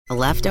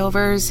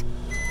leftovers,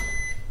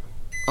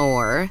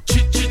 or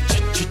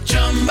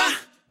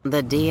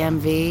the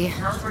DMV,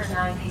 Number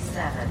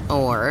 97.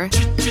 or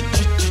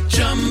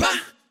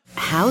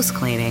house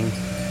cleaning,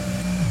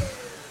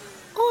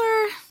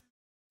 or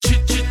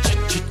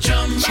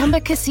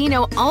Chumba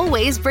Casino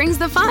always brings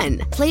the fun.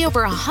 Play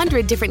over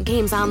 100 different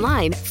games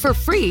online for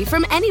free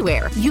from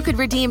anywhere. You could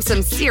redeem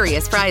some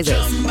serious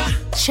prizes.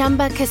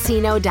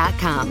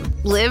 ChumbaCasino.com.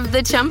 Live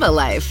the Chumba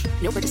life.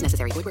 No purchase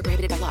necessary. Void where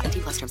prohibited by law.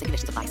 18+ terms and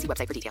conditions apply. See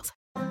website for details.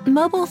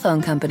 Mobile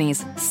phone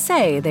companies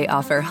say they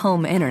offer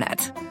home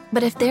internet.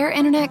 But if their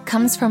internet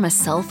comes from a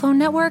cell phone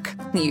network,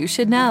 you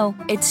should know.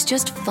 It's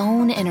just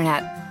phone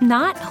internet,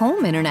 not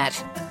home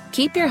internet.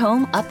 Keep your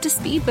home up to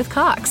speed with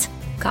Cox.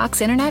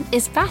 Cox Internet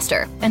is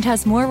faster and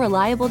has more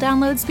reliable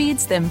download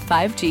speeds than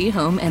 5G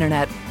home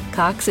internet.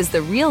 Cox is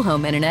the real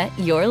home internet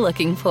you're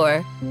looking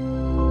for.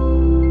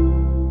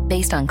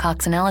 Based on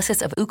Cox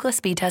analysis of Ookla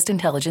speed test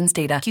intelligence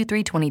data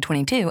Q3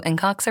 2022 and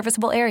Cox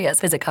serviceable areas,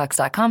 visit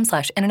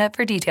cox.com/internet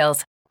for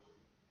details.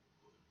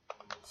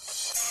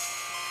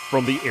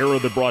 From the era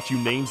that brought you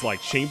names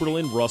like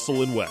Chamberlain,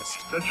 Russell, and West.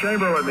 To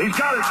Chamberlain, he's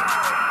got it.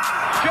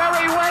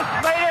 Jerry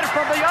West made it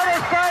from the other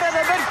side of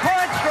the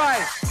midcourt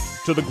stripe.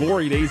 To the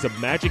glory days of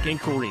Magic and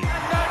Kareem.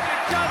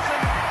 Magic Johnson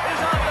is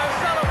out there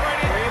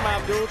celebrating. Kareem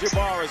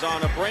Abdul-Jabbar is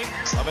on the brink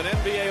of an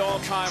NBA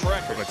all-time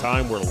record. From a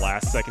time where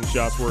last-second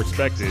shots were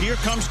expected. Here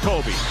comes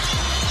Kobe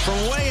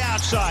from way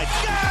outside.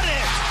 Got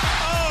it!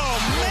 Oh,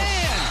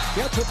 man!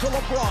 Gets it to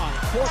LeBron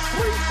for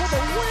three for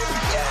the win.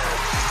 Yes!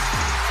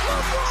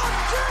 LeBron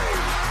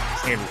James!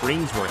 And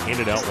rings were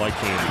handed out like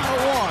candy.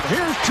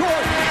 Here's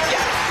Jordan.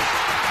 Yes!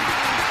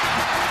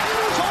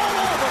 It's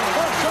all over.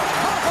 The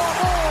Chicago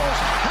Bulls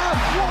have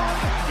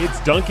won. It's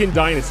Duncan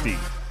Dynasty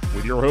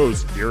with your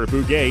host, Garrett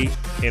Bouguet,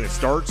 and it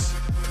starts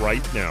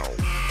right now.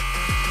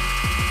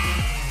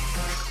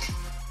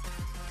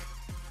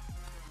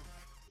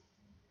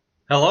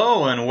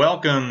 Hello and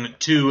welcome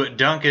to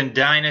Duncan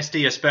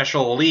Dynasty, a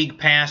special League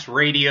Pass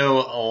Radio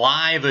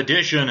live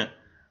edition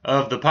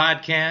of the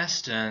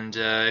podcast. And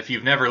if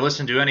you've never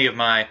listened to any of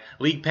my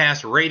League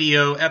Pass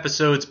Radio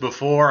episodes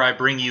before, I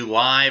bring you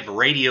live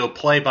radio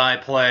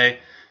play-by-play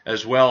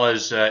as well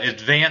as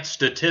advanced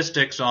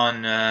statistics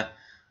on the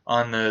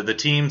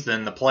teams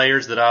and the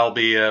players that I'll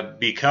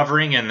be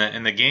covering.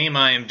 And the game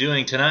I am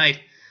doing tonight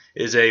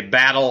is a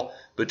battle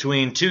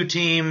between two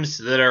teams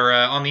that are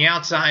on the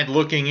outside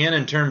looking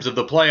in terms of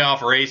the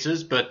playoff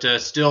races, but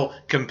still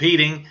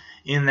competing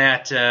in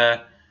that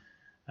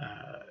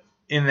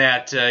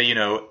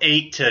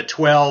 8 to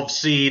 12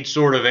 seed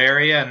sort of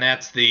area, and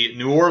that's the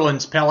New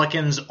Orleans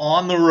Pelicans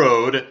on the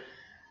road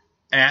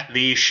at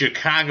the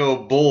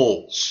Chicago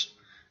Bulls.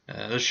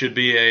 This should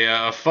be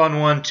a fun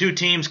one. Two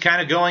teams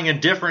kind of going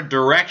in different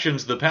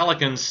directions. The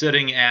Pelicans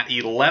sitting at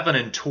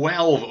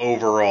 11-12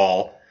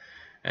 overall,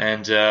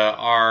 and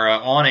are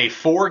on a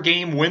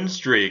 4-game win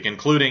streak,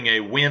 including a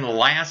win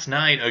last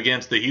night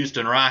against the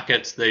Houston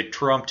Rockets. They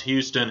trumped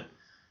Houston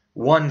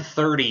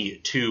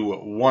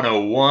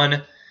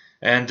 130-101.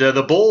 And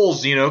the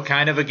Bulls,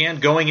 kind of again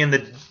going in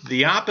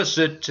the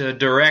opposite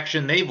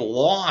direction. They've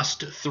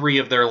lost 3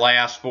 of their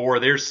last 4.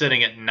 They're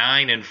sitting at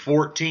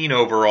 9-14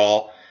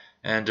 overall.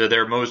 And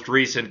their most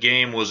recent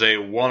game was a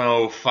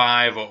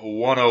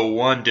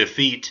 105-101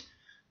 defeat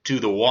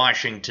to the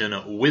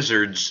Washington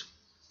Wizards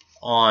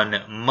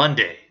on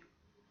Monday.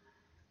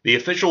 The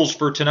officials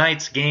for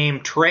tonight's game: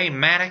 Trey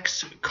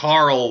Maddox,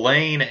 Carl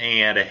Lane,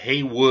 and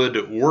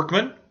Haywood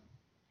Workman.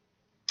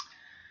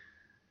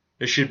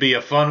 This should be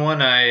a fun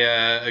one.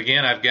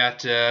 I've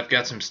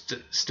got some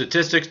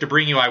statistics to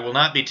bring you. I will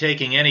not be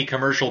taking any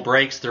commercial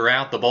breaks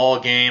throughout the ball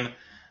game.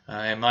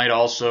 I might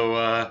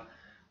also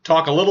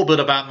talk a little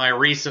bit about my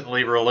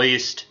recently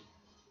released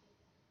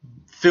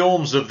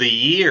Films of the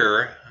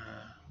Year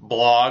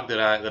blog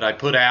that I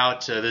put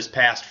out this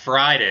past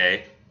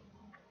Friday,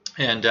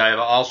 and I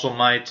also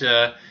might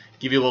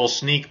give you a little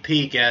sneak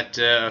peek at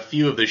a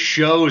few of the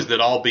shows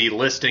that I'll be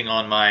listing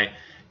on my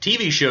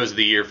TV shows of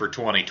the year for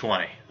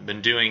 2020. I've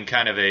been doing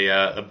kind of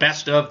a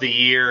best of the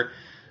year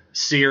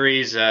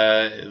series.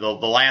 The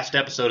last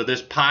episode of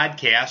this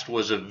podcast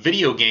was a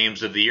video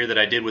games of the year that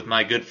I did with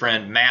my good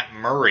friend Matt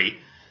Murray.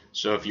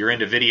 So if you're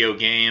into video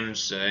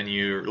games and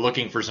you're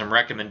looking for some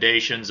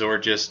recommendations, or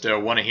just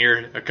want to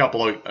hear a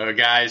couple of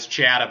guys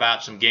chat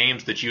about some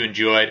games that you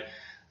enjoyed,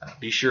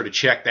 be sure to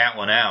check that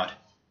one out.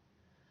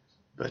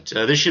 But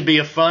this should be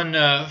a fun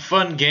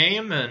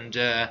game, and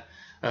a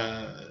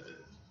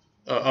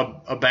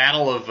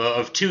battle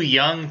of two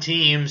young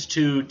teams,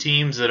 two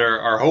teams that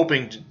are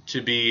hoping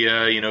to be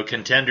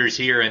contenders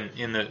here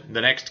in the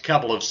next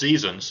couple of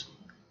seasons.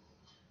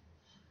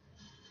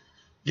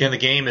 Again, the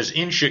game is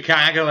in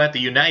Chicago at the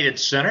United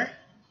Center.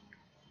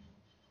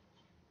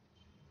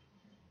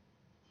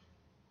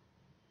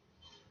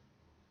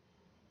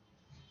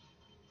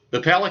 The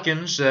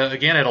Pelicans,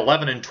 again, at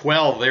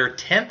 11-12, they're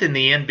 10th in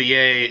the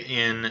NBA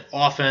in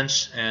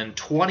offense and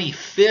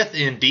 25th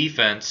in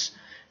defense.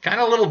 Kind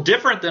of a little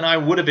different than I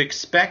would have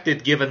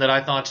expected, given that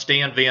I thought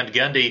Stan Van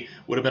Gundy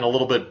would have been a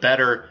little bit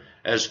better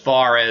as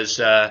far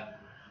as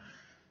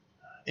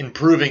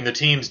improving the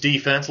team's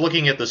defense.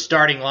 Looking at the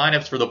starting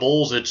lineups for the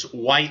Bulls, it's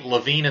White,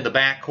 Levine in the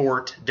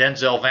backcourt,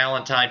 Denzel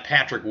Valentine,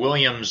 Patrick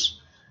Williams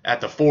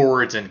at the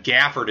forwards, and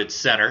Gafford at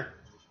center.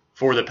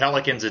 For the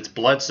Pelicans, it's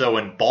Bledsoe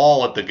and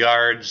Ball at the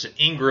guards,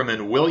 Ingram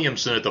and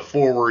Williamson at the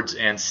forwards,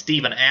 and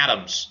Steven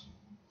Adams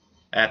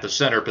at the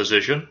center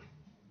position.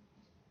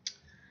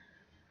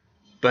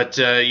 But,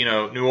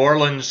 New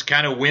Orleans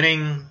kind of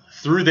winning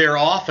through their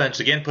offense,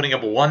 again putting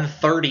up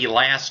 130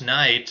 last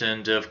night.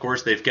 And, of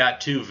course, they've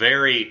got two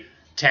very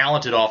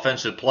talented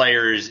offensive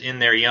players in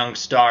their young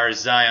stars,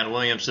 Zion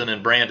Williamson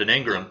and Brandon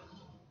Ingram.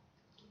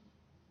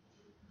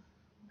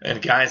 And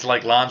guys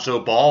like Lonzo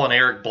Ball and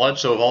Eric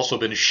Bledsoe have also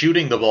been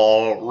shooting the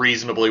ball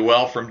reasonably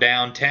well from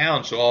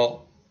downtown.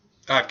 So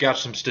I've got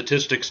some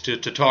statistics to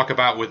talk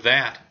about with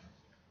that.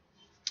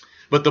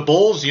 But the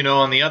Bulls,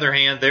 on the other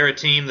hand, they're a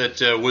team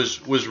that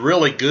was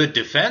really good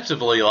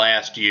defensively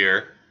last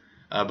year.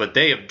 But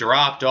they have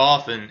dropped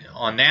off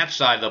on that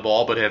side of the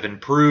ball, but have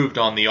improved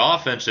on the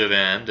offensive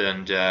end.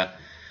 And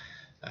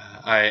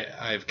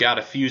I've got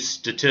a few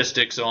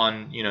statistics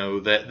on,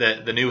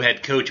 the new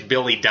head coach,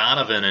 Billy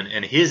Donovan,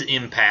 and his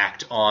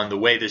impact on the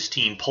way this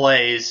team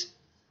plays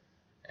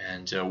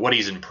and what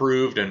he's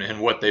improved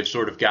and what they've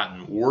sort of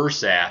gotten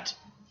worse at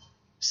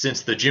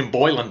since the Jim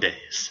Boylan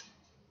days.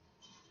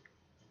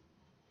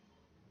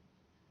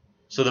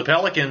 So the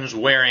Pelicans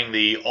wearing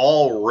the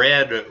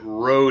all-red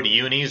road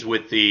unis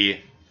with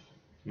the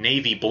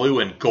navy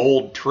blue and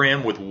gold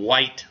trim with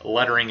white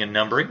lettering and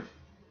numbering.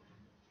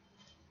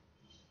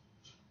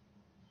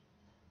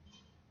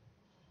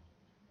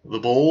 The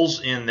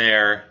Bulls in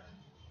their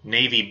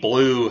navy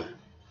blue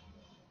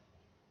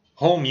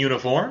home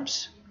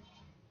uniforms.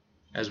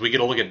 As we get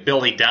a look at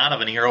Billy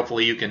Donovan here,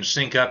 hopefully you can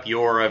sync up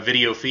your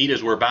video feed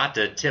as we're about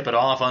to tip it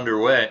off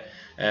underway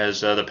as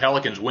the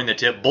Pelicans win the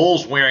tip.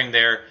 Bulls wearing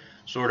their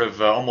sort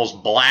of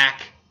almost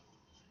black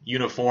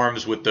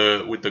uniforms with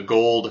the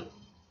gold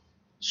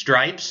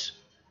stripes,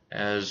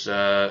 as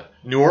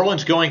New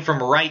Orleans going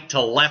from right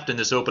to left in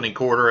this opening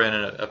quarter, and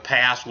a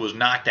pass was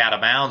knocked out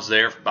of bounds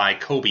there by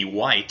Kobe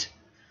White.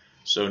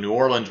 So New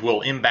Orleans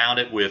will inbound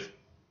it with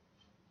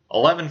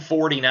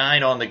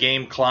 11:49 on the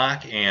game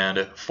clock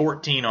and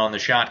 14 on the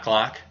shot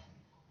clock.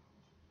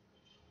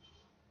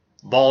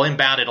 Ball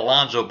inbounded,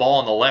 Alonzo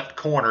Ball in the left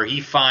corner. He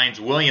finds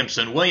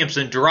Williamson.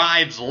 Williamson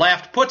drives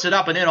left, puts it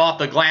up and in off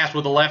the glass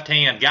with the left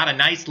hand. Got a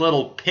nice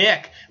little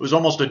pick. It was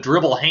almost a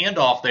dribble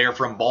handoff there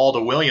from Ball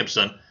to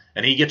Williamson,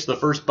 and he gets the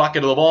first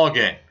bucket of the ball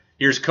game.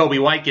 Here's Kobe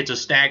White, gets a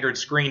staggered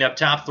screen up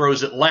top,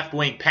 throws it left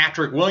wing.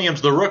 Patrick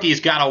Williams, the rookie's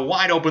got a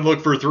wide open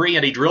look for three,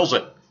 and he drills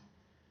it.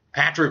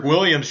 Patrick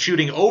Williams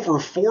shooting over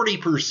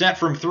 40%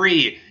 from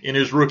three in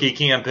his rookie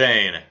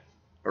campaign.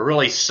 A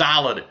really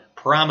solid,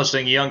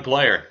 promising young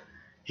player.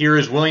 Here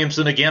is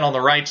Williamson again on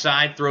the right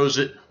side, throws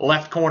it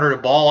left corner to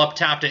Ball, up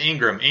top to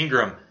Ingram.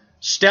 Ingram,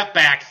 step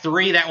back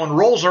three, that one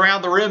rolls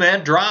around the rim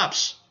and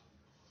drops.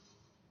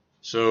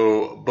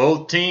 So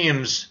both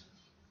teams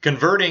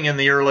converting in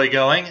the early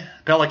going.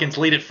 Pelicans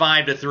lead at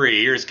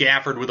 5-3. Here's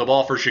Gafford with the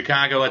ball for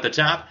Chicago at the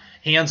top.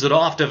 Hands it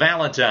off to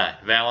Valentine.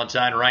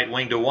 Valentine right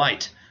wing to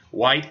White.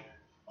 White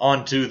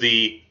onto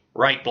the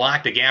right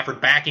block to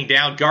Gafford, backing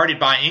down, guarded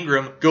by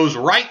Ingram, goes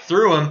right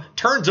through him,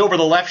 turns over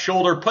the left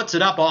shoulder, puts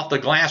it up off the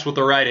glass with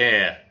the right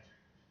hand.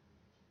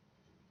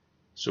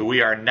 So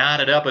we are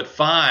knotted up at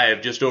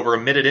 5, just over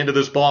a minute into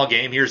this ball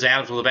game. Here's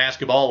Adams with the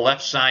basketball,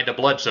 left side to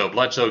Bledsoe.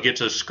 Bledsoe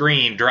gets a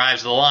screen,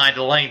 drives the line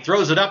to the lane,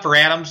 throws it up for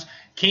Adams.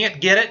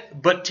 Can't get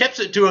it, but tips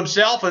it to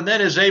himself and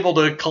then is able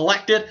to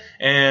collect it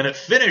and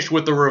finish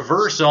with the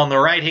reverse on the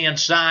right-hand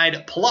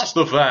side, plus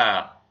the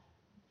foul.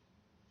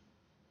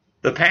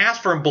 The pass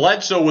from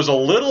Bledsoe was a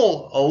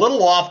little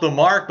off the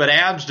mark, but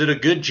Adams did a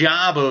good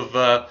job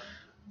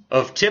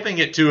of tipping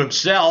it to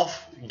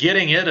himself,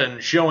 getting it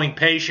and showing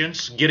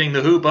patience, getting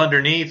the hoop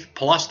underneath,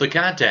 plus the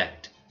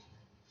contact.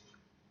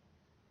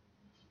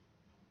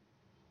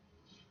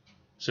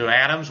 So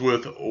Adams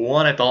with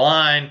one at the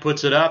line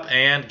puts it up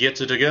and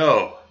gets it to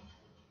go.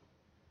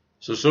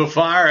 So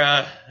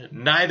far,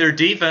 neither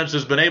defense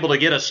has been able to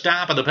get a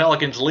stop, and the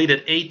Pelicans lead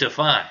at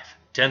 8-5.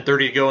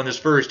 10:30 to go in this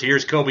first.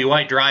 Here's Kobe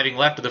White driving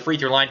left to the free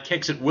throw line,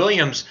 kicks it.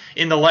 Williams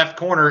in the left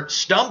corner,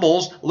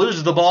 stumbles,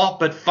 loses the ball,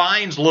 but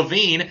finds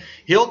Levine.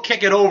 He'll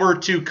kick it over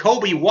to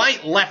Kobe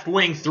White, left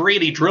wing three,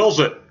 and he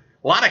drills it.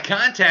 A lot of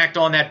contact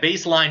on that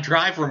baseline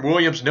drive from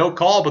Williams, no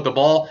call, but the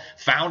ball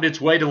found its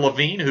way to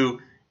Levine,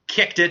 who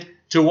kicked it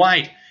to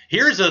White.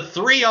 Here's a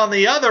three on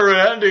the other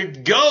end.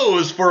 It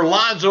goes for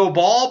Lonzo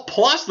Ball,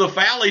 plus the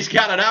foul. He's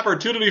got an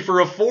opportunity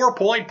for a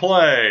 4-point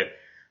play.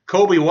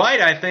 Kobe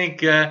White, I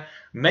think,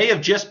 may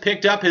have just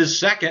picked up his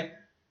second,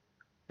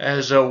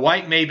 as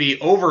White may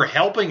be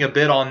over-helping a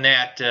bit on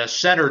that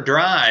center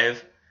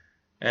drive,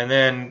 and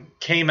then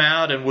came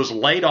out and was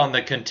late on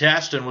the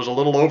contest and was a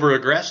little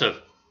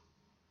over-aggressive.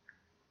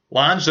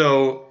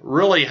 Lonzo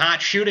really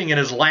hot shooting in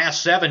his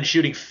last 7,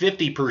 shooting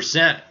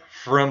 50%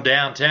 from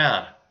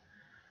downtown,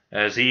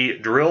 as he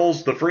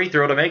drills the free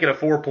throw to make it a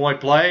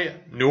 4-point play.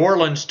 New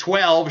Orleans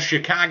 12,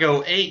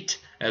 Chicago 8,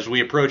 as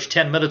we approach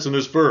 10 minutes in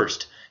this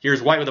first.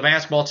 Here's White with the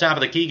basketball, top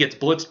of the key, gets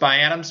blitzed by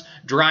Adams,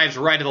 drives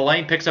right to the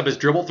lane, picks up his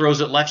dribble,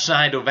 throws it left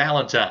side to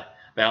Valentine.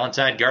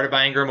 Valentine guarded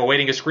by Ingram,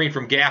 awaiting a screen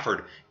from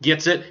Gafford.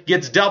 Gets it,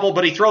 gets doubled,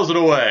 but he throws it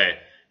away.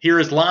 Here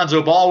is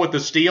Lonzo Ball with the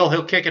steal.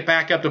 He'll kick it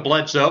back up to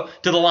Bledsoe.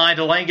 To the line,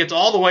 to lane, gets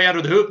all the way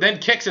under the hoop, then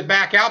kicks it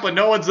back out, but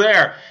no one's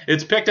there.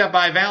 It's picked up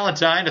by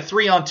Valentine. A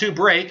 3-on-2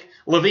 break.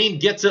 Levine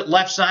gets it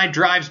left side,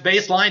 drives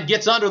baseline,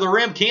 gets under the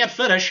rim, can't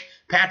finish.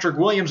 Patrick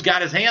Williams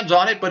got his hands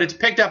on it, but it's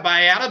picked up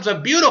by Adams. A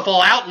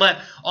beautiful outlet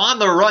on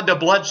the run to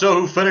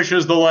Bledsoe, who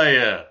finishes the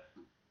lay-in.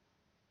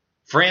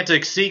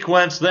 Frantic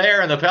sequence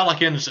there, and the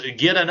Pelicans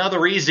get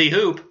another easy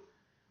hoop.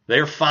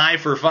 They're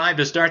 5 for 5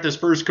 to start this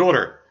first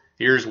quarter.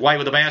 Here's White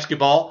with the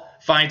basketball,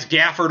 finds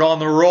Gafford on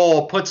the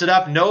roll, puts it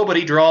up,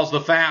 nobody draws the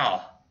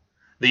foul.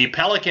 The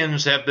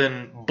Pelicans have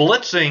been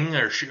blitzing,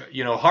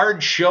 or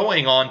hard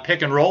showing on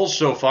pick and rolls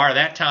so far.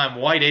 That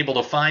time White able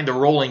to find the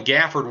rolling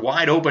Gafford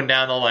wide open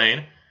down the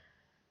lane.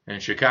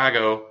 And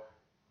Chicago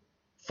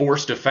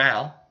forced a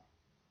foul.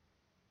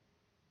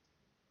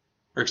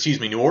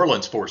 New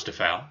Orleans forced a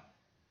foul.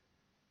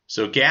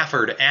 So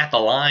Gafford at the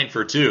line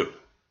for 2.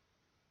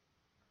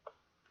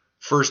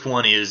 First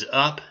one is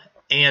up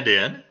and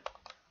in.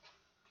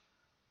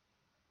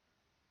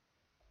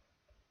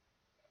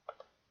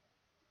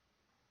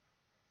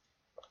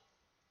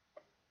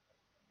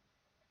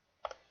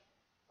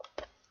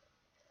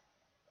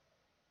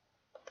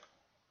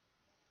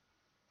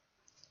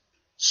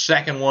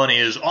 Second one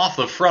is off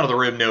the front of the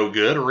rim, no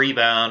good.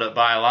 Rebound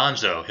by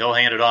Lonzo. He'll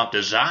hand it off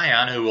to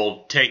Zion, who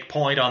will take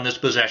point on this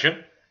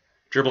possession.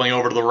 Dribbling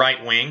over to the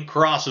right wing,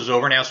 crosses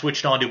over, now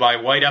switched on to by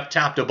White, up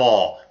top to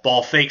Ball.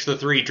 Ball fakes the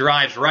 3,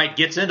 drives right,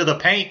 gets into the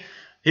paint.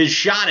 His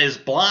shot is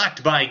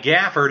blocked by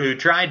Gafford, who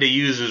tried to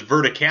use his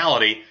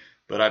verticality,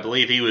 but I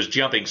believe he was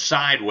jumping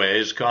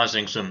sideways,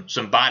 causing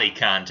some body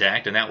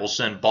contact, and that will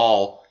send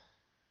Ball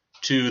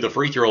to the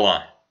free throw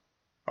line.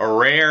 A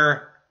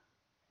rare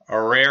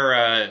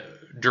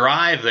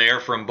drive there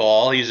from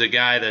Ball. He's a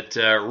guy that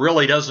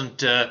really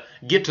doesn't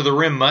get to the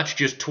rim much.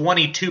 Just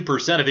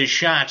 22% of his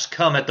shots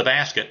come at the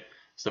basket.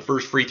 So the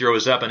first free throw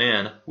is up and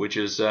in, which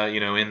is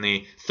in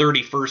the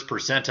 31st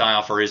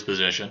percentile for his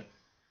position.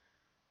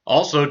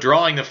 Also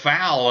drawing the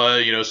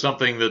foul,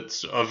 something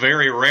that's a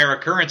very rare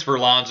occurrence for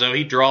Lonzo.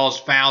 He draws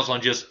fouls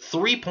on just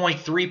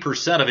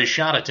 3.3% of his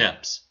shot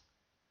attempts.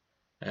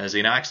 As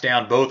he knocks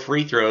down both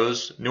free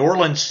throws. New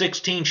Orleans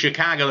 16,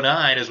 Chicago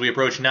 9 as we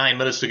approach 9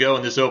 minutes to go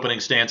in this opening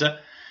stanza.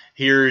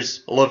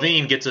 Here's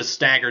Levine, gets a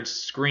staggered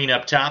screen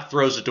up top,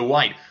 throws it to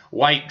White.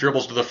 White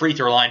dribbles to the free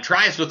throw line,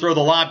 tries to throw the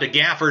lob to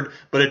Gafford,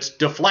 but it's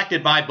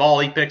deflected by Ball.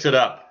 He picks it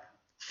up.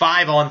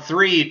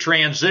 5-on-3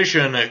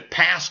 transition,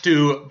 pass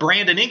to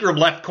Brandon Ingram,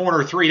 left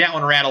corner 3. That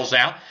one rattles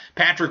out.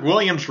 Patrick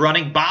Williams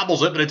running,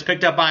 bobbles it, but it's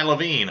picked up by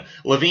Levine.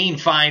 Levine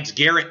finds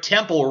Garrett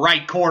Temple,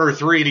 right corner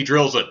 3, and he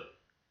drills it.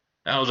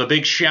 That was a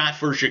big shot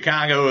for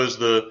Chicago as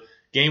the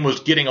game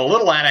was getting a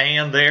little out of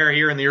hand there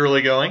here in the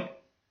early going.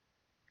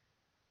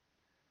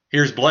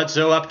 Here's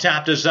Bledsoe up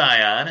top to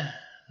Zion.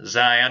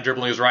 Zion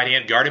dribbling his right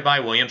hand, guarded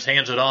by Williams,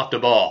 hands it off to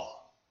Ball.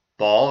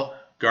 Ball,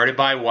 guarded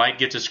by White,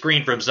 gets a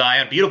screen from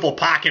Zion. Beautiful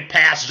pocket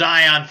pass.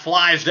 Zion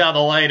flies down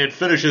the lane and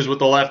finishes with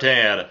the left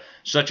hand.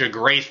 Such a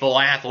graceful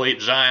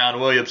athlete, Zion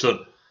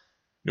Williamson.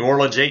 New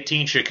Orleans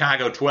 18,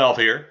 Chicago 12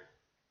 here.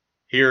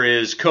 Here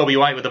is Kobe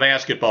White with the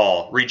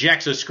basketball.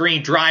 Rejects a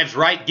screen, drives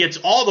right, gets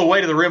all the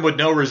way to the rim with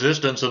no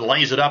resistance, and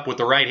lays it up with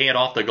the right hand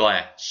off the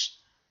glass.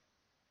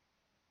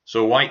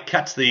 So White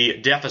cuts the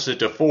deficit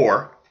to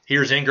 4.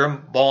 Here's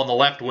Ingram, ball on the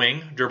left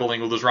wing,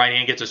 dribbling with his right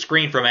hand, gets a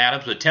screen from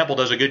Adams, but Temple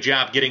does a good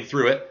job getting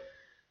through it.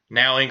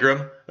 Now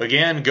Ingram,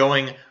 again,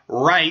 going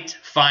right,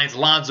 finds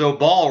Lonzo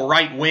Ball,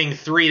 right wing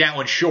 3, that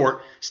one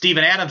short.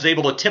 Steven Adams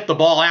able to tip the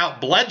ball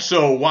out.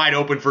 Bledsoe wide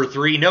open for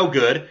 3, no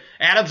good.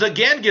 Adams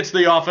again gets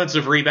the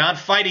offensive rebound,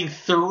 fighting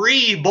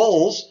 3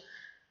 Bulls,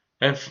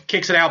 and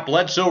kicks it out.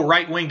 Bledsoe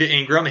right wing to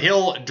Ingram.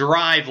 He'll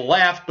drive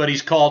left, but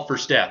he's called for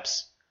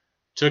steps.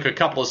 Took a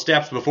couple of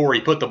steps before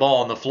he put the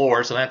ball on the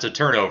floor, so that's a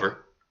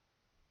turnover.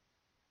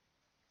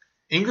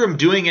 Ingram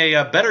doing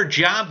a better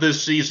job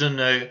this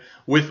season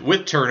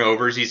with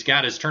turnovers. He's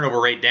got his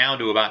turnover rate down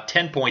to about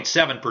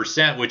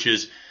 10.7%, which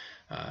is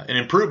an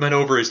improvement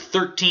over his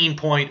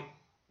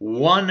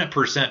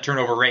 13.1%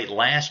 turnover rate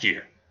last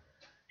year.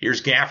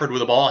 Here's Gafford with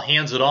the ball,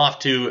 hands it off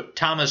to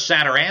Thomas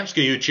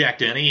Satoransky, who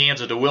checked in. He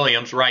hands it to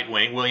Williams, right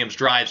wing. Williams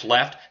drives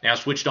left, now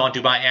switched on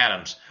to by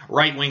Adams.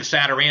 Right wing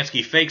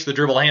Satoransky fakes the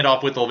dribble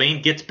handoff with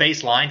Levine, gets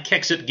baseline,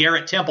 kicks it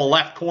Garrett Temple,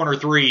 left corner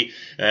 3,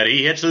 and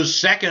he hits his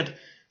second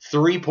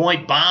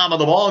 3-point bomb of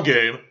the ball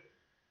game.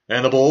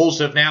 And the Bulls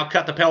have now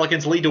cut the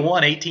Pelicans' lead to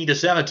 1,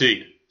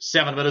 18-17.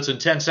 7 minutes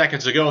and 10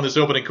 seconds to go in this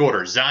opening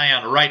quarter.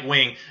 Zion, right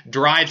wing,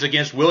 drives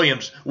against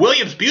Williams.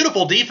 Williams,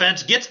 beautiful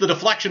defense, gets the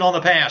deflection on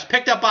the pass.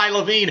 Picked up by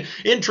Levine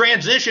in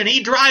transition.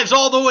 He drives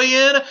all the way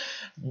in,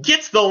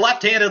 gets the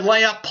left-handed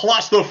layup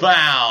plus the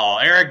foul.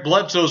 Eric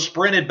Bledsoe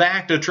sprinted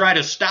back to try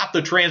to stop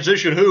the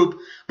transition hoop,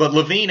 but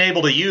Levine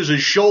able to use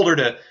his shoulder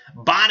to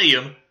body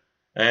him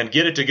and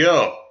get it to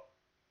go.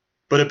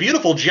 But a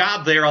beautiful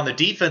job there on the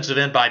defensive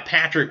end by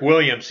Patrick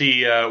Williams.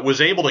 He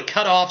was able to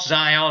cut off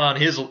Zion on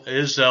his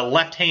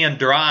left-hand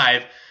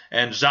drive,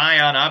 and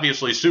Zion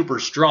obviously super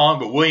strong,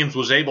 but Williams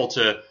was able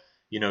to,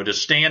 to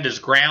stand his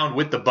ground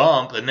with the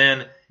bump and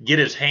then get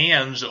his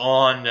hands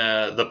on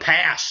the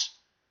pass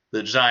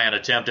that Zion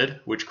attempted,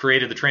 which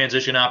created the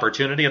transition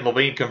opportunity, and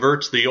Levine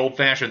converts the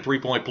old-fashioned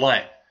three-point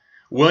play.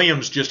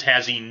 Williams just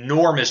has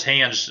enormous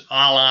hands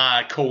a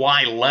la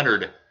Kawhi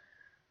Leonard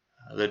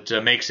that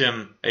makes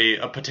him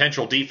a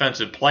potential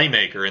defensive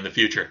playmaker in the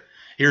future.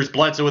 Here's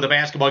Bledsoe with the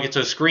basketball, gets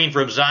a screen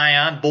from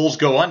Zion. Bulls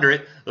go under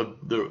it.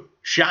 The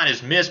shot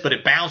is missed, but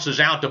it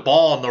bounces out to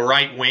Ball on the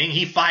right wing.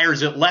 He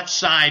fires it left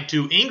side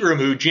to Ingram,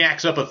 who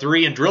jacks up a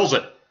three and drills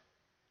it.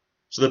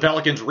 So the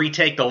Pelicans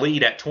retake the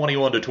lead at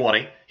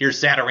 21-20.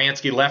 Here's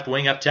Satoransky, left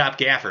wing, up top,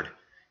 Gafford.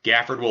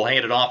 Gafford will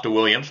hand it off to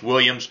Williams.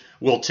 Williams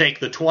will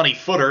take the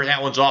 20-footer.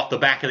 That one's off the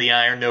back of the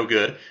iron, no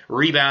good.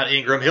 Rebound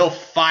Ingram. He'll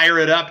fire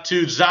it up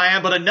to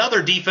Zion, but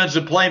another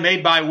defensive play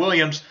made by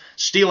Williams,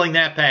 stealing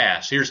that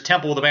pass. Here's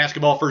Temple with the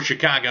basketball for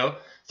Chicago.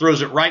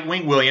 Throws it right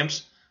wing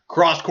Williams.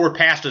 Cross-court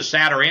pass to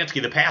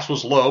Satoransky. The pass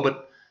was low,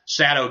 but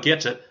Sato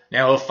gets it.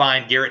 Now he'll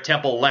find Garrett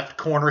Temple left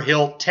corner.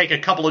 He'll take a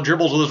couple of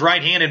dribbles with his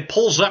right hand and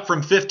pulls up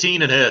from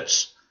 15 and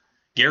hits.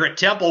 Garrett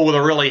Temple with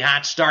a really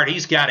hot start.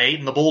 He's got 8,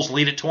 and the Bulls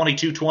lead at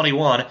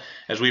 22-21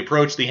 as we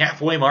approach the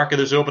halfway mark of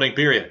this opening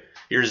period.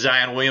 Here's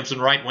Zion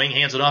Williamson, right wing,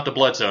 hands it off to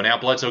Bledsoe. Now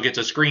Bledsoe gets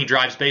a screen,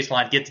 drives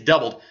baseline, gets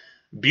doubled.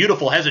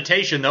 Beautiful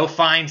hesitation, though,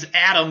 finds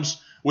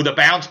Adams with a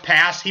bounce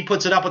pass. He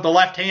puts it up with the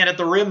left hand at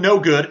the rim, no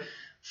good.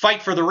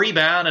 Fight for the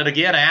rebound, and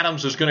again,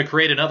 Adams is going to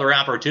create another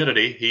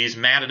opportunity. He's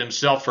mad at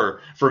himself for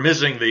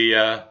missing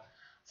the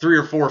 3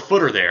 or 4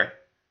 footer there.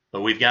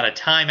 But we've got a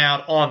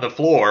timeout on the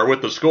floor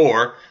with the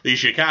score. The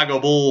Chicago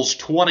Bulls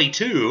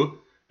 22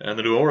 and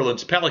the New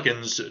Orleans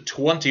Pelicans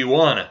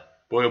 21.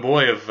 Boy, oh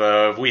boy,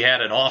 have we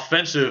had an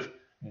offensive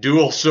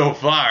duel so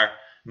far.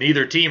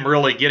 Neither team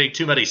really getting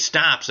too many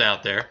stops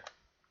out there.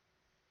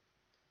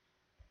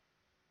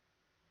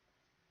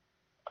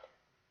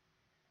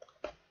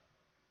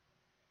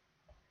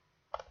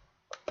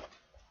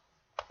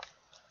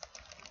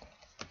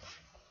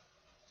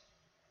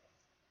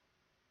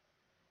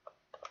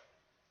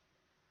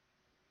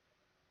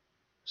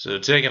 So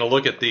taking a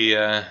look at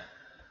the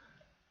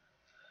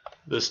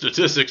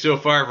statistics so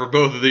far for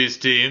both of these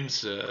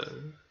teams,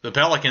 the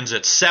Pelicans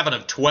at 7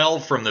 of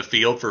 12 from the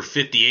field for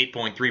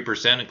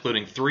 58.3%,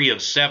 including 3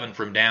 of 7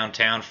 from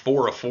downtown,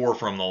 4 of 4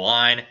 from the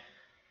line.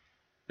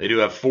 They do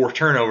have 4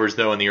 turnovers,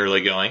 though, in the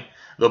early going.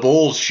 The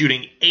Bulls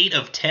shooting 8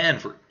 of 10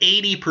 for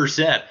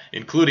 80%,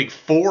 including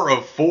 4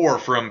 of 4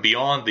 from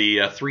beyond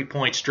the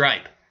three-point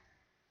stripe.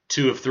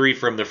 2 of 3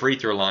 from the free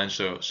throw line.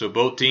 So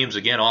both teams,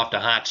 again, off to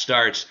hot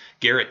starts.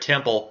 Garrett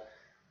Temple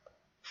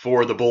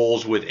for the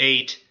Bulls with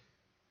 8.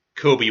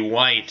 Kobe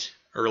White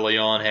early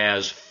on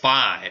has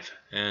 5.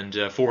 And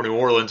for New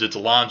Orleans, it's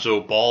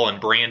Alonzo Ball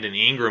and Brandon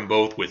Ingram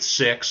both with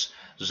 6.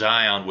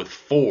 Zion with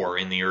 4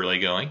 in the early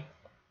going.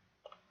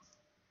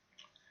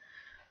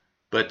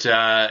 But,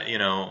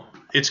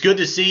 it's good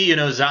to see,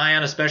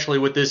 Zion, especially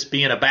with this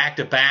being a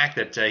back-to-back,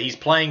 that he's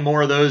playing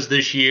more of those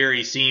this year.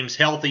 He seems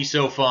healthy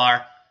so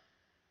far.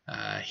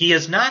 He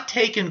has not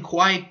taken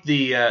quite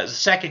the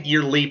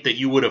second-year leap that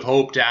you would have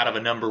hoped out of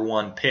a number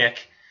 1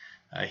 pick.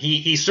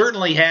 He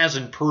certainly has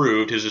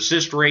improved. His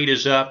assist rate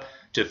is up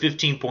to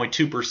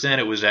 15.2%.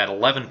 It was at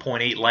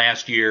 11.8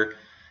 last year.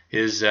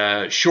 His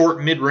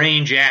short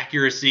mid-range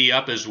accuracy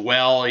up as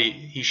well.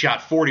 He shot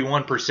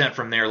 41%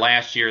 from there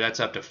last year. That's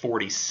up to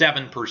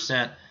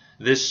 47%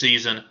 this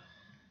season.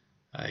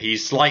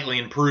 He's slightly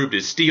improved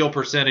his steal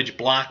percentage,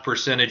 block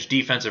percentage,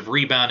 defensive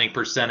rebounding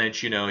percentage.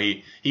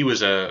 He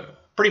was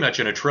pretty much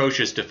an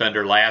atrocious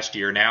defender last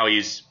year. Now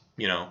he's,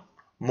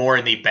 more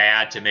in the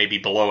bad to maybe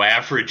below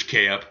average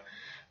camp.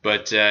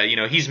 But,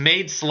 he's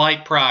made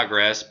slight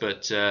progress.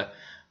 But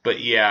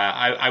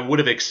yeah, I would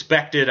have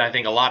expected, I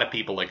think a lot of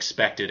people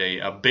expected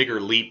a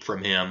bigger leap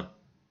from him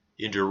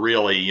into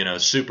really,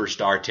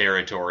 superstar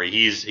territory.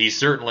 He's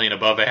certainly an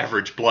above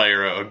average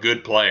player, a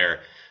good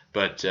player.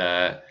 But,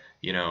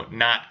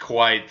 not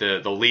quite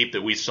the leap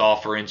that we saw,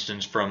 for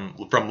instance, from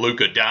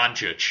Luka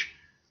Doncic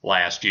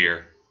last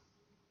year.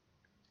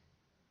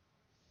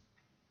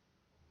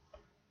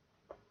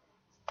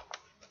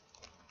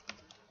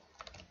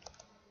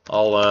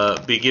 I'll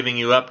be giving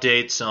you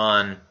updates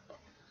on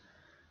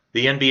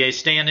the NBA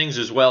standings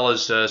as well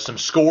as some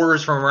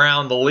scores from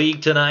around the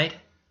league tonight.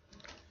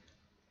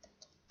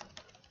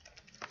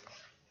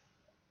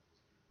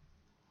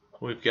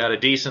 We've got a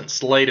decent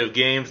slate of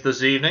games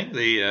this evening.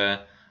 The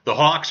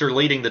Hawks are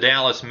leading the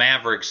Dallas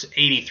Mavericks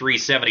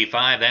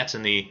 83-75. That's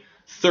in the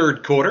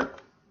third quarter.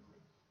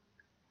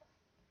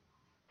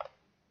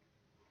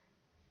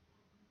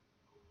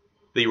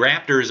 The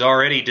Raptors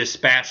already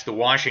dispatched the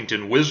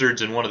Washington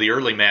Wizards in one of the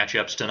early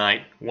matchups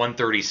tonight,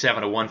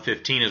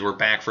 137-115 as we're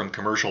back from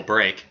commercial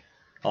break.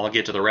 I'll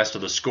get to the rest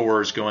of the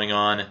scores going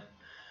on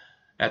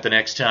at the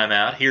next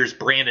timeout. Here's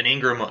Brandon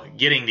Ingram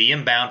getting the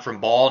inbound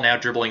from Ball, now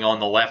dribbling on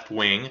the left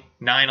wing.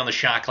 9 on the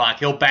shot clock.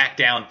 He'll back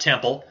down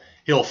Temple.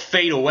 He'll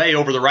fade away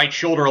over the right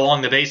shoulder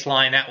along the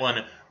baseline. That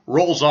one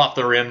rolls off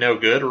the rim, no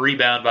good.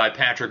 Rebound by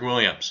Patrick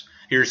Williams.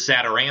 Here's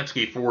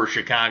Satoransky for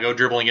Chicago,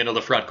 dribbling into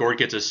the front court,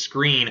 gets a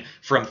screen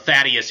from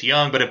Thaddeus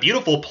Young, but a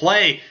beautiful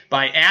play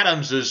by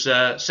Adams as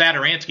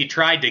Satoransky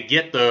tried to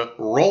get the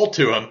roll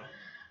to him,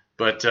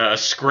 but a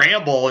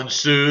scramble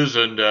ensues,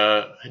 and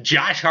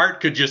Josh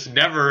Hart could just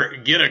never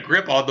get a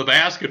grip on the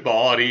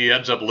basketball, and he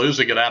ends up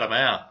losing it out of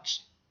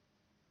bounds.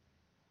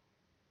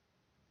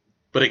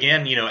 But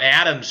again,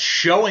 Adams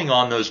showing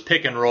on those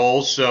pick and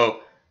rolls, so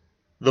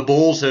the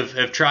Bulls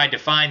have tried to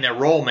find their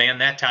roll man.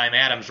 That time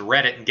Adams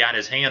read it and got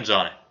his hands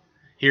on it.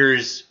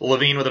 Here's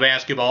LaVine with the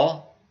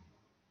basketball.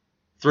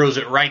 Throws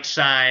it right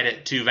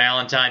side to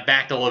Valentine.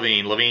 Back to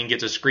LaVine. LaVine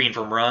gets a screen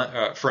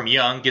from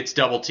Young. Gets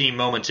double teamed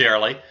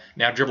momentarily.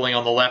 Now dribbling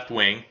on the left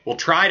wing. Will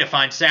try to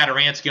find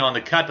Satoransky on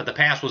the cut, but the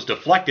pass was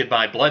deflected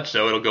by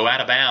Bledsoe. It'll go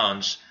out of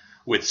bounds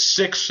with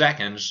 6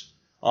 seconds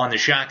on the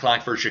shot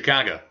clock for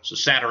Chicago. So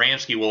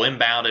Satoransky will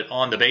inbound it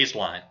on the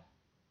baseline.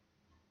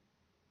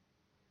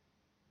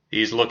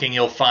 He's looking,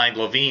 he'll find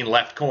LaVine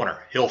left corner.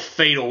 He'll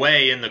fade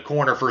away in the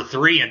corner for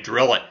three and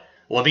drill it.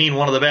 LaVine,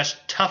 one of the best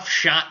tough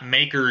shot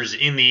makers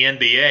in the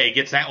NBA,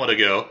 gets that one to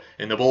go.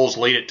 And the Bulls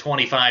lead at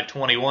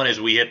 25-21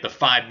 as we hit the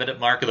 5-minute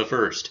mark of the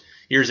first.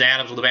 Here's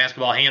Adams with the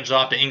basketball, hands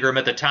off to Ingram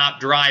at the top,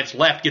 drives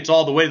left, gets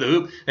all the way to the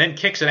hoop, then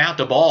kicks it out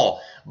to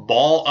Ball.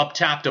 Ball up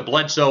top to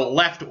Bledsoe,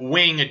 left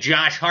wing,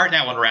 Josh Hart,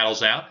 that one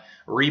rattles out.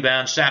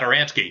 Rebound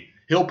Satoransky.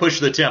 He'll push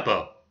the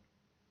tempo.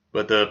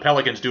 But the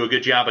Pelicans do a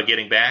good job of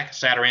getting back.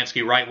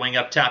 Satoransky right wing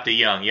up top to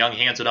Young. Young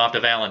hands it off to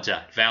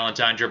Valentine.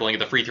 Valentine dribbling at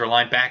the free throw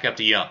line, back up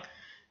to Young.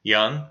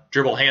 Young,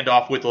 dribble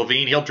handoff with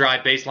LaVine. He'll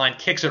drive baseline,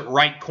 kicks it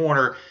right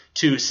corner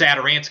to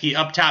Satoransky.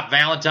 Up top,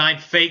 Valentine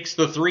fakes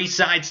the three,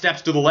 side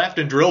steps to the left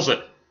and drills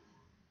it.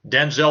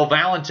 Denzel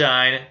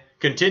Valentine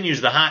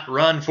continues the hot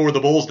run for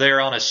the Bulls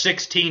there on a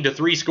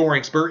 16-3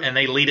 scoring spurt, and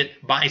they lead it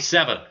by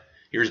 7.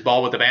 Here's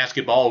Ball with the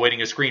basketball,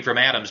 awaiting a screen from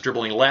Adams,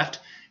 dribbling left.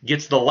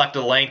 Gets the left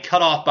of the lane,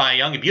 cut off by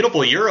Young. A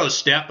beautiful Euro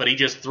step, but he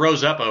just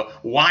throws up a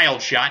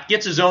wild shot.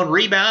 Gets his own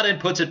rebound and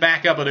puts it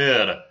back up and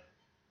in.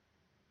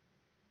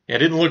 It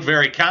didn't look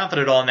very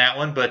confident on that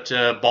one, but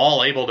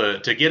Ball able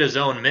to get his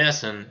own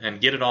miss and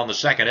get it on the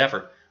second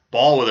effort.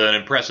 Ball with an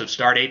impressive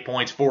start, 8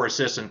 points, 4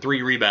 assists, and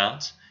 3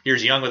 rebounds.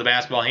 Here's Young with the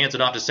basketball, hands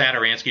it off to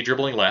Satoransky,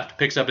 dribbling left.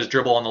 Picks up his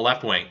dribble on the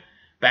left wing.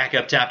 Back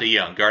up top to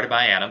Young, guarded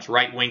by Adams.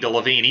 Right wing to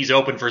LaVine. He's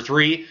open for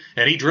three,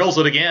 and he drills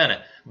it again.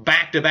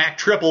 Back-to-back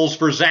triples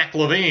for Zach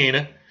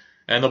LaVine,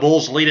 and the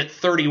Bulls lead it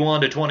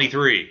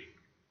 31-23.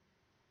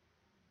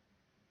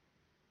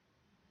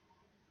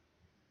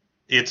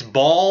 It's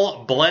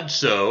Ball,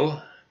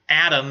 Bledsoe,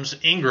 Adams,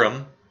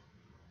 Ingram,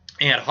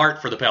 and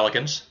Hart for the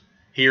Pelicans.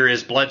 Here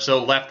is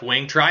Bledsoe, left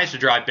wing, tries to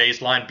drive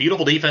baseline.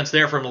 Beautiful defense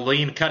there from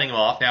LaVine, cutting him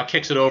off. Now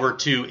kicks it over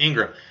to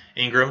Ingram.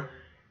 Ingram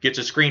gets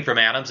a screen from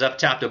Adams, up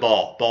top to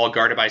Ball. Ball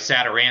guarded by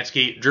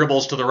Satoransky,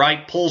 dribbles to the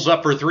right, pulls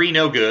up for three,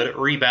 no good.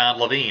 Rebound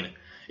LaVine.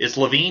 It's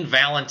LaVine,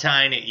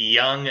 Valentine,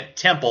 Young,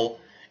 Temple,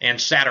 and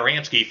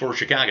Satoransky for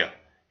Chicago.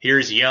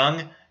 Here's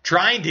Young,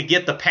 trying to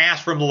get the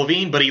pass from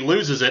LaVine, but he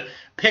loses it.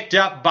 Picked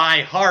up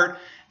by Hart,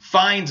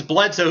 finds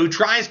Bledsoe, who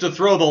tries to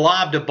throw the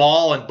lob to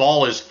Ball, and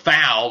Ball is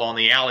fouled on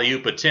the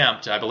alley-oop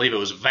attempt. I believe it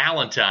was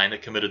Valentine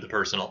that committed the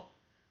personal.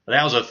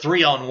 That was a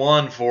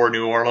 3-on-1 for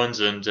New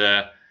Orleans, and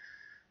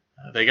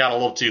they got a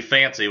little too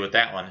fancy with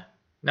that one.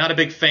 Not a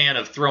big fan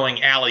of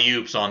throwing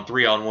alley-oops on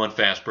 3-on-1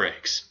 fast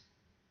breaks.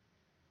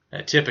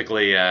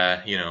 Typically,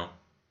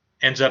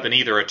 ends up in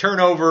either a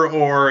turnover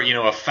or,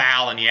 a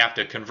foul, and you have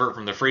to convert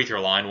from the free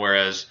throw line,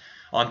 whereas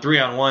on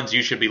 3-on-1s,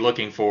 you should be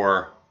looking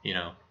for,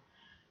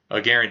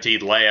 a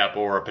guaranteed layup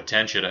or a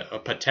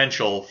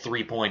potential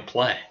three-point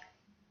play.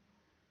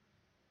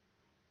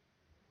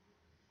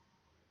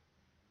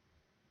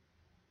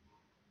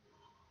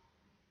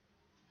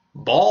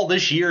 Ball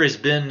this year has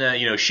been,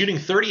 shooting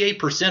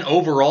 38%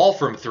 overall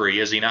from three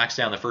as he knocks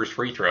down the first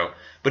free throw.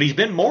 But he's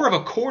been more of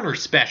a corner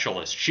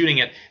specialist,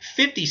 shooting at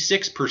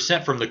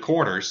 56% from the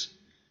corners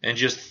and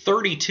just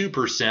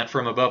 32%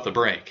 from above the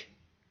break.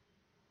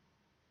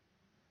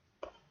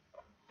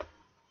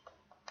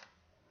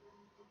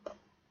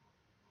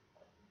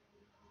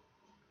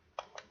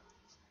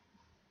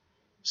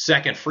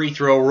 Second free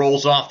throw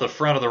rolls off the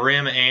front of the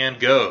rim and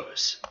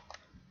goes.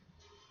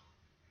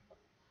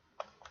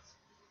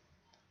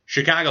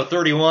 Chicago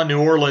 31,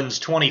 New Orleans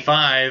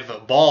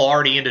 25. Ball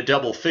already into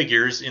double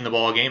figures in the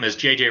ball game as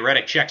J.J.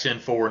 Redick checks in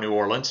for New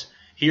Orleans.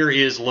 Here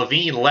is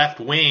LaVine, left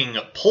wing,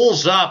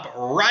 pulls up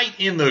right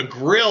in the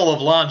grill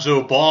of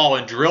Lonzo Ball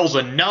and drills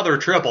another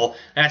triple.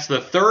 That's the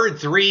third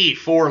three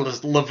for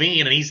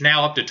LaVine, and he's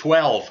now up to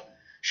 12.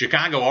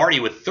 Chicago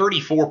already with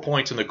 34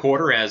 points in the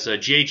quarter as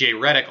J.J.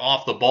 Redick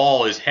off the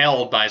ball is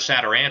held by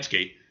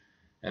Satoransky,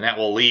 and that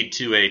will lead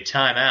to a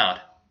timeout.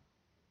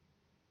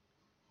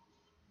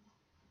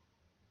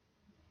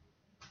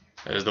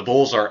 As the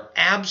Bulls are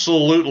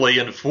absolutely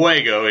in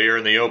fuego here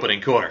in the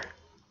opening quarter.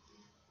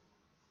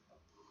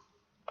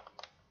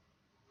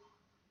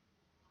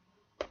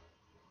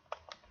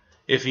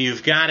 If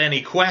you've got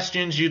any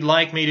questions you'd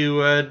like me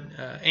to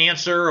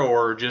answer,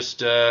 or just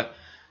got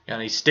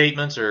any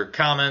statements or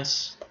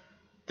comments,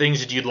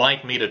 things that you'd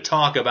like me to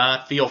talk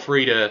about, feel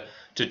free to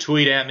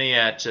tweet at me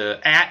at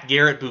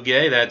Garrett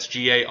Bugay. That's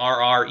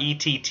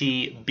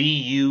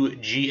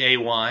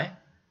GarrettBugay.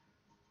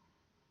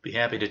 Be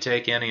happy to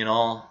take any and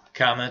all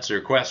comments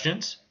or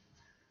questions.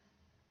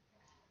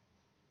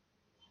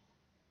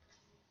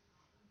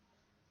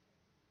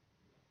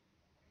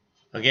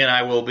 Again,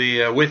 I will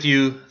be with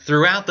you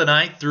throughout the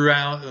night,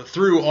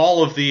 through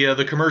all of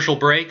the commercial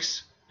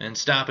breaks and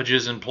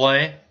stoppages in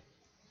play.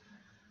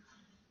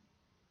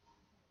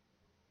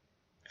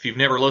 If you've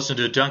never listened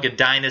to Duncan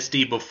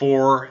Dynasty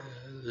before,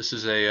 this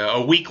is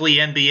a weekly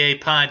NBA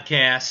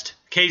podcast.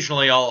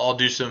 Occasionally, I'll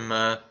do some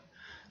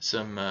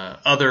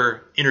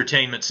other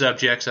entertainment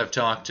subjects. I've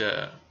talked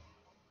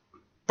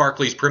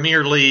Barclays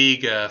Premier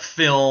League,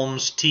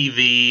 films,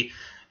 TV,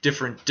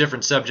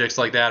 different subjects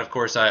like that. Of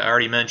course, I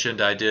already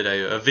mentioned I did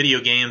a video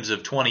games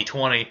of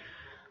 2020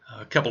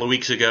 a couple of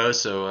weeks ago.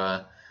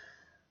 So,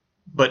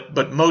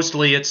 but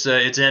mostly it's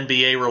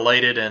NBA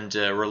related, and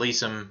release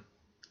them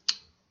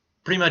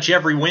pretty much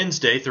every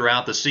Wednesday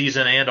throughout the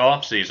season and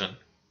off season.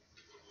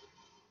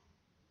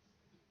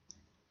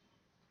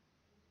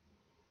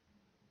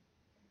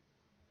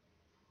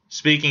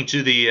 Speaking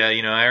to the,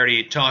 I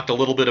already talked a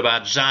little bit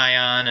about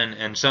Zion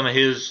and some of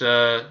his,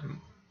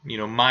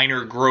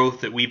 minor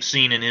growth that we've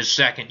seen in his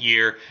second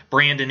year.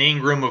 Brandon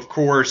Ingram, of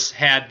course,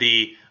 had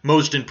the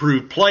most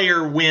improved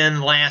player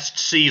win last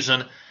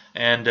season.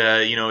 And,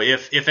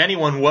 if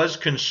anyone was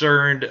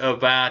concerned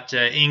about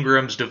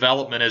Ingram's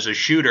development as a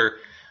shooter,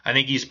 I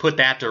think he's put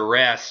that to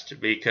rest,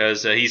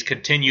 because he's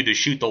continued to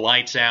shoot the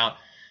lights out,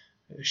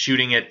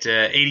 shooting at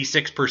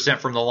 86%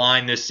 from the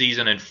line this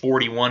season and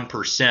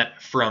 41%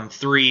 from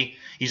three.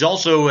 He's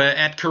also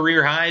at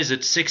career highs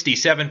at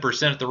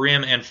 67% at the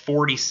rim and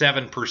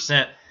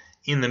 47%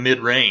 in the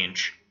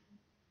mid-range.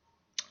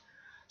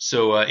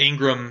 So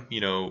Ingram,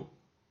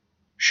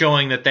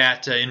 showing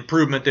that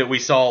improvement that we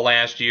saw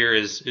last year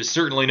is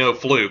certainly no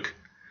fluke.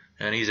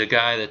 And he's a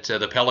guy that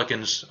the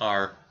Pelicans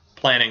are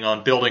planning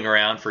on building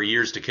around for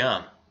years to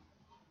come.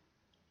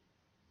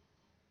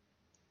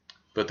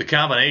 But the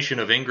combination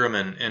of Ingram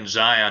and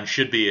Zion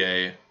should be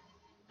a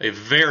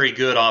very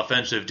good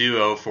offensive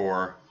duo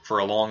for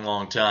a long,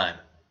 long time.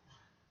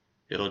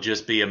 It'll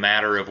just be a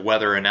matter of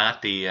whether or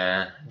not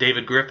the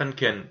David Griffin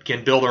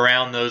can build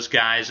around those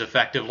guys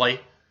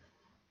effectively.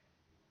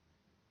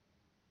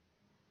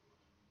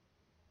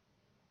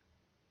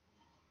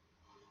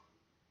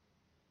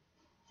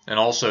 And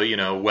also,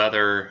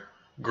 whether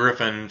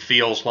Griffin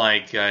feels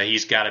like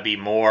he's got to be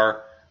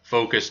more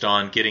focused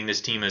on getting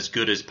this team as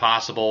good as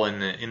possible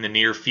in the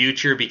near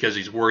future because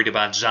he's worried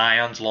about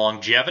Zion's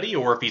longevity,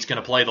 or if he's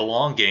going to play the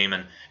long game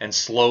and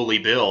slowly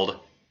build.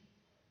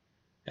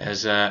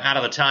 As out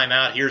of the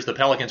timeout, here's the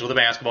Pelicans with the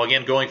basketball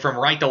again, going from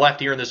right to left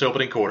here in this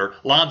opening quarter.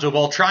 Lonzo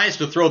Ball tries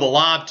to throw the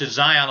lob to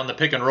Zion on the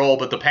pick and roll,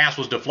 but the pass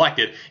was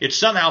deflected. It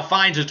somehow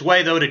finds its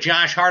way, though, to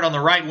Josh Hart on the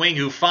right wing,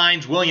 who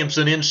finds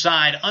Williamson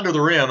inside under the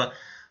rim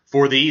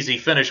for the easy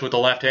finish with the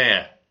left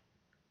hand.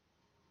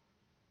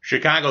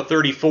 Chicago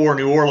 34,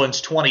 New Orleans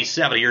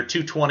 27. Here,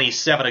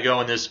 2:27 to go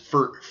in this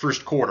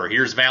first quarter.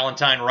 Here's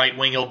Valentine, right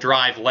wing. He'll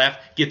drive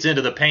left, gets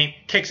into the paint,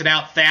 kicks it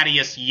out.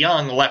 Thaddeus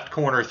Young, left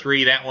corner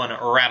three. That one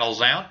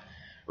rattles out.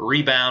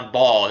 Rebound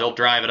Ball. He'll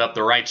drive it up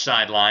the right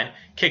sideline.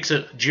 Kicks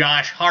it.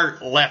 Josh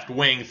Hart, left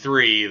wing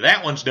three.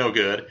 That one's no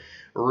good.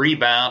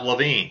 Rebound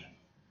Levine.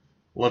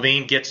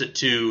 Levine gets it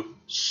to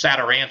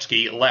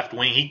Satoransky, left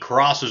wing. He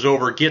crosses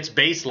over, gets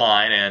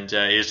baseline, and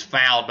is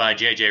fouled by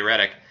J.J.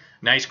 Redick.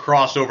 Nice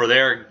crossover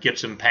there,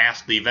 gets him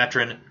past the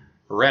veteran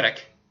Redick.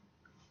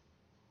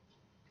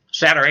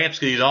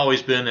 Satoransky's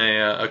always been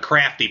a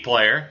crafty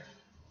player,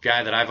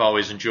 guy that I've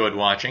always enjoyed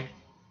watching.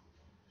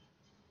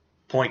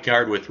 Point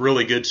guard with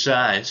really good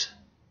size.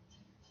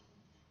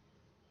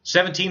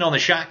 17 on the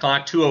shot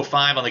clock,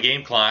 2:05 on the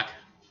game clock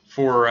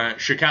for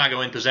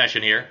Chicago in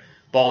possession here.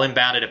 Ball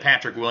inbounded to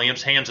Patrick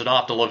Williams, hands it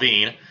off to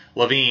Levine.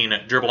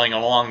 Levine dribbling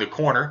along the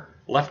corner.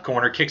 Left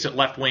corner, kicks it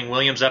left wing.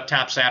 Williams up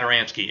top,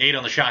 Satoransky. 8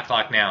 on the shot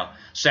clock now.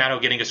 Sato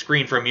getting a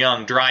screen from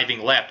Young,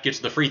 driving left, gets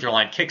to the free throw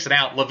line, kicks it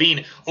out.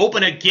 Levine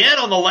open again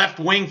on the left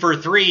wing for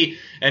three,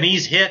 and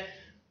he's hit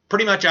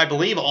pretty much, I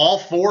believe, all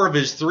 4 of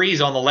his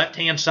threes on the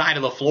left-hand side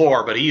of the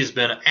floor, but he has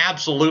been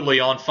absolutely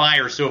on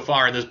fire so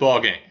far in this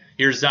ballgame.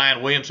 Here's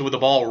Zion Williamson with the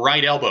ball,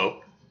 right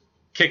elbow.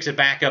 Kicks it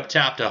back up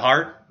top to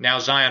Hart. Now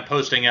Zion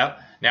posting up.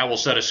 Now we'll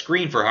set a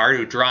screen for Hart,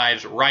 who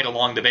drives right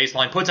along the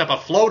baseline, puts up a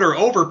floater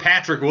over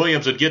Patrick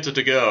Williams and gets it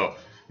to go.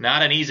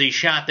 Not an easy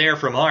shot there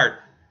from Hart.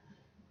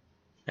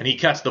 And he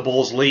cuts the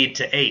Bulls' lead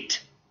to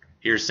 8.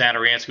 Here's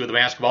Satoransky with the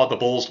basketball at the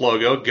Bulls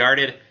logo,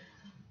 guarded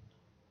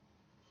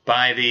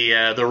by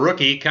the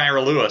rookie,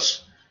 Kira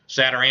Lewis.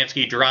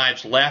 Satoransky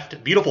drives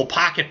left. Beautiful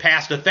pocket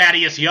pass to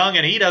Thaddeus Young,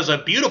 and he does a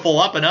beautiful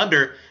up and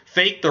under,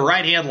 fake the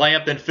right-hand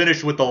layup, then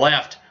finish with the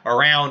left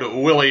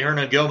around Willie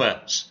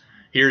Hernan-Gomez.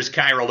 Here's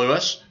Kira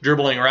Lewis,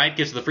 dribbling right,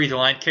 gets to the free throw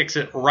line, kicks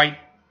it right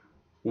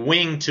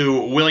wing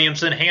to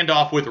Williamson.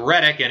 Handoff with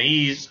Reddick, and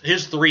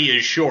his three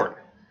is short.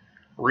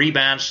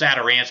 Rebound,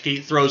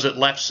 Satoransky throws it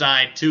left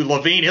side to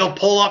LaVine. He'll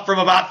pull up from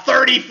about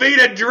 30 feet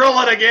and drill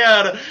it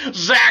again.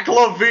 Zach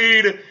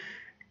LaVine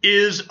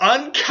is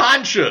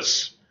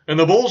unconscious, and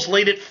the Bulls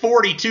lead it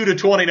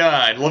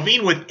 42-29.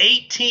 LaVine with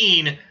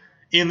 18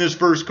 in this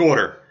first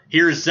quarter.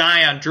 Here's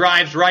Zion,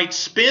 drives right,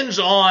 spins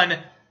on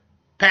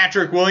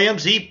Patrick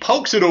Williams. He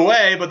pokes it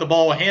away, but the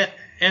ball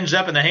ends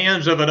up in the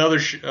hands of another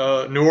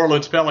New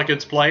Orleans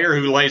Pelicans player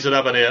who lays it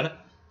up and in.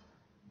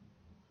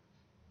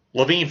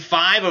 LaVine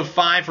 5 of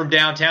 5 from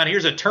downtown.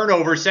 Here's a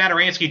turnover.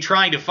 Satoransky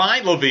trying to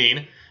find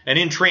LaVine. And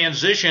in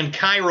transition,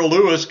 Kira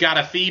Lewis got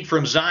a feed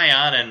from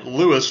Zion, and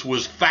Lewis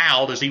was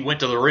fouled as he went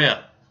to the rim.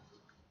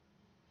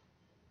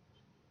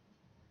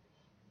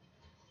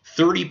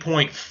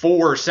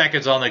 30.4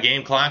 seconds on the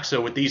game clock, so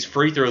with these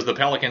free throws, the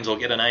Pelicans will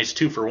get a nice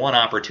 2-for-1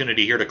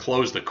 opportunity here to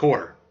close the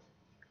quarter.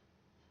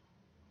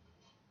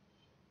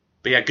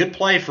 But yeah, good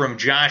play from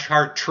Josh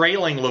Hart,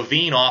 trailing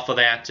LaVine off of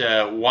that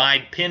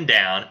wide pin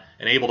down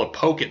and able to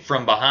poke it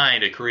from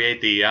behind to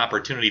create the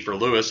opportunity for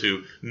Lewis,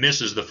 who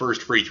misses the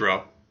first free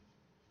throw.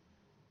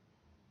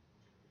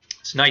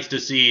 It's nice to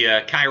see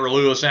Kira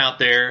Lewis out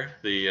there,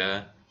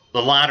 the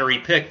lottery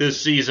pick this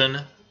season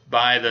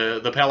by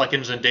the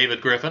Pelicans and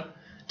David Griffin.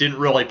 Didn't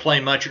really play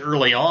much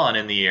early on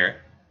in the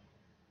year.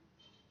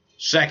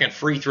 Second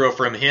free throw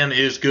from him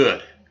is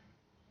good.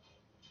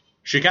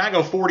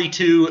 Chicago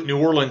 42, New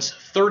Orleans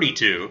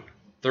 32.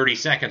 30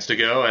 seconds to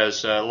go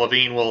as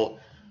LaVine will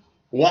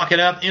walk it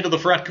up into the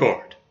front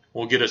court.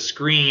 We'll get a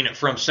screen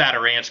from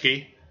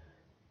Satoransky.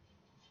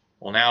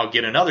 We'll now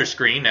get another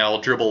screen. Now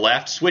he'll dribble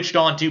left, switched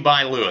on to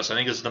by Lewis. I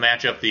think this is the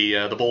matchup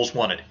the Bulls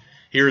wanted.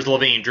 Here's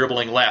LaVine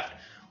dribbling left.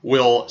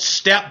 Will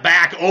step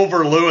back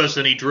over Lewis,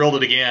 and he drilled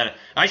it again.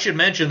 I should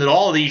mention that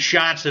all of these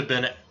shots have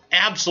been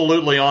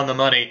absolutely on the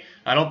money.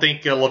 I don't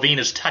think LaVine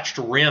has touched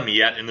rim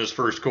yet in this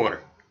first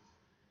quarter.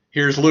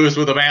 Here's Lewis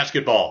with a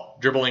basketball.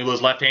 Dribbling with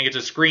his left hand, gets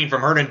a screen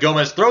from Hernan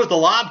Gomez, throws the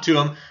lob to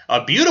him.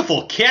 A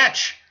beautiful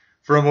catch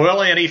from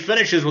Willie, and he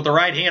finishes with the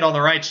right hand on the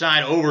right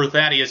side over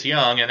Thaddeus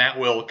Young, and that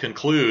will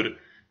conclude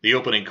the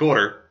opening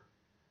quarter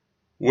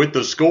with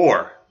the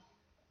score.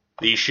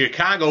 The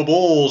Chicago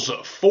Bulls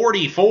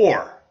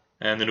 44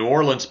 and the New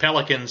Orleans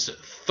Pelicans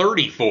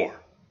 34.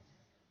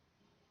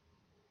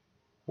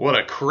 What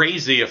a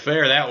crazy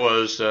affair that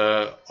was.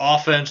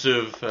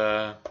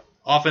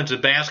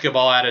 Offensive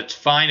basketball at its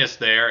finest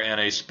there,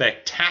 and a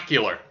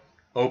spectacular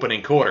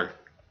opening quarter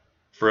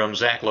from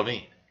Zach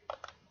LaVine.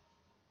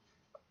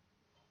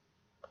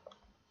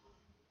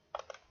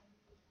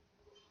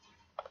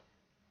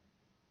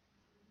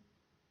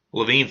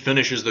 LaVine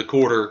finishes the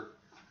quarter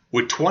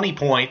with 20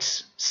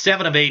 points,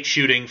 7 of 8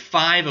 shooting,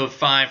 5 of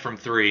 5 from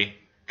 3, a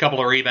couple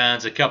of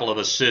rebounds, a couple of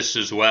assists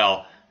as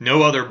well.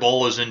 No other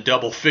Bull is in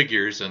double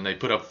figures, and they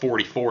put up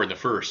 44 in the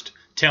first.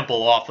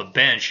 Temple off the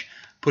bench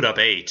put up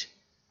 8.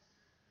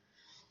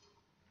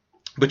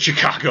 But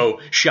Chicago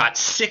shot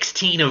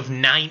 16 of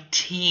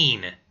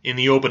 19 in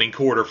the opening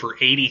quarter for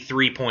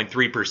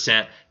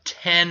 83.3%,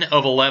 10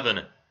 of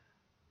 11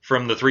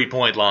 from the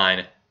three-point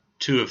line,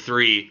 2 of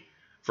 3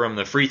 from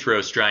the free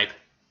throw stripe.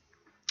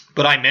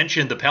 But I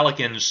mentioned the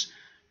Pelicans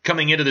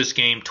coming into this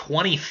game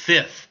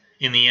 25th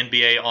in the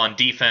NBA on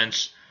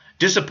defense.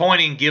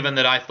 Disappointing given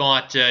that I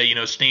thought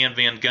Stan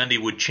Van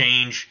Gundy would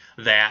change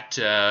that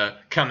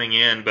coming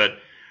in, but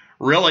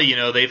really,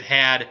 they've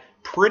had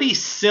pretty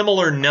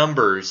similar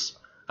numbers.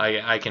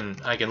 I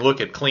can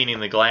look at Cleaning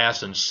the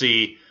Glass and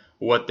see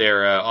what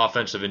their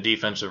offensive and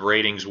defensive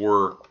ratings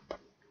were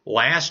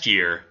last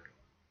year,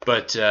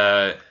 but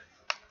I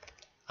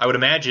would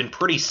imagine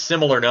pretty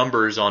similar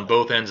numbers on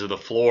both ends of the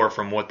floor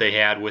from what they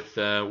had with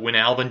when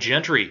Alvin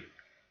Gentry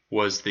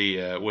was the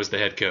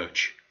head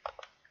coach.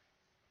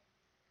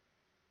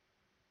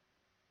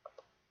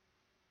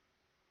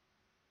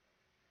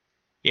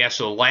 Yeah,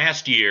 so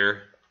last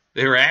year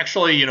they were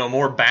actually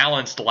more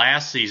balanced.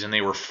 Last season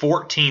they were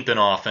 14th in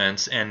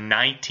offense and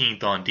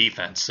 19th on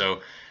defense.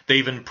 So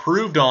they've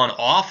improved on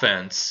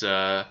offense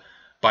by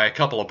a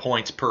couple of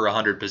points per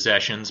 100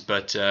 possessions,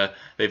 but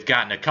they've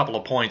gotten a couple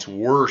of points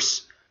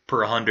worse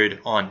per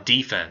 100 on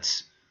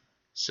defense.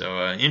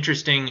 So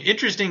interesting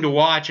to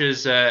watch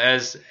as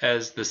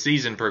the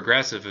season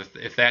progresses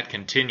if that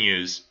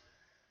continues.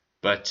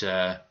 But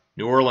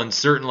New Orleans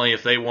certainly,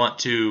 if they want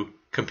to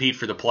compete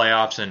for the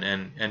playoffs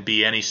and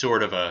be any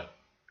sort of a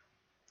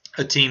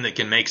team that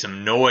can make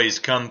some noise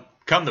come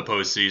the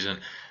postseason,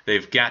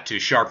 they've got to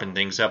sharpen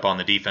things up on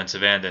the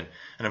defensive end. And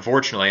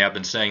unfortunately, I've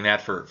been saying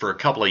that for a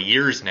couple of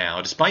years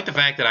now, despite the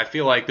fact that I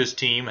feel like this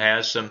team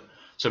has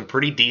some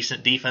pretty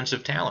decent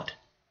defensive talent.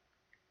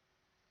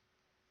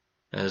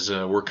 As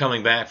we're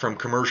coming back from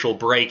commercial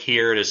break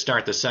here to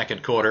start the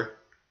second quarter.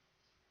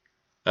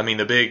 I mean,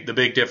 the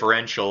big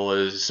differential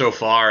is so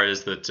far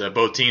is that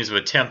both teams have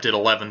attempted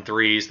 11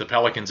 threes. The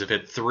Pelicans have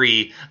hit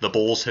 3. The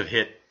Bulls have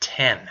hit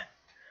 10.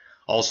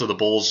 Also, the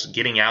Bulls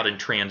getting out in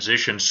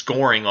transition,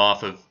 scoring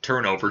off of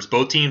turnovers.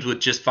 Both teams with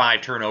just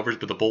 5 turnovers,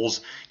 but the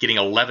Bulls getting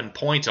 11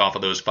 points off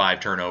of those 5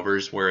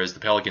 turnovers, whereas the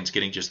Pelicans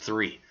getting just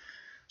 3.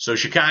 So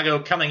Chicago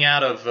coming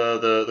out of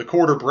the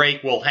quarter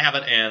break will have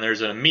it, and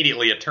there's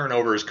immediately a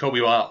turnover as Kobe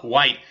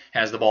White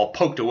has the ball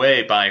poked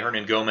away by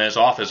Hernangomez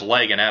off his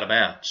leg and out of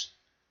bounds.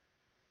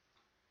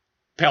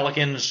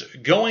 Pelicans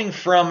going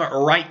from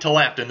right to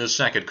left in this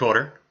second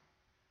quarter.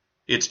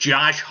 It's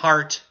Josh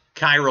Hart,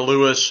 Kira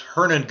Lewis,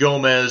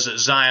 Hernangomez,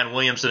 Zion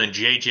Williamson, and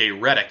J.J.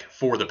 Redick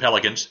for the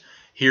Pelicans.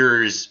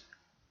 Here's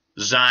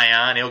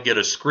Zion. He'll get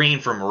a screen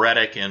from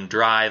Redick and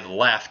drive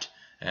left.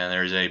 And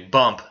there's a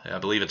bump. I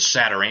believe it's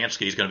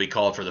Satoransky is going to be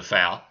called for the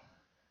foul.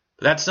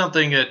 But that's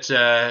something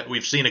that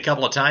we've seen a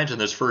couple of times in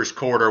this first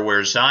quarter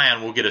where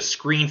Zion will get a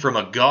screen from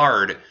a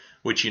guard,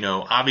 which,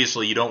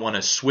 obviously you don't want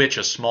to switch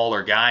a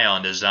smaller guy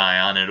onto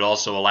Zion. And it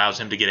also allows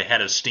him to get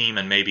ahead of steam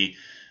and maybe,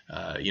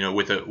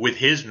 with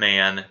his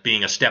man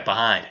being a step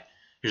behind.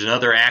 Here's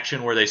another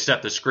action where they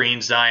set the screen.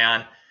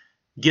 Zion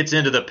gets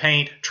into the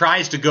paint,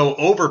 tries to go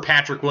over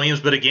Patrick Williams,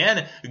 but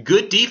again,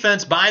 good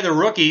defense by the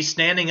rookie,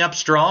 standing up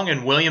strong,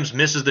 and Williams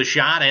misses the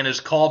shot and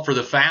is called for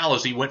the foul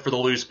as he went for the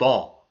loose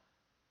ball.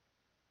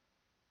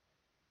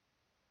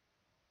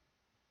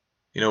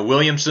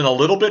 Williamson a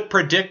little bit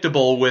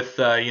predictable with,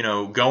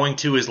 going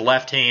to his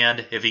left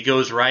hand. If he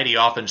goes right, he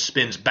often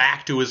spins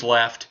back to his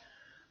left.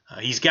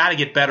 He's got to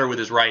get better with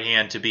his right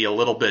hand to be a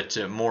little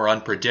bit more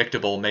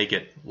unpredictable, make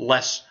it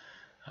less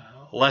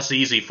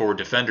easy for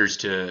defenders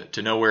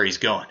to know where he's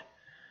going.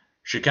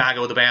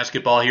 Chicago with the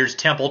basketball. Here's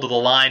Temple to the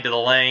line, to the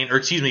lane.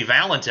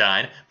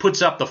 Valentine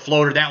puts up the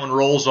floater. That one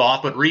rolls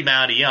off, but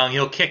rebound to Young.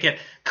 He'll kick it.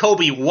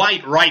 Kobe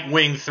White, right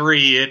wing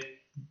 3.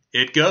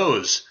 It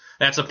goes.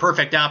 That's a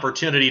perfect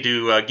opportunity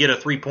to get a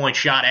 3-point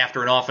shot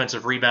after an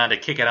offensive rebound to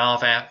kick it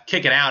out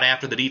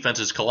after the defense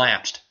has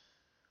collapsed.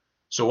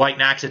 So White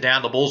knocks it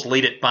down. The Bulls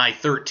lead it by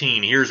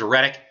 13. Here's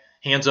Redick.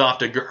 Hands off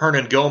to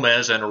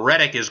Hernangomez, and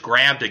Redick is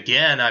grabbed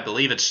again. I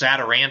believe it's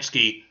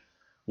Satoransky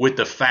with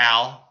the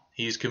foul.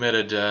 He's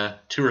committed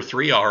 2 or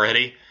 3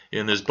 already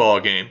in this ball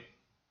game.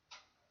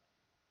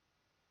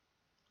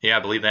 Yeah, I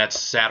believe that's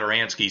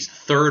Satoransky's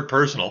 3rd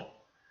personal.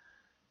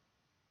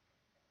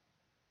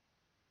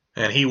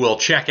 And he will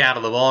check out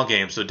of the ball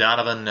game. So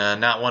Donovan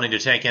not wanting to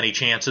take any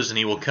chances, and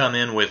he will come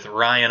in with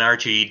Ryan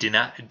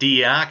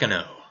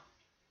Arcidiacono.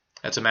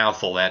 That's a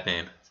mouthful, that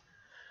name.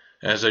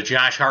 As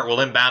Josh Hart will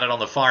inbound it on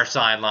the far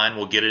sideline,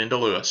 will get it into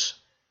Lewis.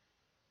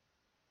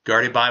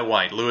 Guarded by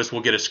White. Lewis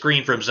will get a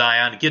screen from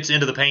Zion, gets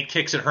into the paint,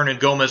 kicks at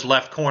Hernangomez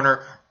left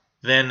corner,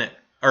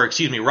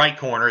 right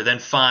corner, then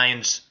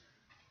finds,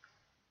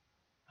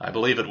 I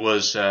believe it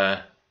was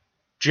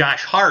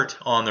Josh Hart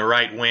on the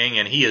right wing,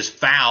 and he is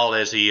fouled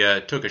as he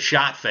took a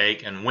shot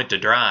fake and went to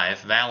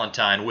drive.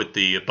 Valentine with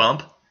the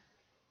bump.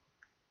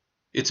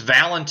 It's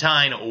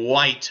Valentine,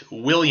 White,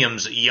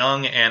 Williams,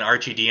 Young, and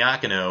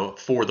Arcidiacono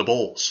for the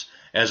Bulls.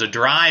 As a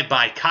drive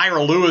by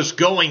Kira Lewis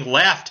going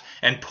left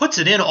and puts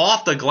it in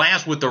off the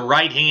glass with the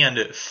right hand,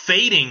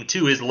 fading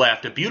to his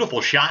left. A beautiful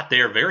shot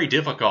there, very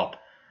difficult.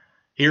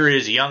 Here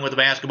is Young with the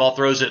basketball,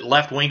 throws it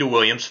left wing to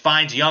Williams,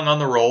 finds Young on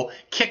the roll,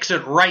 kicks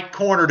it right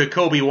corner to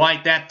Kobe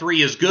White. That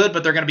 3 is good,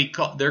 but they're going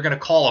to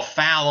call a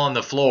foul on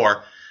the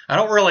floor. I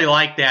don't really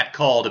like that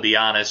call, to be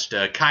honest.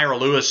 Kira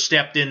Lewis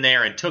stepped in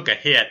there and took a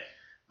hit.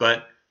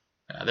 But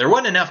there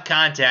wasn't enough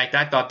contact.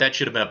 I thought that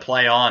should have been a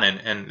play on,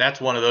 and that's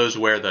one of those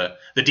where the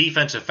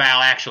defensive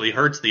foul actually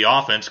hurts the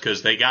offense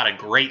because they got a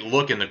great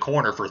look in the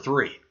corner for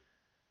 3.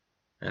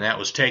 And that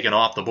was taken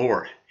off the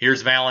board.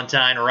 Here's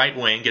Valentine, right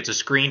wing, gets a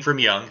screen from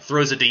Young,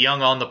 throws it to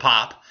Young on the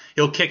pop.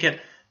 He'll kick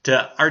it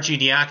to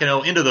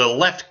Arcidiacono into the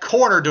left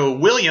corner to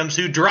Williams,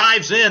 who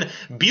drives in.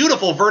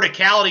 Beautiful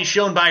verticality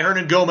shown by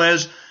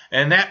Hernangomez,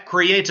 and that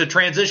creates a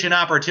transition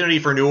opportunity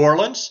for New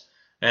Orleans.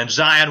 And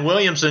Zion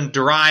Williamson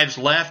drives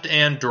left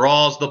and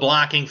draws the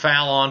blocking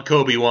foul on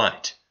Kobe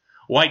White.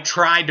 White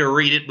tried to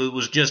read it, but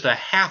was just a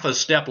half a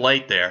step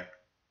late there.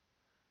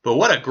 But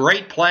what a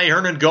great play.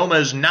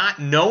 Hernangomez, not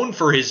known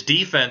for his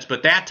defense,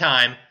 but that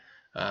time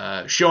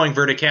showing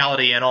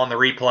verticality, and on the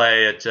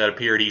replay it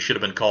appeared he should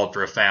have been called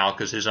for a foul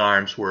because his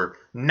arms were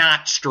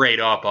not straight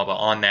up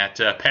on that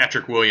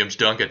Patrick Williams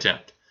dunk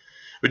attempt.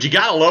 But you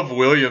got to love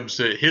Williams,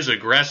 his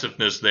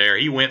aggressiveness there.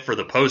 He went for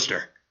the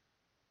poster.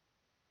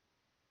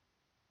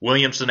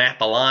 Williamson at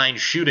the line,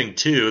 shooting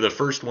 2. The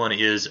first one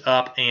is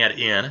up and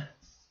in.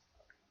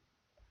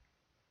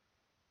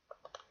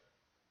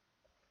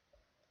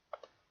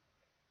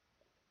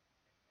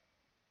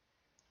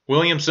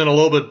 Williamson a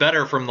little bit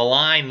better from the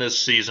line this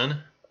season.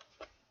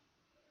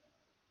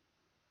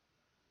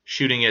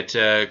 Shooting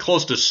at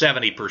close to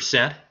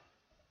 70%.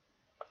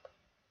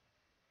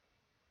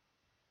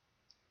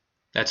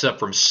 That's up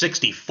from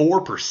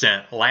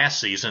 64% last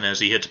season as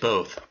he hits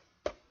both.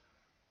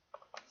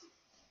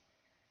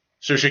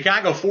 So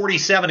Chicago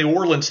 47, New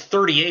Orleans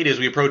 38 as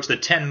we approach the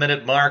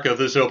 10-minute mark of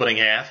this opening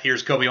half.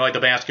 Here's Kobe White,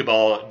 the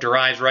basketball,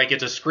 drives right,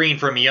 gets a screen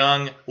from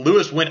Young.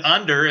 Lewis went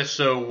under,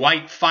 so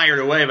White fired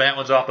away, but that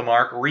one's off the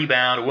mark.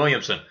 Rebound,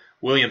 Williamson.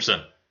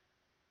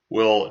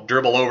 will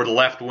dribble over to the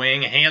left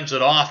wing, hands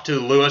it off to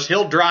Lewis.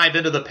 He'll drive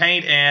into the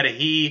paint, and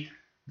he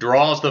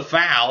draws the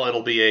foul.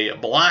 It'll be a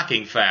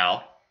blocking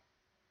foul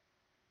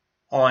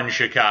on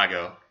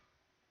Chicago.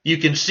 You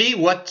can see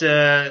what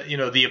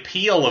the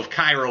appeal of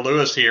Kira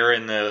Lewis here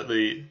in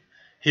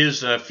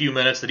his few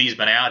minutes that he's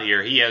been out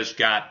here. He has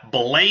got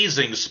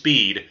blazing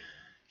speed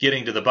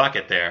getting to the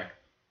bucket there.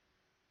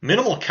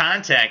 Minimal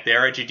contact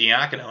there. Reggie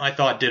Diacono, I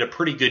thought, did a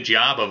pretty good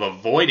job of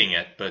avoiding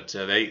it, but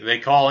they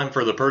call him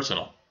for the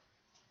personal.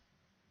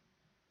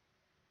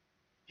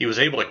 He was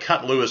able to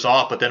cut Lewis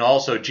off, but then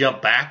also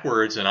jump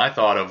backwards, and I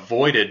thought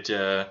avoided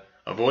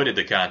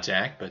the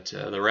contact, but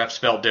the refs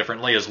felt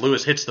differently as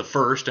Lewis hits the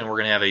first, and we're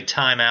going to have a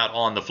timeout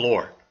on the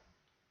floor.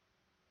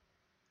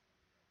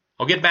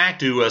 I'll get back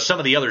to some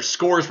of the other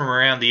scores from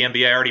around the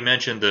NBA. I already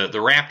mentioned the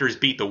Raptors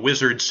beat the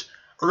Wizards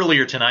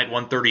earlier tonight,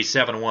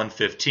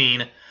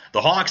 137-115.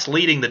 The Hawks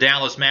leading the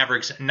Dallas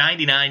Mavericks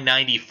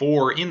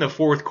 99-94 in the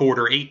fourth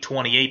quarter,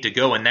 8:28 to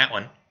go in that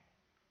one.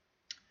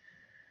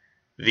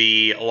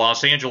 The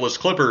Los Angeles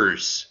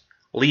Clippers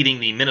leading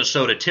the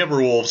Minnesota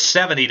Timberwolves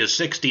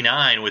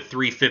 70-69 with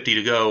 3:50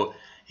 to go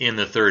in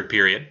the third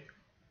period.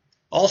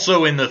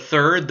 Also in the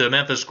third, the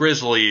Memphis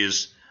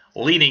Grizzlies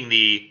leading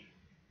the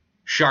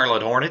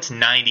Charlotte Hornets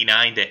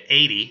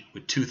 99-80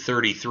 with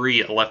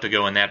 2:33 left to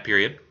go in that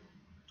period.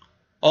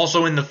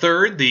 Also in the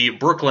third, the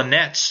Brooklyn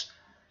Nets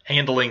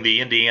handling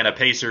the Indiana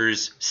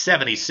Pacers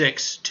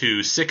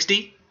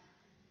 76-60.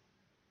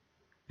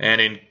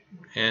 And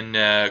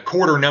in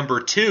quarter number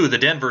 2, the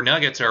Denver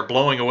Nuggets are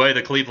blowing away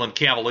the Cleveland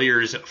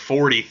Cavaliers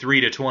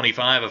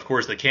 43-25. Of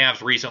course, the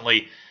Cavs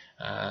recently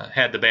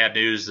had the bad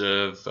news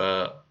of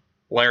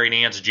Larry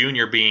Nance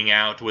Jr. being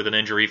out with an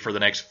injury for the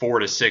next 4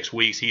 to 6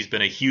 weeks. He's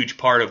been a huge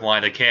part of why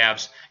the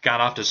Cavs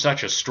got off to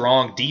such a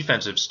strong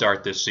defensive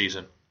start this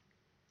season.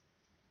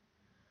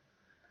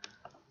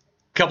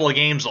 A couple of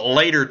games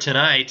later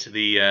tonight,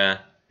 the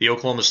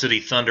Oklahoma City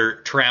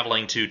Thunder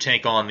traveling to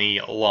take on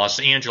the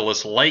Los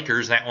Angeles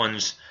Lakers. That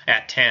one's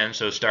at 10,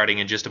 so starting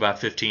in just about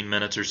 15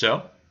 minutes or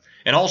so.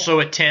 And also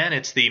at 10,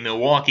 it's the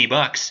Milwaukee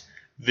Bucks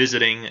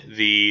visiting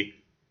the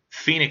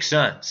Phoenix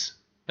Suns.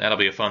 That'll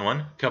be a fun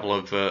one. A couple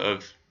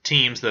of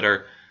teams that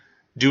are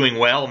doing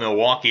well.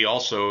 Milwaukee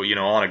also,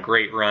 on a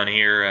great run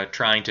here,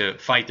 trying to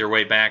fight their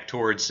way back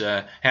towards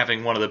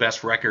having one of the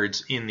best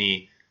records in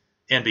the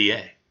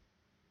NBA.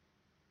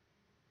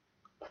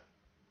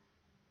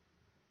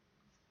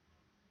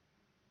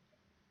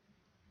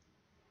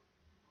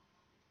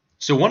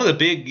 So one of the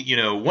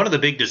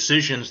big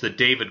decisions that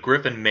David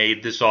Griffin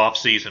made this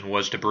offseason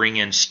was to bring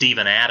in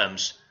Steven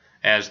Adams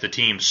as the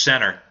team's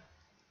center.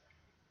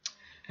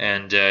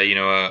 And,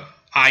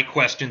 I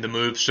questioned the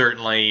move,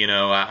 certainly.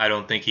 I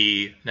don't think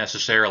he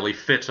necessarily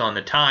fits on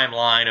the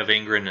timeline of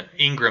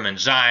Ingram and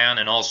Zion.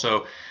 And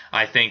also,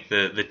 I think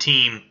the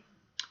team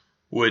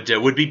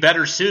would be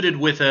better suited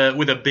with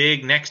a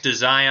big next to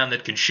Zion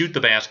that can shoot the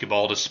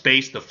basketball to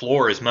space the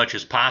floor as much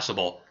as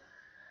possible.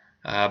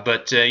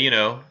 But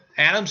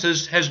Adams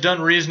has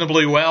done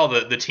reasonably well.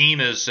 The team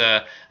is,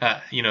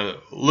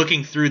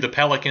 looking through the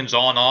Pelicans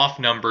on-off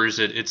numbers,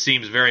 it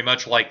seems very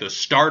much like the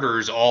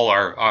starters all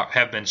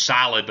have been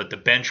solid, but the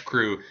bench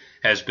crew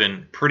has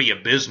been pretty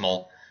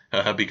abysmal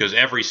because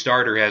every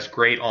starter has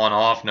great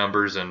on-off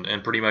numbers,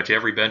 and pretty much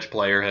every bench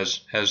player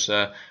has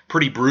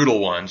pretty brutal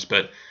ones.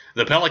 But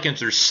the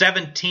Pelicans are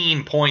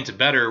 17 points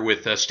better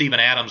with Steven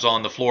Adams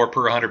on the floor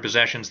per 100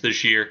 possessions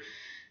this year.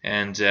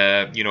 And,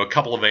 a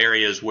couple of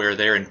areas where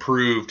they're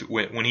improved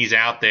when he's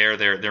out there.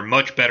 They're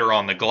much better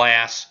on the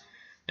glass.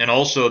 And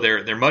also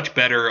they're much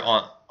better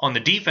on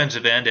the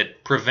defensive end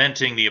at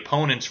preventing the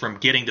opponents from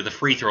getting to the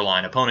free throw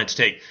line. Opponents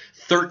take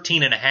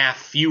 13.5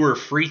 fewer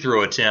free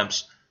throw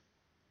attempts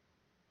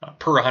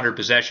per 100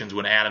 possessions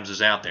when Adams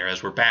is out there.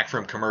 As we're back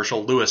from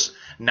commercial, Lewis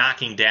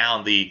knocking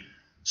down the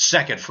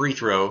second free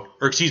throw,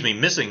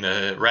 missing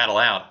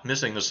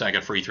the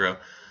second free throw.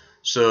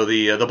 So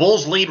the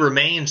Bulls' lead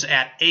remains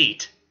at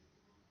 8.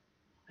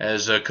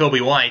 As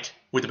Kobe White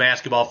with the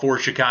basketball for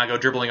Chicago,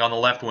 dribbling on the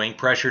left wing,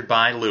 pressured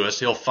by Lewis.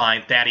 He'll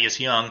find Thaddeus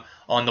Young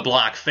on the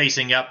block,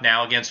 facing up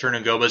now against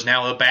Hernan Gomez.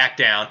 Now he'll back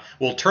down.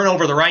 Will turn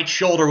over the right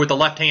shoulder with the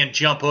left-hand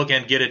jump hook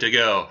and get it to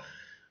go.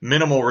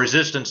 Minimal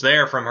resistance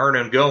there from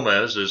Hernan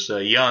Gomez as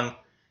Young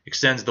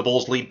extends the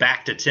Bulls' lead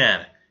back to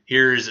 10.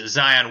 Here's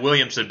Zion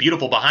Williamson.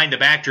 Beautiful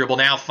behind-the-back dribble.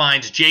 Now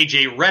finds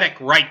J.J. Redick,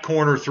 right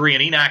corner three,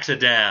 and he knocks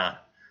it down.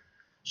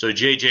 So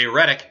J.J.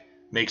 Redick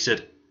makes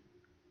it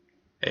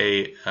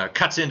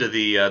cuts into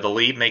the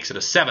lead, makes it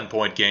a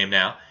 7-point game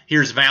now.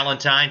 Here's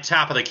Valentine,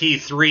 top of the key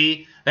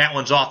three. That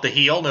one's off the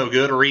heel, no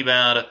good. A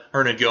rebound,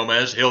 Hernan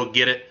Gomez. He'll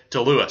get it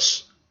to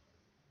Lewis.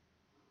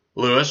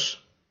 Lewis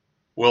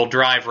will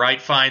drive right,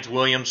 finds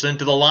Williamson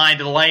to the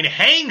lane,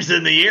 hangs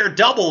in the air,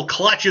 double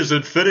clutches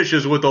and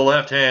finishes with the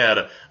left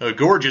hand. A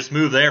gorgeous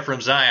move there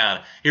from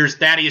Zion. Here's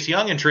Thaddeus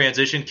Young in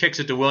transition, kicks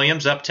it to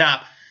Williams up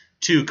top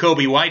to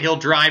Kobe White. He'll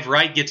drive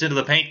right, gets into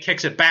the paint,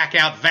 kicks it back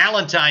out.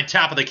 Valentine,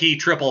 top of the key,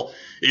 triple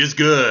is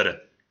good.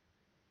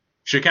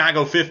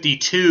 Chicago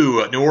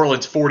 52, New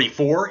Orleans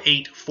 44,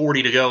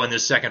 8:40 to go in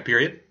this second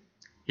period.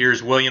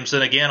 Here's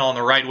Williamson again on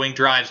the right wing,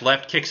 drives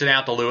left, kicks it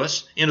out to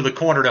Lewis, into the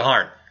corner to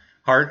Hart.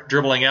 Hart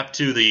dribbling up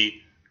to the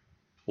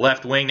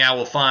left wing, now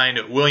will find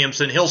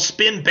Williamson. He'll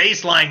spin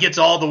baseline, gets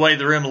all the way to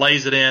the rim,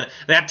 lays it in.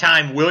 That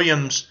time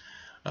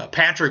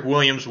Patrick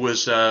Williams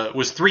was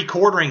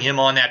three-quartering him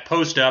on that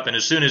post-up, and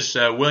as soon as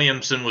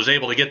Williamson was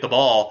able to get the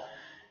ball,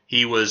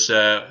 he was,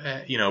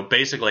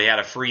 basically had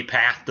a free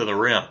path to the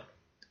rim.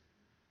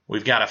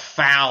 We've got a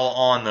foul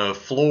on the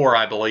floor,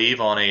 I believe,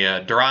 on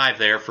a drive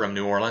there from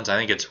New Orleans. I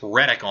think it's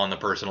Redick on the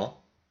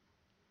personal.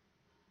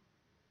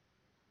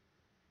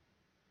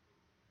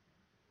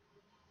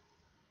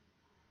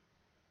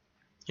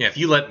 Yeah, if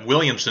you let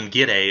Williamson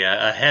get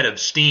a head of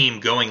steam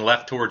going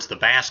left towards the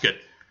basket,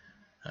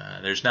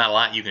 there's not a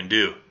lot you can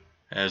do.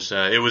 As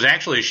it was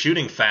actually a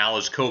shooting foul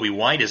as Kobe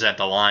White is at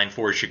the line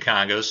for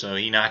Chicago, so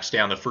he knocks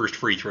down the first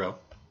free throw.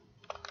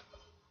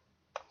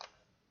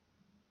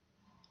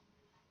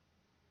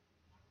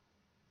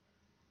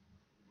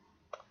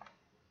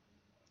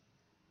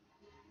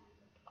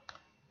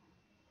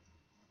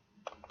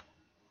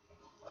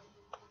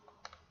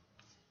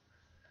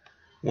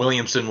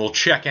 Williamson will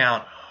check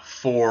out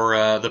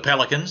for the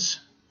Pelicans.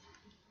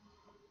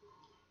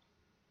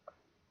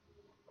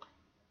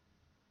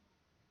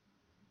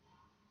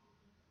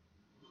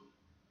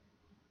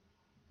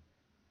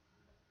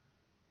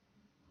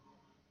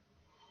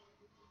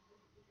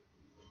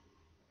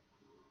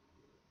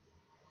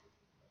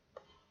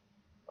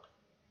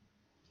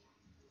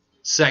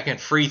 Second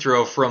free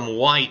throw from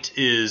White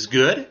is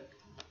good.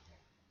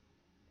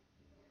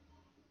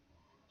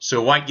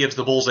 So White gives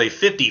the Bulls a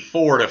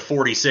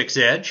 54-46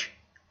 edge.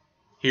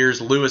 Here's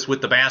Lewis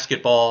with the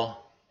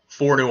basketball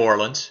for New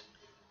Orleans.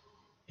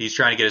 He's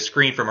trying to get a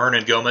screen from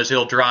Hernangomez.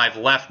 He'll drive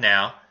left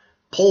now.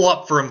 Pull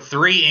up from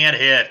three and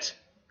hit.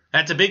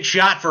 That's a big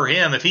shot for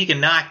him. If he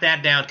can knock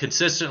that down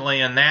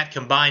consistently, and that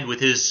combined with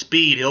his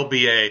speed, he'll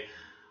be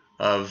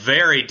a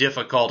very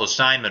difficult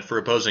assignment for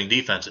opposing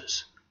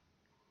defenses.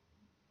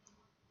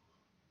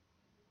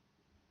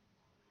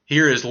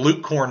 Here is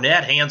Luke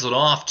Cornett, hands it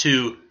off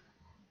to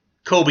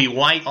Kobe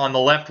White on the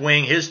left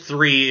wing. His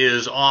three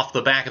is off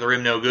the back of the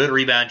rim, no good.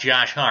 Rebound,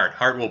 Josh Hart.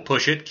 Hart will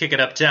push it, kick it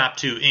up top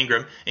to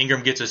Ingram.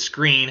 Ingram gets a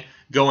screen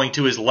going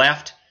to his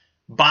left.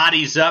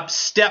 Bodies up,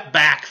 step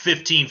back,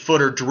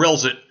 15-footer,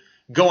 drills it,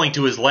 going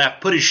to his left.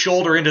 Put his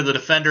shoulder into the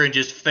defender and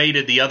just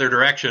faded the other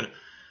direction.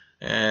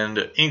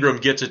 And Ingram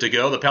gets it to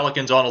go. The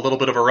Pelicans on a little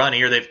bit of a run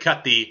here. They've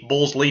cut the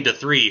Bulls' lead to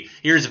 3.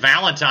 Here's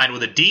Valentine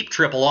with a deep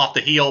triple off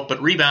the heel,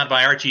 but rebound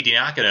by Archie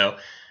Diacono.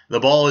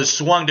 The ball is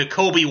swung to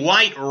Kobe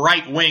White,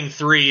 right wing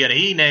 3, and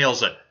he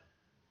nails it.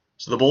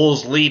 So the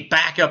Bulls lead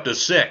back up to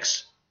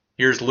 6.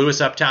 Here's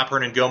Lewis up top,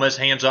 Hernangomez,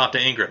 hands off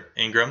to Ingram.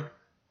 Ingram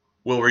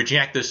will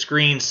reject the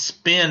screen,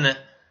 spin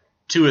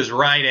to his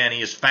right, and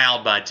he is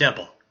fouled by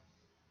Temple.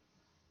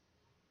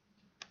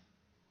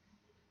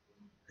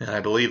 And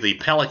I believe the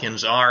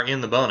Pelicans are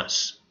in the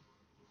bonus.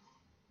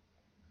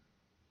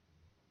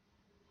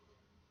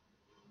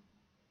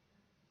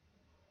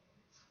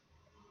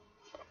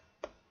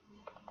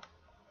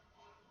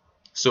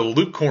 So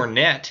Luke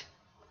Cornett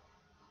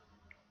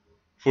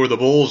for the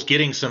Bulls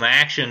getting some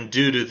action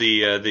due to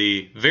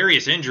the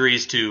various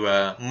injuries to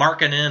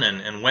Markkanen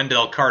and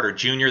Wendell Carter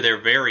Jr. They're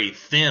very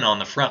thin on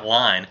the front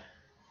line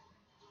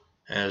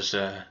as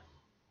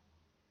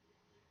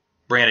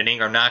Brandon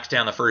Ingram knocks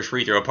down the first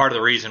free throw. Part of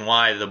the reason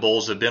why the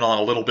Bulls have been on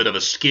a little bit of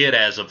a skid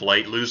as of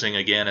late, losing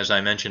again, as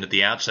I mentioned at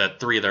the outset,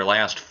 3 of their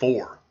last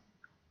 4.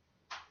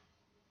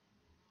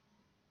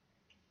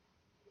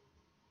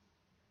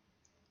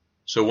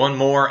 So one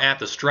more at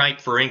the stripe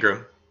for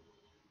Ingram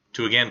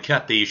to again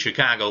cut the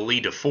Chicago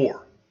lead to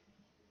 4.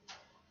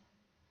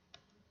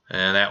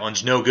 And that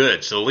one's no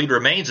good. So the lead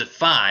remains at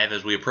 5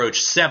 as we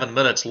approach 7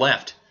 minutes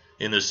left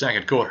in the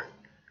second quarter.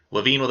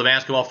 Levine with the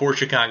basketball for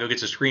Chicago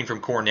gets a screen from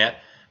Cornett.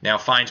 Now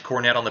finds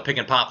Cornett on the pick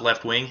and pop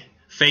left wing.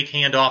 Fake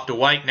handoff to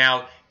White.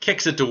 Now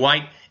kicks it to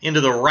White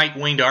into the right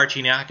wing to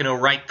Archie Diacono.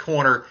 Right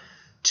corner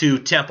to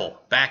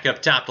Temple. Back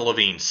up top to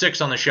Levine.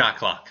 6 on the shot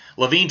clock.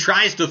 Levine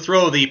tries to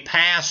throw the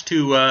pass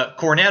to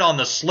Cornett on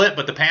the slip,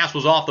 but the pass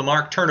was off the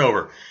mark.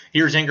 Turnover.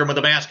 Here's Ingram with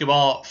the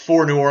basketball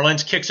for New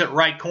Orleans. Kicks it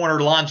right corner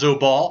to Lonzo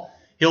Ball.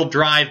 He'll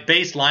drive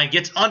baseline.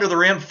 Gets under the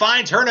rim.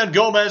 Finds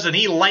Hernangomez, and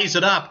he lays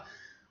it up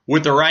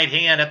with the right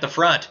hand at the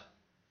front.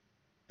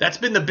 That's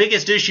been the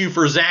biggest issue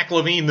for Zach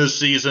LaVine this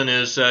season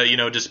is,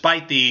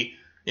 despite the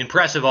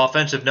impressive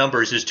offensive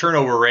numbers, his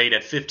turnover rate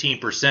at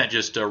 15%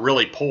 just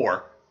really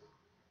poor.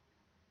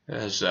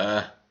 As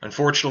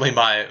unfortunately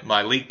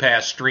my League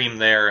Pass stream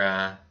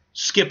there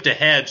skipped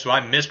ahead, so I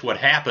missed what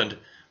happened.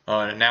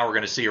 Now we're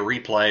going to see a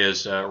replay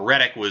as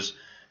Redick was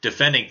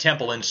defending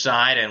Temple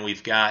inside, and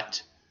we've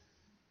got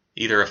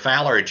either a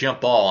foul or a jump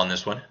ball on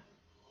this one.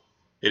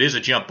 It is a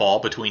jump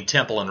ball between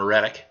Temple and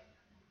Redick.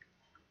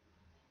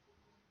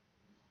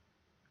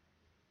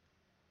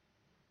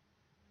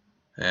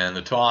 And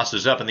the toss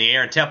is up in the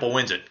air, and Temple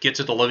wins it.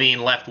 Gets it to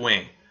Levine, left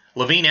wing.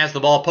 Levine has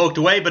the ball poked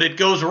away, but it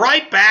goes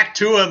right back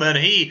to him, and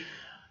he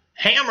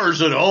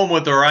hammers it home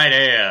with the right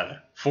hand.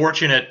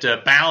 Fortunate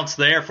bounce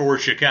there for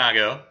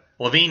Chicago.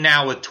 LaVine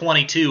now with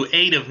 22,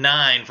 8 of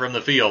 9 from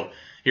the field.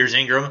 Here's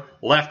Ingram.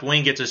 Left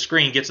wing gets a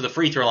screen, gets to the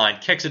free throw line,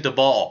 kicks it to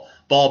Ball.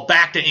 Ball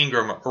back to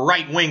Ingram.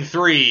 Right wing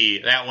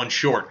three. That one's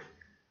short.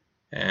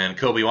 And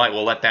Coby White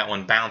will let that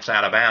one bounce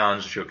out of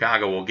bounds.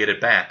 Chicago will get it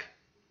back.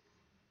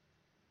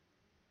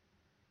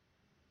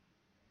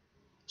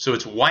 So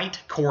it's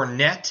White,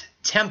 Kornet,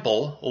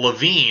 Temple,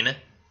 LaVine,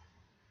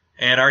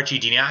 and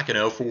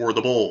Arcidiacono for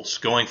the Bulls.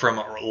 Going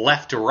from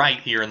left to right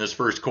here in this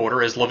first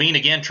quarter as LaVine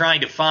again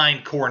trying to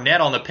find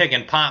Kornet on the pick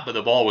and pop, but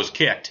the ball was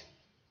kicked.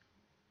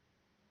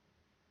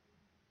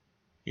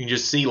 You can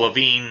just see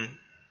LaVine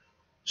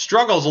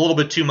struggles a little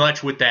bit too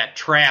much with that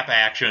trap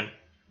action.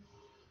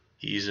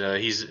 He's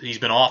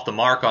been off the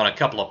mark on a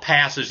couple of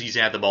passes. He's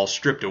had the ball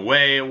stripped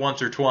away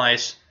once or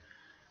twice.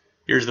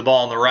 Here's the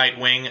ball on the right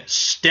wing.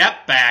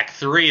 Step back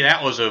three.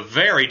 That was a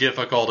very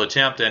difficult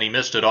attempt, and he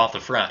missed it off the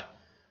front.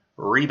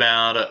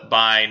 Rebound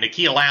by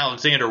Nickeil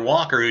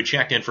Alexander-Walker, who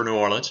checked in for New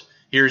Orleans.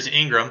 Here's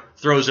Ingram.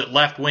 Throws it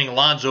left wing.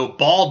 Lonzo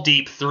Ball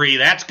deep three.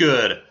 That's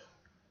good.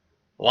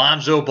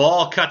 Lonzo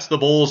Ball cuts the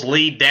Bulls'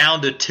 lead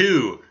down to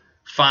 2.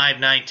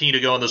 5:19 to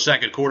go in the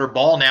second quarter.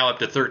 Ball now up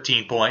to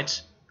 13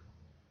 points.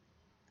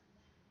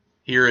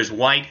 Here is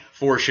White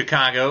for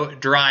Chicago.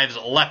 Drives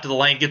left of the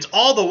lane. Gets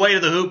all the way to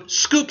the hoop.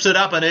 Scoops it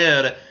up and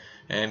in.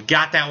 And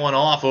got that one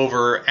off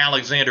over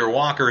Alexander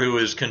Walker, who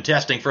is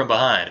contesting from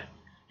behind.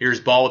 Here's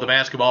Ball with the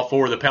basketball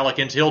for the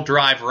Pelicans. He'll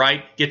drive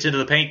right. Gets into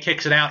the paint.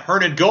 Kicks it out.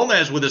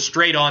 Hernangomez with a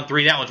straight on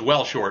three. That one's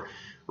well short.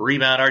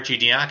 Rebound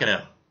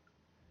Arcidiacono.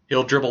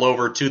 He'll dribble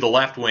over to the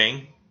left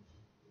wing.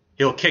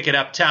 He'll kick it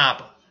up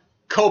top.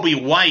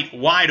 Coby White,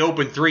 wide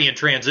open three in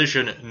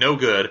transition. No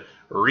good.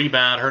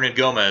 Rebound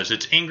Hernangomez.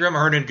 It's Ingram,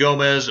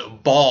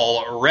 Hernangomez,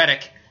 Ball,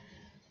 Redick,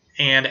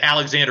 and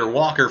Alexander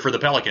Walker for the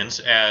Pelicans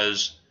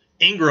as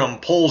Ingram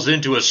pulls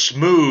into a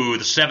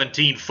smooth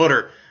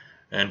 17-footer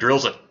and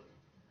drills it.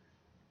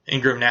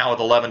 Ingram now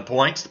with 11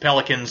 points. The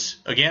Pelicans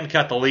again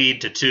cut the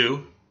lead to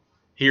 2.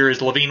 Here is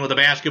LaVine with the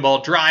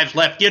basketball. Drives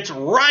left. Gets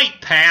right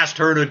past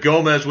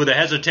Hernangomez with a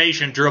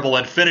hesitation dribble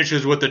and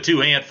finishes with the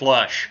two-hand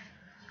flush.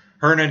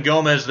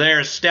 Hernangomez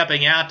there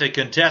stepping out to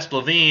contest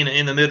LaVine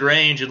in the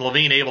mid-range, and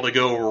LaVine able to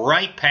go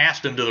right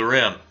past him to the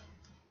rim.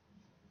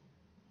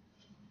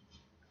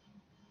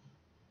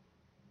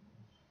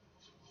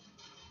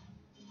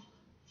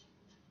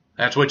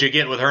 That's what you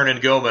get with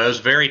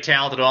Hernangomez. Very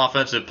talented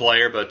offensive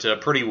player, but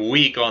pretty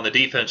weak on the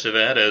defensive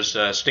end as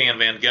Stan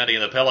Van Gundy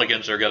and the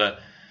Pelicans are going to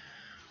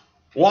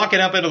walk it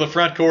up into the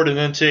front court and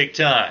then take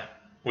time.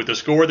 With the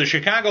score, the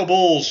Chicago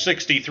Bulls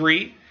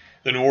 63,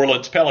 the New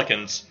Orleans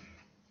Pelicans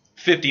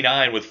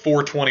 59 with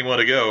 4:21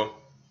 to go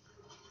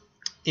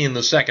in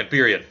the second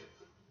period.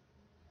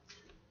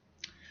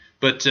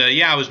 But,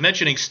 I was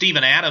mentioning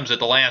Steven Adams at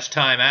the last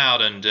time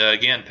out, and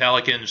again,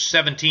 Pelicans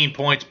 17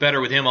 points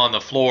better with him on the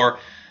floor.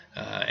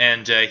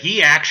 And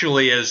he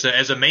actually,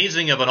 as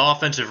amazing of an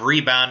offensive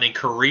rebounding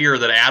career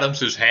that Adams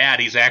has had,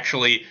 he's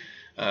actually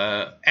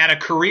at a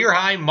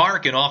career-high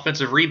mark in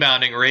offensive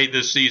rebounding rate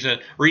this season,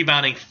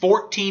 rebounding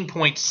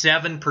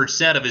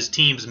 14.7% of his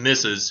team's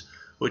misses,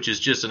 which is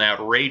just an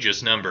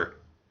outrageous number.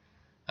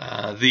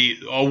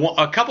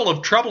 A couple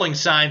of troubling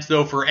signs,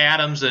 though, for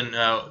Adams, and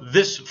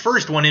this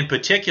first one in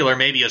particular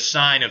may be a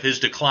sign of his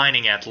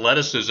declining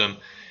athleticism.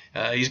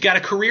 He's got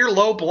a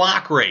career-low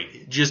block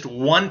rate, just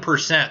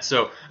 1%.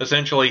 So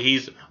essentially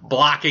he's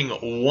blocking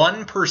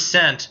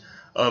 1%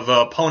 of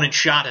opponent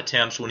shot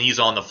attempts when he's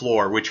on the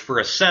floor, which for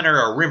a center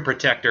or rim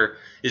protector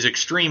is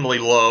extremely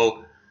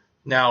low.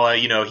 Now,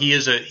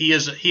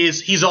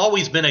 he's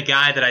always been a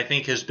guy that I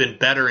think has been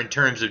better in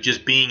terms of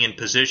just being in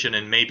position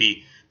and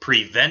maybe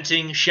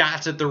preventing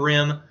shots at the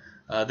rim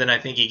than I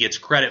think he gets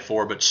credit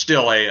for, but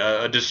still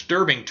a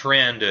disturbing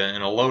trend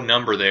and a low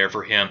number there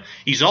for him.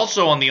 He's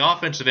also on the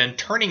offensive end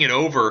turning it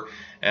over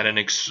at an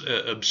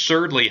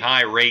absurdly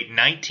high rate,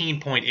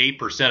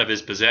 19.8% of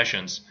his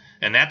possessions,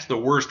 and that's the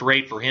worst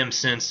rate for him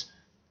since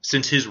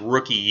his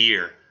rookie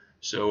year.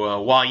 So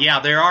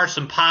while, there are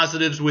some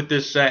positives with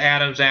this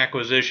Adams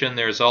acquisition,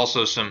 there's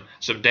also some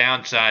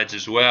downsides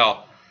as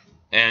well.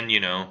 And,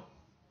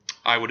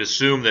 I would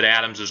assume that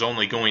Adams is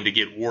only going to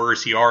get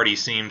worse. He already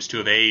seems to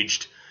have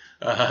aged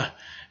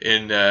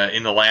in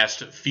the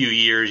last few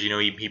years.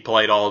 He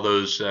played all of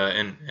those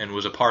and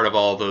was a part of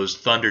all of those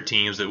Thunder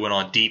teams that went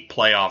on deep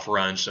playoff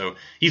runs. So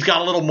he's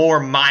got a little more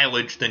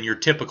mileage than your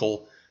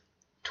typical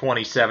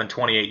 27,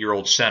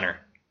 28-year-old center.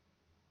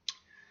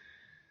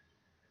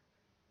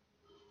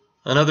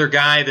 Another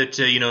guy that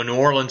New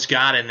Orleans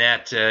got in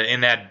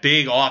that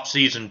big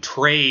offseason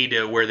trade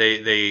where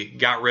they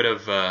got rid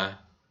of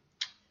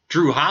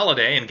Drew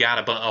Holiday and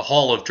got a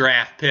haul of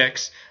draft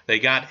picks. They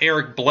got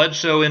Eric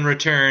Bledsoe in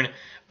return.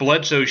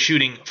 Bledsoe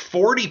shooting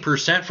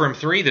 40% from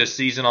three this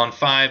season on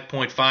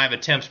 5.5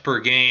 attempts per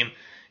game.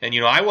 And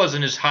I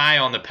wasn't as high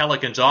on the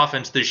Pelicans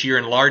offense this year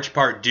in large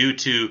part due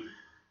to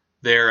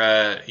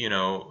their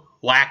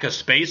lack of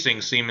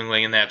spacing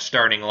seemingly in that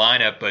starting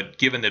lineup, but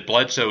given that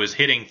Bledsoe is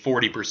hitting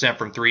 40%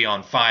 from three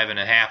on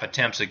 5.5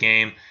 attempts a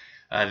game,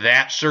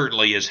 that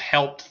certainly has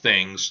helped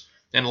things.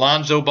 And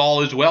Lonzo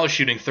Ball as well,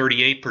 shooting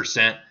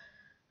 38%.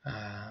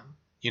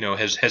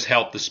 has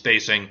helped the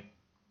spacing.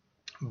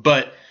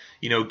 But,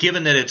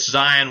 given that it's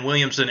Zion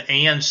Williamson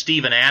and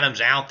Steven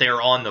Adams out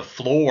there on the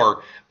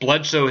floor,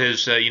 Bledsoe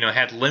has,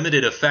 had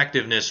limited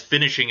effectiveness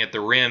finishing at the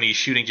rim. He's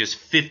shooting just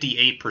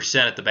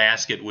 58% at the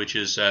basket, which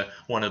is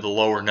one of the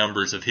lower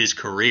numbers of his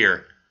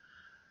career.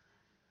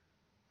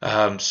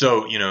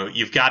 So,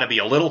 you've got to be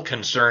a little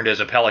concerned as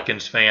a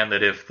Pelicans fan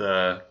that if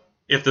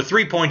the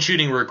three-point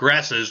shooting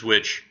regresses,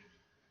 which,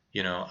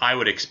 I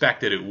would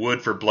expect that it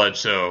would for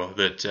Bledsoe,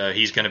 that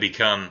he's going to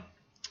become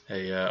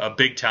a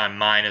big-time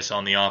minus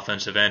on the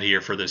offensive end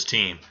here for this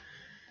team.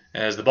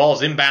 As the ball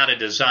is inbounded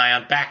to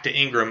Zion, back to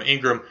Ingram.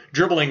 Ingram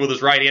dribbling with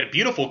his right hand.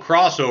 Beautiful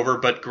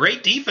crossover, but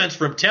great defense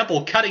from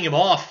Temple, cutting him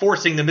off,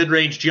 forcing the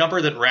mid-range jumper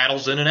that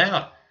rattles in and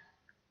out.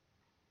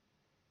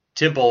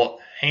 Temple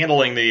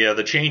handling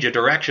the change of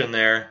direction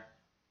there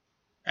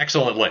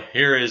excellently.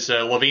 Here is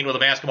Levine with the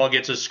basketball,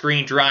 gets a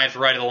screen, drives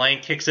right of the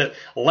lane, kicks it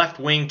left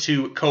wing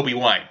to Kobe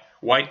White.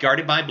 White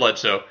guarded by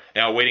Bledsoe,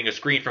 now awaiting a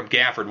screen from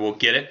Gafford, will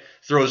get it,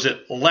 throws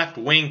it left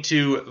wing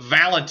to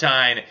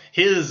Valentine.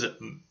 His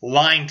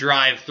line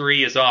drive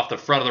three is off the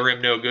front of the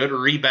rim, no good.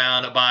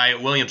 Rebound by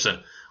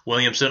Williamson.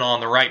 Williamson on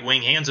the right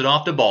wing, hands it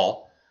off to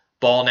Ball.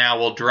 Ball now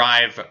will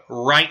drive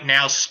right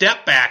now,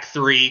 step back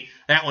three.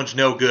 That one's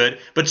no good.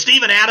 But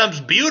Steven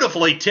Adams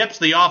beautifully tips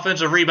the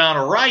offensive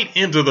rebound right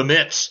into the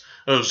mitts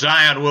of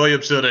Zion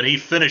Williamson, and he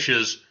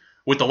finishes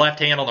with the left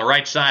hand on the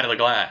right side of the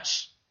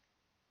glass.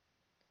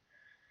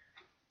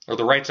 Or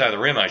the right side of the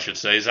rim, I should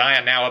say.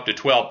 Zion now up to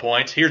 12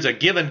 points. Here's a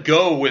give and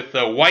go with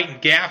White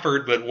and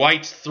Gafford, but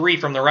White's three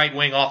from the right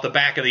wing off the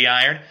back of the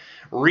iron.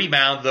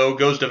 Rebound, though,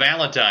 goes to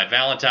Valentine.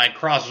 Valentine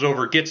crosses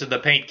over, gets in the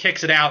paint,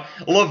 kicks it out.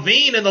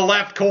 Levine in the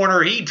left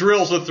corner. He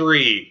drills a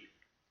three.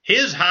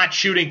 His hot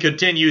shooting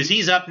continues.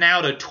 He's up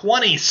now to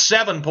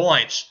 27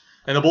 points,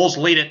 and the Bulls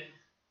lead it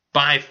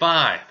by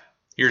 5.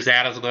 Here's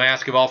Adams with the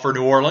basketball for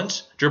New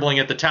Orleans. Dribbling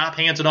at the top,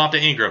 hands it off to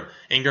Ingram.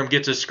 Ingram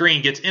gets a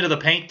screen, gets into the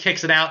paint,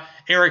 kicks it out.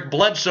 Eric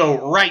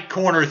Bledsoe, right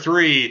corner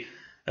three.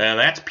 And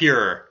that's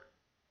pure.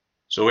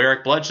 So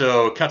Eric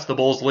Bledsoe cuts the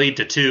Bulls' lead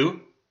to 2.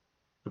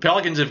 The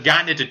Pelicans have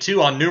gotten it to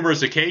 2 on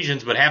numerous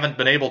occasions, but haven't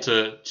been able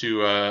to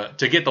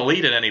get the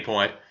lead at any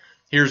point.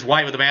 Here's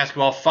White with the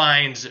basketball,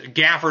 finds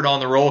Gafford on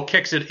the roll,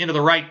 kicks it into the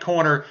right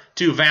corner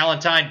to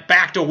Valentine.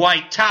 Back to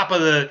White, top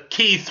of the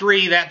key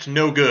three. That's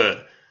no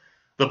good.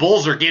 The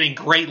Bulls are getting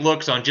great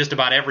looks on just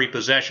about every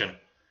possession.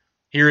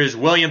 Here is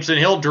Williamson.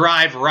 He'll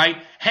drive right,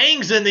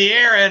 hangs in the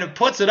air, and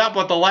puts it up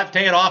with the left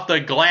hand off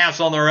the glass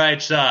on the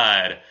right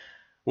side.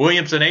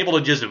 Williamson able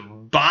to just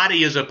body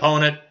his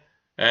opponent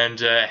and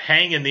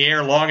hang in the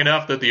air long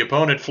enough that the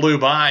opponent flew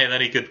by, and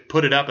then he could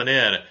put it up and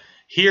in.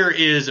 Here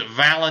is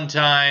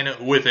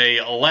Valentine with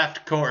a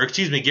left corner,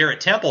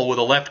 Garrett Temple with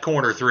a left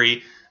corner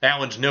three. That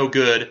one's no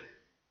good.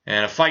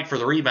 And a fight for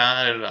the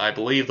rebound, and I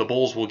believe the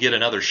Bulls will get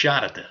another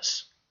shot at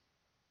this.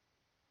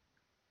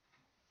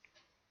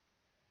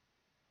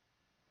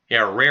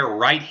 Yeah, a rare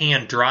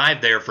right-hand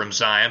drive there from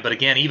Zion, but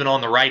again, even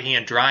on the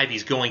right-hand drive,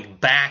 he's going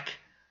back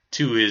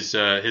to his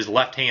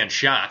left-hand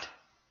shot.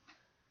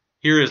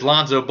 Here is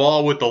Lonzo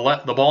Ball with the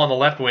ball on the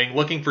left wing,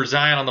 looking for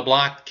Zion on the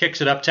block,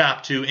 kicks it up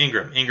top to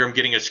Ingram. Ingram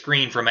getting a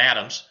screen from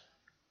Adams.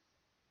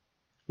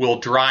 Will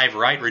drive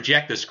right,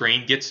 reject the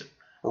screen, gets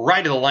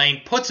right of the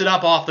lane, puts it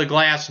up off the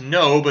glass,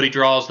 no, but he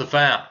draws the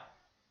foul.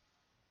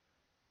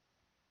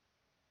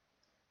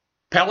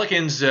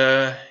 Pelicans,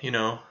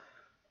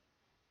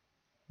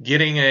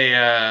 getting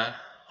a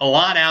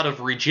lot out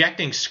of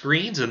rejecting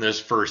screens in this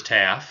first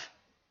half.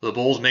 The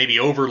Bulls may be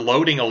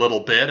overloading a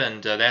little bit,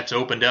 and that's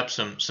opened up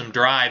some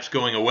drives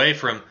going away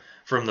from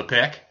the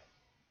pick.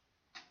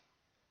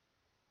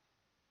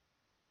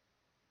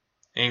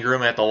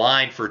 Ingram at the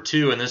line for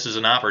 2, and this is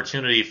an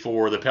opportunity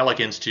for the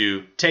Pelicans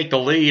to take the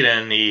lead,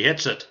 and he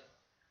hits it.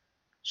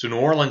 So New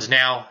Orleans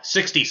now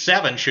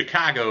 67,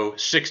 Chicago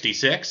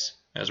 66,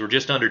 as we're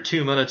just under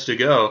 2 minutes to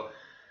go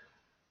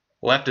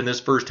left in this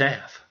first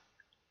half.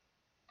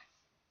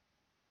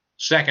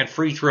 Second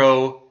free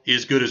throw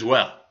is good as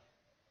well.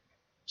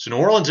 So New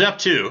Orleans up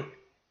 2.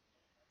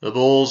 The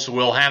Bulls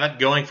will have it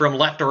going from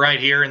left to right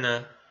here in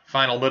the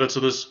final minutes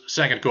of this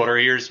second quarter.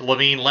 Here's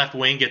Levine, left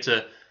wing, gets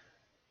a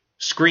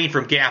screen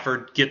from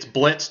Gafford, gets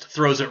blitzed,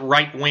 throws it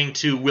right wing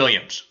to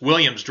Williams.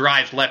 Williams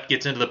drives left,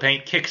 gets into the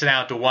paint, kicks it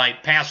out to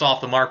White, pass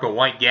off the mark, but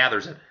White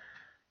gathers it.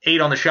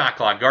 8 on the shot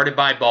clock, guarded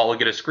by Ball. Will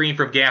get a screen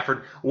from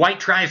Gafford. White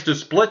tries to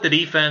split the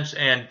defense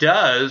and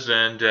does,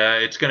 and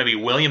it's going to be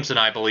Williamson,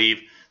 I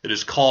believe, that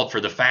is called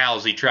for the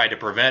fouls. He tried to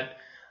prevent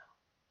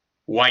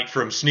White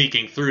from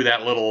sneaking through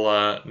that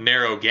little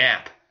narrow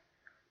gap.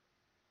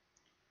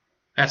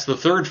 That's the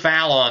third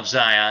foul on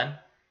Zion,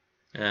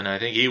 and I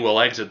think he will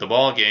exit the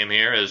ball game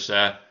here as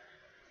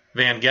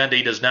Van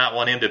Gundy does not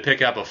want him to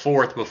pick up a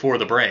fourth before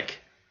the break.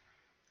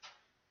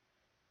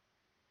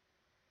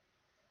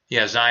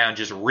 Yeah, Zion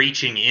just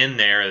reaching in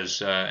there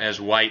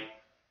as White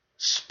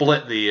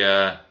split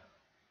the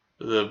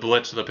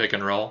blitz of the pick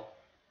and roll.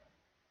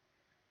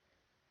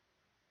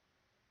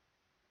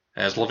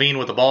 As Levine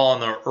with the ball in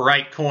the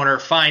right corner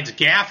finds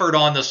Gafford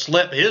on the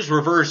slip. His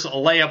reverse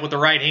layup with the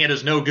right hand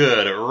is no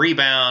good.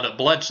 Rebound,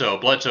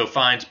 Bledsoe. Bledsoe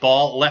finds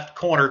ball left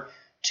corner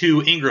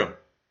to Ingram.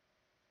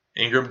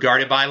 Ingram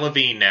guarded by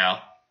Levine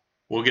now.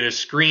 We'll get a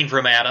screen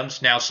from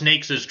Adams. Now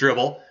snakes his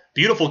dribble.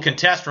 Beautiful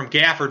contest from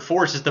Gafford.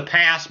 Forces the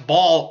pass.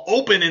 Ball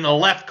open in the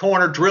left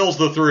corner. Drills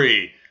the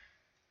three.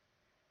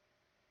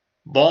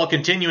 Ball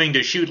continuing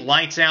to shoot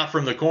lights out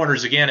from the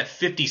corners again at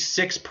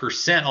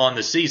 56% on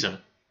the season.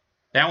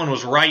 That one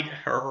was right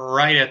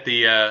at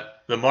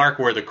the mark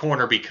where the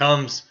corner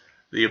becomes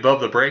the above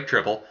the break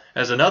triple.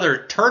 As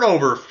another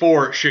turnover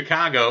for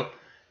Chicago,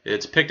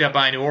 it's picked up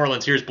by New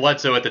Orleans. Here's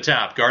Bledsoe at the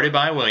top, guarded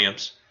by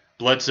Williams.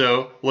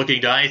 Bledsoe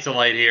looking to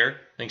isolate here.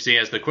 Thinks he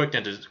has the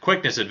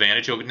quickness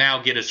advantage. He'll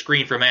now get a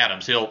screen from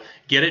Adams. He'll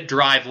get it,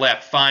 drive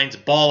left, finds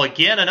Ball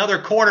again.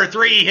 Another corner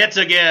three, hits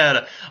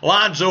again.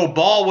 Lonzo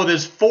Ball with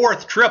his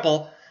fourth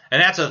triple, and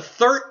that's a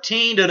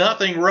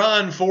 13-0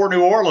 run for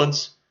New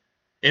Orleans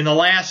in the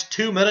last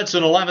 2 minutes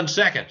and 11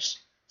 seconds.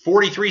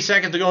 43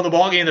 seconds to go in the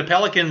ballgame. The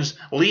Pelicans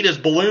lead his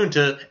balloon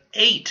to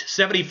 8,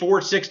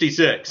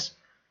 74-66.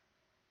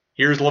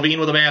 Here's Levine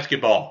with the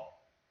basketball.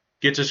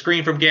 Gets a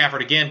screen from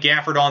Gafford. Again,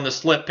 Gafford on the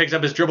slip. Picks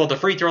up his dribble at the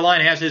free throw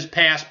line. Has his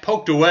pass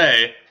poked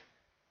away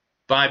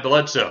by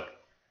Bledsoe.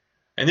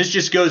 And this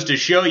just goes to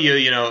show you,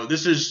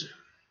 this is,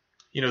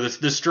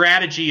 the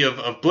strategy of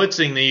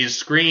blitzing these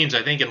screens,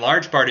 I think in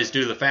large part is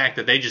due to the fact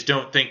that they just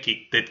don't think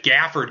that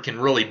Gafford can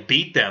really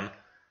beat them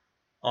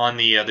on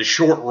the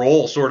short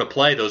roll sort of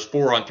play, those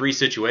 4-on-3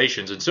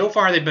 situations. And so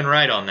far they've been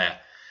right on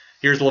that.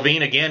 Here's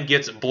Levine again,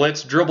 gets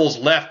blitz, dribbles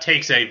left,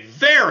 takes a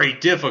very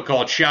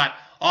difficult shot.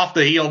 Off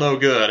the heel, no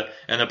good.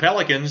 And the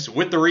Pelicans,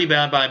 with the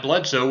rebound by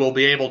Bledsoe, will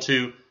be able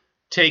to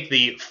take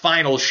the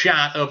final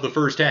shot of the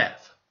first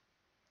half.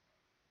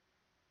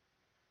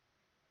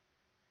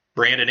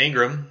 Brandon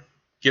Ingram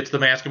gets the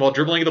basketball,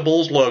 dribbling the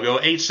Bulls logo.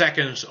 8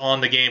 seconds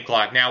on the game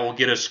clock. Now we'll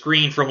get a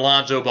screen from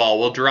Lonzo Ball.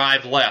 We'll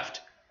drive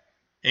left.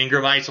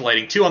 Ingram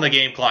isolating. 2 on the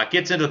game clock.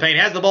 Gets into the paint.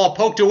 Has the ball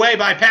poked away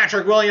by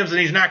Patrick Williams, and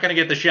he's not going to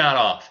get the shot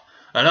off.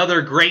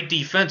 Another great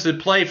defensive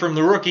play from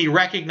the rookie,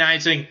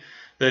 recognizing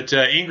that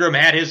Ingram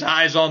had his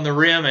eyes on the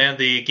rim and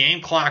the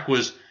game clock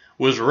was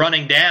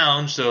running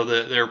down, so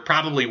that there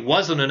probably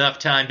wasn't enough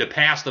time to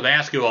pass the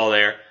basketball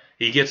there.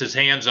 He gets his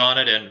hands on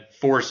it and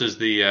forces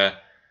the,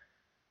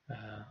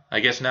 I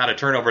guess not a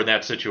turnover in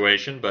that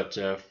situation, but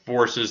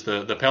forces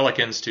the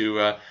Pelicans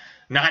to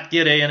not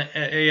get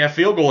a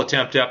field goal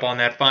attempt up on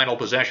that final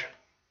possession.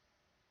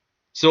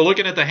 So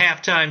looking at the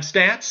halftime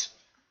stats,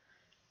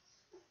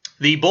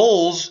 the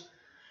Bulls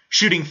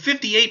shooting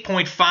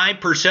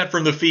 58.5%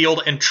 from the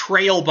field and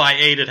trail by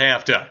 8 at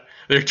halftime.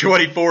 They're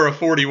 24 of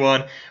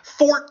 41,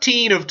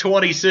 14 of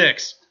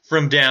 26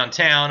 from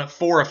downtown,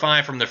 4 of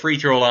 5 from the free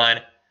throw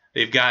line.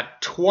 They've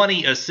got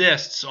 20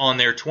 assists on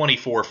their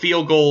 24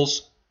 field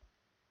goals,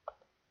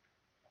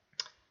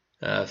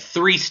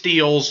 3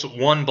 steals,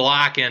 1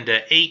 block, and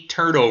 8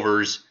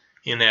 turnovers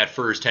in that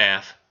first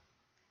half.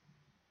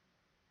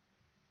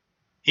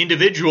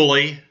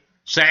 Individually,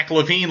 Zach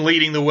LaVine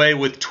leading the way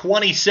with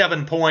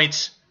 27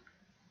 points,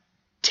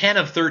 10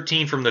 of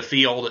 13 from the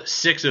field,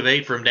 6 of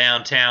 8 from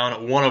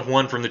downtown, 1 of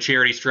 1 from the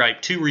charity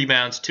stripe, 2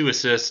 rebounds, 2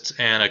 assists,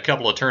 and a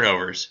couple of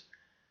turnovers.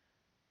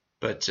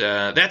 But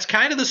that's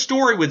kind of the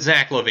story with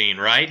Zach LaVine,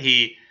 right?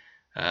 He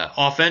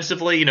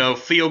offensively,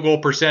 field goal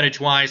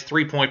percentage-wise,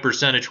 3-point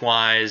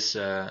percentage-wise,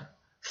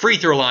 free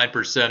throw line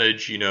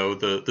percentage,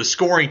 the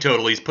scoring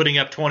total, he's putting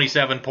up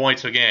 27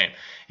 points a game.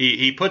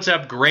 He puts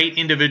up great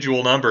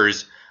individual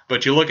numbers,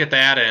 but you look at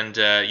that and,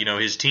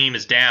 his team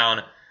is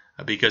down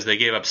because they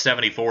gave up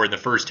 74 in the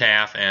first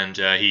half, and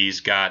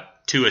he's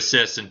got 2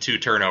 assists and 2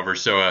 turnovers,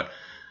 so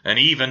an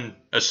even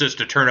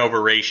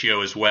assist-to-turnover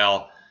ratio as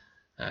well.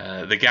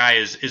 The guy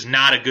is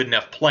not a good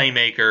enough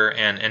playmaker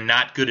and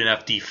not good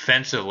enough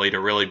defensively to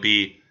really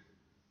be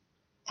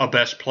a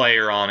best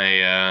player on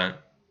a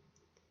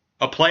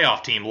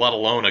playoff team, let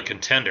alone a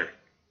contender.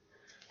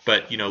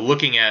 But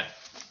looking at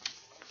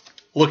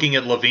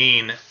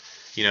LaVine,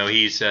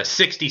 he's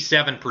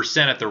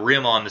 67% at the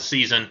rim on the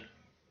season,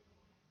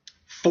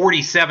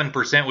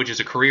 47%, which is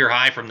a career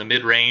high from the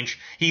mid-range.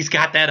 He's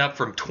got that up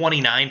from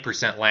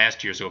 29%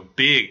 last year, so a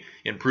big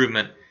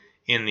improvement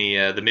in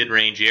the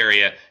mid-range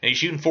area. And he's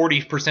shooting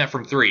 40%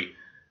 from 3.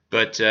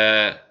 But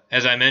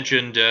as I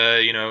mentioned,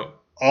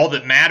 all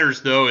that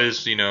matters, though,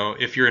 is,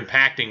 if you're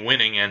impacting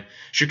winning. And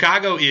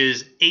Chicago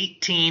is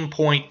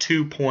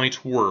 18.2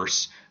 points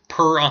worse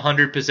per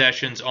 100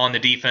 possessions on the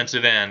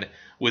defensive end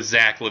with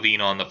Zach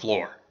LaVine on the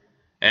floor.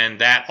 And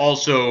that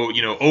also,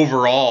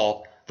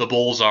 overall, the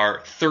Bulls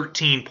are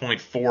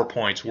 13.4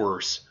 points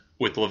worse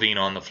with LaVine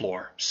on the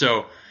floor.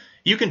 So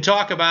you can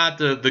talk about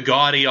the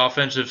gaudy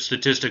offensive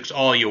statistics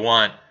all you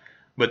want,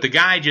 but the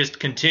guy just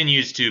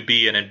continues to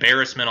be an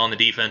embarrassment on the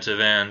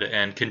defensive end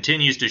and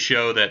continues to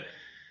show that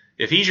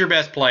if he's your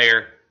best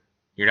player,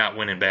 you're not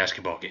winning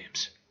basketball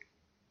games.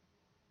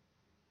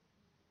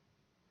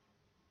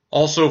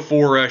 Also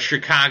for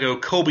Chicago,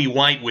 Kobe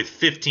White with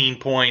 15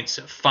 points,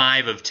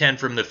 5 of 10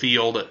 from the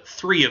field,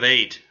 3 of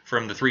 8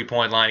 from the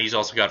three-point line. He's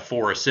also got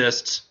 4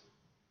 assists.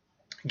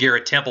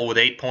 Garrett Temple with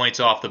 8 points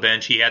off the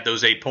bench. He had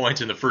those 8 points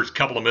in the first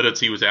couple of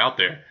minutes he was out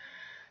there.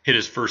 Hit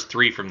his first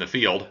 3 from the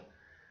field.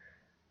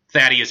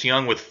 Thaddeus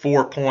Young with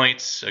 4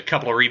 points, a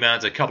couple of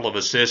rebounds, a couple of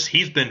assists.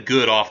 He's been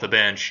good off the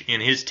bench in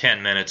his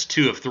 10 minutes,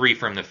 2 of 3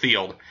 from the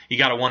field. You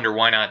got to wonder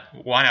why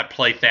not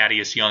play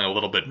Thaddeus Young a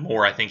little bit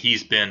more. I think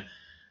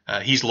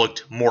he's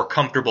looked more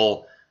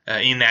comfortable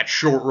in that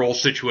short roll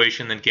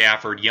situation than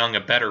Gafford. Young,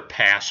 a better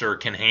passer,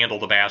 can handle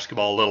the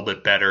basketball a little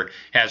bit better,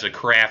 has a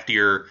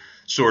craftier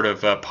sort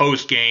of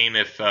post game.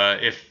 If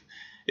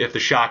the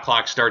shot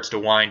clock starts to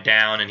wind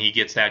down and he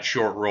gets that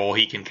short roll,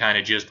 he can kind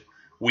of just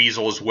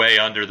weasel his way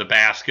under the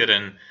basket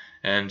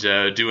and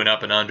do an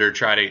up and under,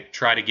 try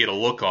to get a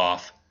look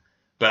off.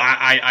 But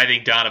I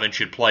think Donovan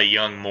should play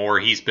Young more.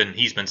 He's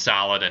been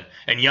solid,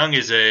 and Young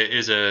is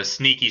a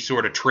sneaky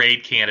sort of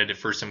trade candidate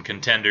for some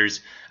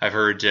contenders. I've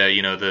heard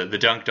the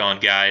Dunked On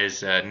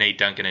guys, Nate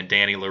Duncan and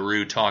Danny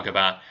LaRue, talk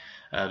about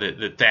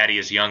that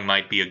Thaddeus Young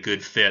might be a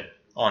good fit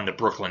on the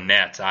Brooklyn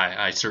Nets.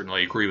 I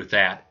certainly agree with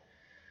that.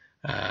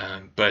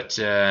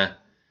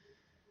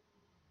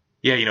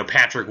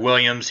 Patrick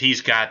Williams,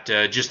 he's got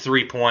just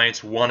 3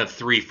 points, 1 of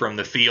 3 from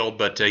the field,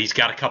 but he's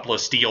got a couple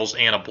of steals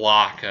and a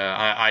block.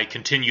 I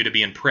continue to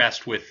be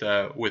impressed with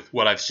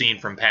what I've seen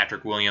from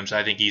Patrick Williams.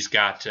 I think he's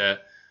got a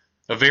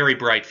very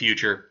bright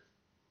future.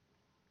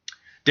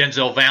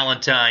 Denzel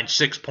Valentine,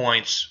 6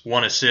 points,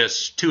 1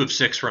 assist, 2 of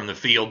 6 from the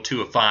field,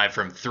 2 of 5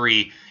 from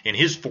 3 in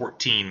his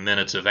 14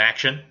 minutes of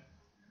action.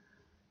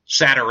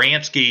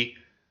 Satoransky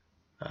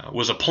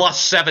was a plus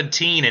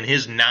 17 in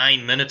his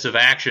 9 minutes of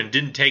action.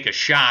 Didn't take a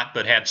shot,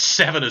 but had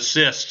 7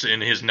 assists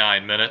in his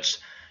 9 minutes,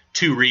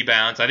 2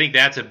 rebounds. I think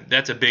that's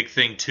a big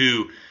thing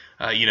too.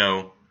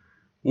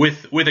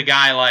 With a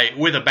guy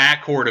with a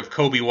backcourt of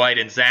Kobe White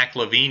and Zach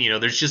LaVine,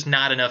 there's just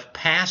not enough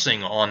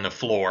passing on the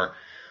floor.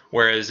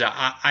 Whereas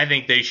I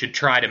think they should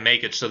try to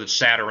make it so that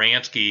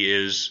Satoransky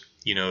is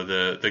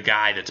the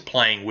guy that's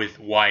playing with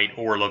White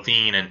or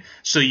LaVine, and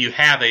so you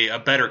have a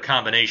better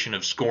combination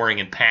of scoring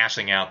and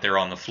passing out there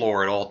on the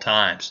floor at all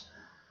times.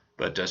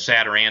 But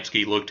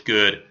Satoransky looked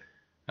good.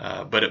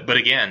 But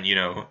again,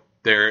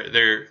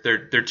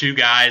 they're 2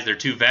 guys, they're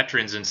 2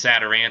 veterans in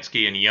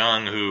Satoransky and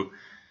Young who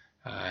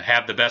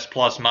have the best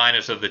plus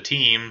minus of the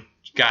team.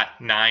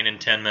 Got 9 and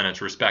 10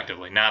 minutes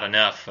respectively. Not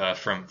enough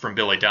from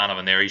Billy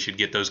Donovan there. He should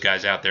get those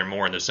guys out there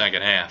more in the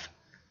second half.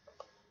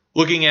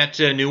 Looking at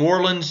New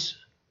Orleans,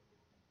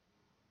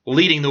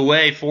 leading the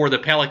way for the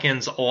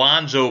Pelicans,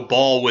 Lonzo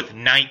Ball with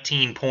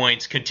 19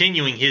 points,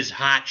 continuing his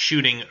hot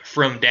shooting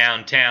from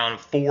downtown,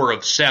 4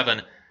 of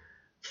 7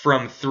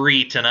 from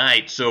 3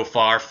 tonight so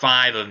far,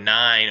 5 of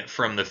 9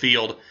 from the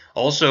field.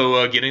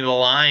 Also getting to the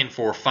line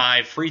for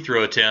 5 free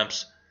throw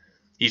attempts.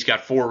 He's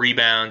got 4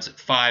 rebounds,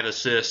 5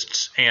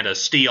 assists, and a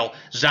steal.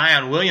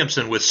 Zion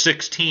Williamson with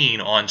 16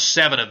 on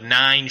 7 of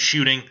 9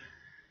 shooting,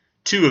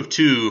 2 of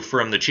 2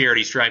 from the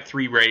charity stripe,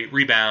 3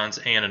 rebounds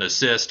and an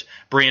assist.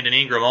 Brandon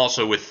Ingram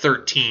also with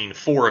 13,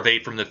 4 of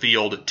 8 from the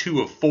field, 2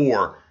 of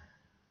 4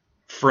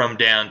 from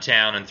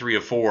downtown, and 3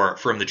 of 4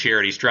 from the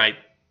charity stripe.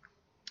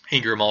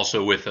 Ingram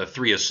also with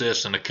 3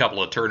 assists and a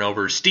couple of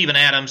turnovers. Steven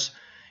Adams,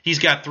 he's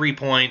got 3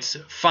 points,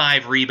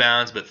 5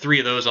 rebounds, but 3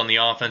 of those on the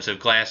offensive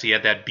glass. He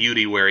had that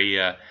beauty where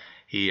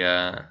he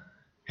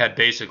had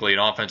basically an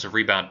offensive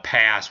rebound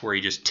pass where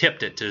he just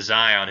tipped it to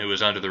Zion, who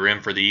was under the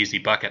rim for the easy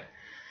bucket.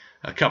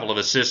 A couple of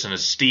assists and a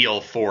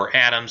steal for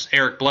Adams.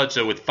 Eric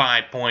Bledsoe with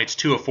 5 points,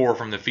 2 of 4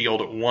 from the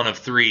field, 1 of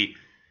 3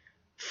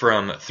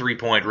 from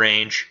three-point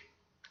range.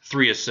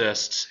 3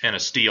 assists and a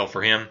steal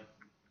for him.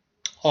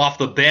 Off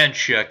the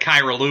bench,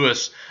 Kyra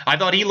Lewis, I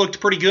thought he looked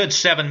pretty good.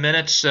 7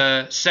 minutes,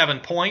 7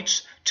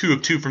 points, 2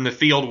 of 2 from the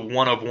field,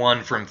 1 of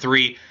 1 from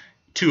 3.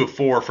 2 of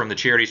 4 from the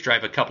charity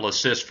stripe, a couple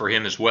assists for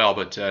him as well,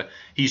 but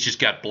he's just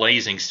got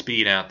blazing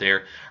speed out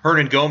there.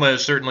 Hernan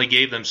Gomez certainly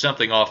gave them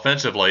something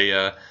offensively.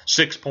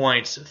 6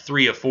 points,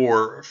 3 of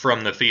 4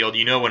 from the field.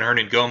 When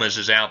Hernan Gomez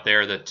is out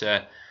there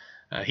that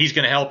he's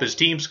going to help his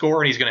team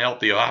score and he's going to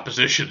help the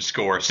opposition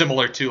score,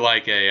 similar to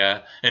like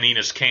an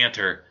Enes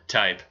Kanter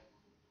type.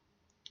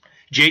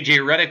 J.J.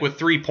 Redick with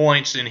 3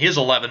 points in his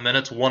 11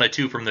 minutes, 1 of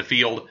 2 from the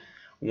field,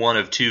 1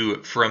 of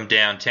 2 from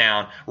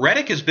downtown.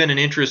 Redick has been an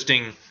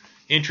interesting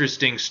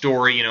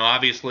story,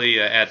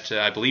 obviously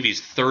I believe he's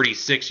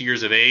 36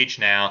 years of age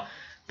now,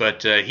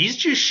 but he's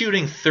just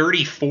shooting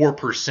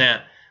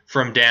 34%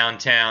 from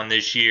downtown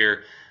this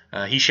year.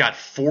 He shot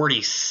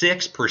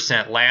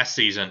 46% last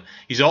season.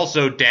 He's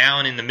also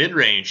down in the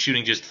mid-range,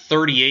 shooting just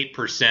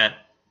 38%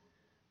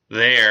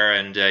 there,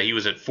 and he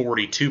was at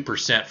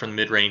 42% from the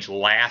mid-range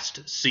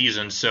last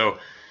season. So,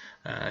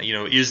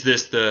 is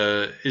this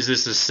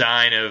a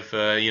sign of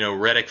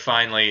Redick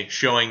finally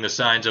showing the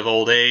signs of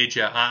old age?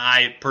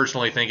 I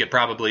personally think it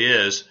probably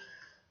is,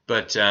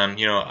 but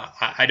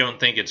I don't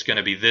think it's going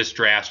to be this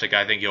drastic.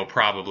 I think he'll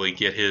probably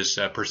get his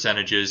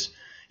percentages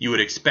you would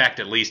expect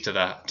at least to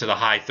the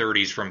high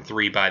 30s from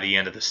 3 by the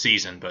end of the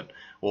season, but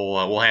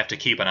we'll have to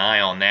keep an eye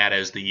on that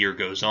as the year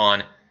goes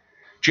on.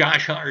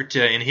 Josh Hart,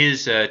 in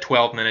his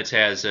 12 minutes,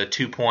 has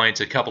 2 points,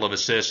 a couple of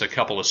assists, a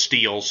couple of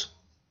steals.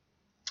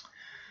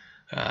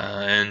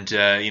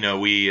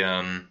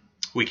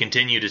 We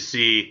continue to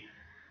see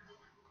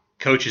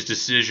coach's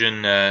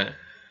decision, I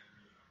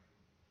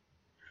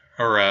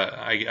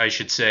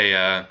should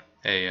say,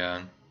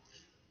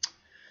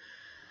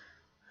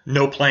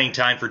 no playing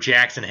time for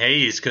Jackson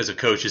Hayes because of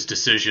coach's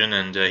decision,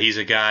 and he's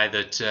a guy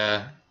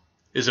that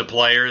is a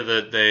player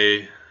that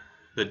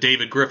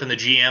David Griffin, the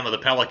GM of the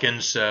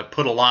Pelicans,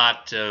 put a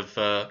lot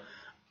of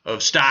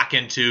stock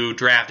into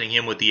drafting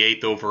him with the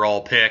 8th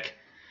overall pick.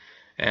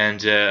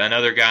 And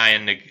another guy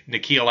in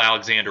Nickeil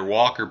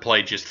Alexander-Walker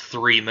played just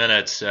 3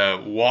 minutes.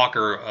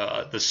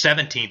 Walker, the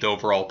 17th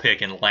overall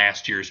pick in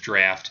last year's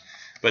draft.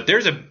 But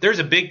there's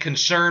a big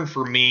concern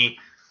for me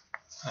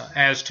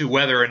as to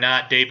whether or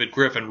not David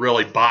Griffin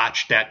really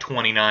botched that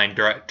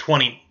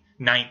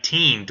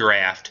 2019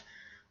 draft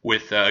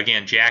with,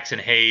 again, Jackson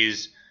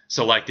Hayes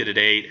selected at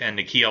 8 and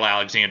Nickeil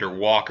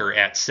Alexander-Walker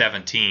at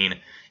 17.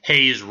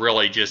 Hayes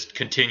really just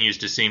continues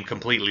to seem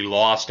completely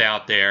lost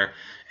out there.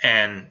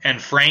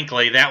 And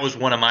frankly, that was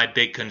one of my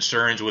big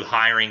concerns with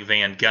hiring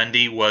Van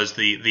Gundy, was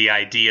the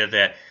idea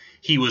that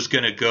he was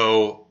going to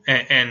go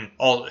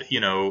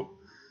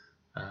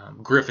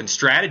Griffin's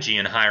strategy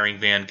in hiring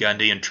Van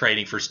Gundy and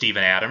trading for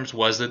Steven Adams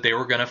was that they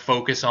were going to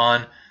focus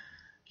on,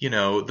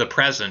 the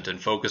present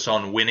and focus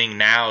on winning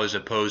now as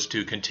opposed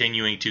to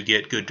continuing to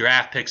get good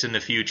draft picks in the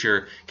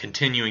future,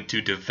 continuing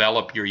to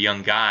develop your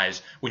young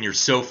guys. When you're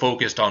so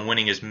focused on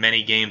winning as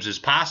many games as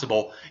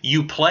possible,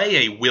 you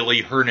play a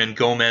Willie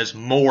Hernan-Gomez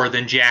more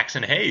than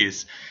Jackson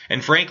Hayes.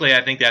 And frankly,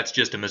 I think that's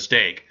just a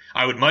mistake.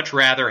 I would much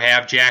rather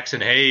have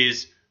Jackson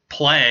Hayes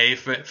play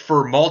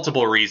for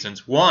multiple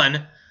reasons.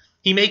 One,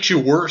 he makes you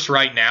worse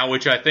right now,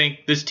 which I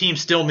think this team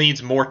still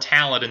needs more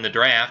talent in the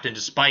draft, and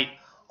despite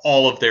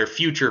all of their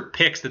future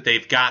picks that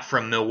they've got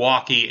from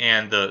Milwaukee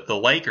and the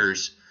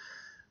Lakers,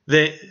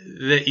 none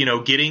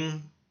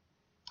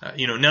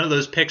of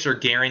those picks are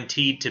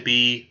guaranteed to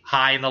be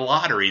high in the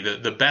lottery.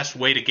 The best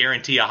way to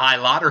guarantee a high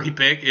lottery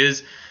pick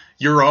is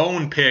your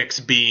own picks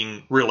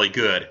being really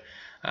good.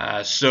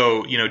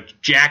 So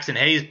Jackson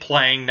Hayes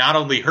playing not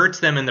only hurts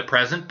them in the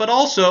present, but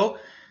also,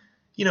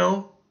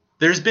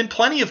 there's been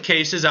plenty of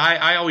cases.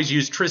 I always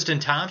use Tristan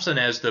Thompson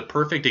as the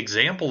perfect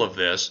example of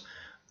this,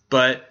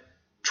 but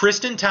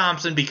Tristan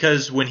Thompson,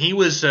 because when he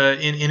was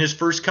in his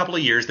first couple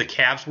of years, the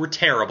Cavs were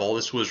terrible.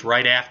 This was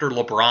right after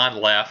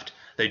LeBron left.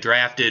 They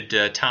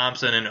drafted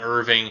Thompson and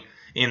Irving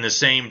in the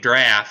same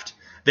draft.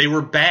 They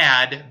were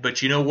bad,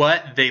 but you know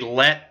what? They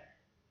let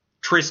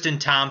Tristan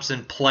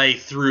Thompson play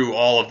through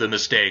all of the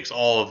mistakes,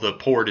 all of the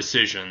poor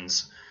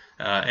decisions.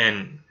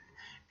 And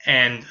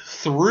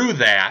through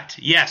that,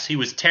 yes, he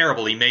was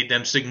terrible. He made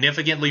them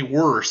significantly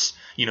worse.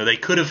 They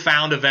could have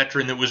found a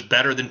veteran that was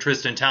better than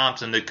Tristan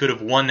Thompson that could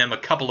have won them a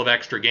couple of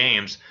extra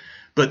games.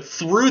 But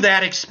through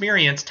that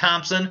experience,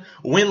 Thompson,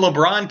 when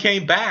LeBron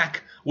came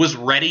back, was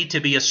ready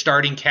to be a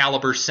starting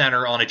caliber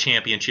center on a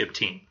championship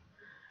team.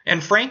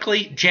 And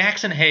frankly,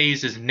 Jackson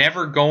Hayes is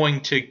never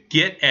going to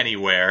get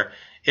anywhere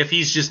if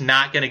he's just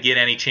not going to get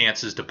any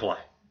chances to play.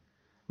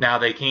 Now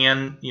they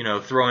can,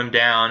 throw him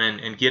down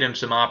and get him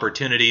some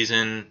opportunities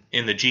in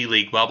the G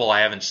League bubble.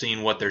 I haven't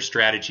seen what their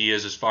strategy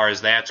is as far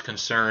as that's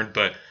concerned,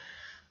 but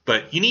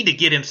you need to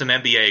get him some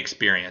NBA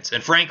experience.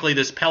 And frankly,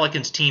 this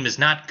Pelicans team is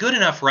not good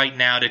enough right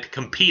now to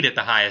compete at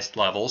the highest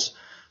levels.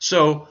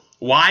 So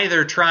why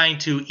they're trying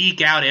to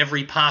eke out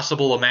every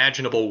possible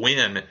imaginable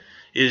win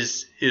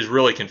is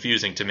really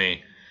confusing to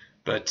me.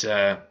 But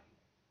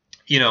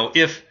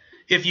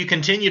if you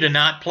continue to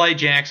not play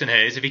Jackson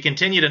Hayes, if you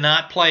continue to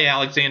not play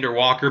Alexander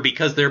Walker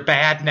because they're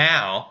bad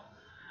now,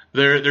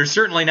 they're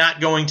certainly not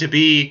going to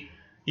be,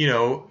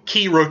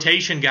 key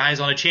rotation guys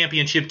on a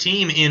championship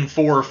team in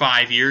 4 or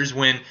 5 years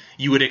when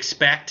you would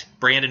expect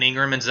Brandon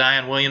Ingram and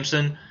Zion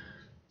Williamson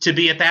to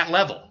be at that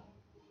level.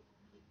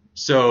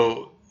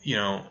 So,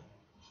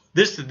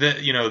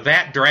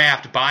 that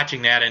draft,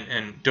 botching that,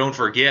 and don't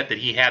forget that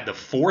he had the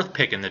 4th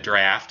pick in the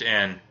draft,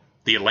 and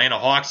the Atlanta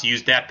Hawks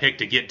used that pick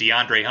to get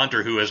DeAndre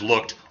Hunter, who has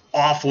looked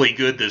awfully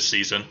good this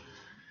season.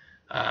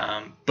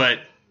 But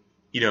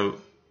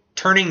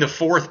turning the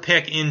 4th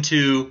pick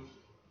into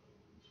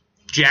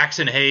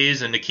Jackson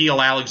Hayes and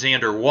Nickeil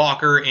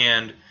Alexander-Walker,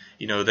 and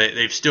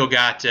they've still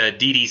got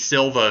Didi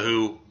Silva,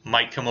 who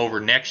might come over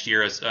next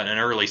year as an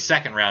early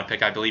 2nd-round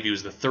pick. I believe he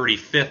was the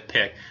 35th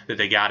pick that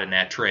they got in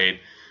that trade.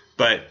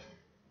 But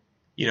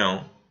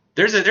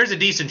there's a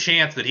decent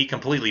chance that he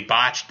completely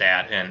botched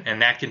that,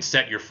 and that can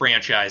set your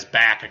franchise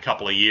back a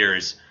couple of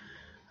years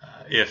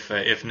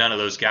if none of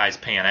those guys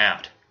pan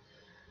out.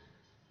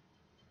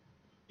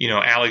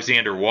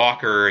 Alexander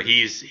Walker,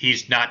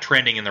 he's not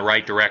trending in the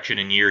right direction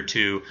in year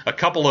 2. A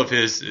couple of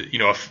his,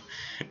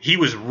 he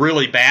was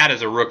really bad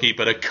as a rookie,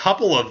 but a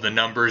couple of the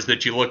numbers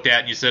that you looked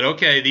at and you said,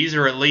 okay, these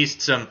are at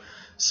least some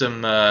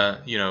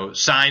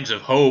signs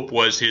of hope,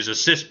 was his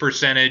assist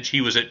percentage.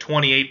 He was at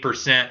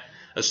 28%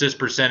 assist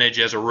percentage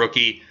as a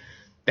rookie.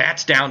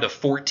 That's down to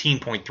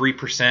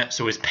 14.3%,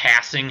 so his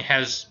passing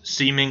has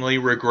seemingly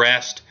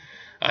regressed.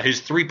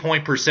 His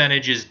three-point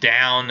percentage is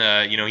down.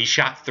 He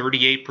shot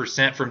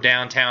 38% from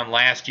downtown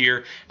last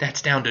year.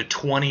 That's down to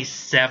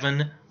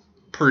 27%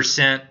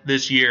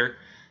 this year.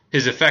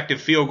 His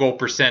effective field goal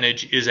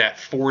percentage is at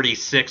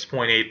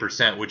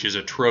 46.8%, which is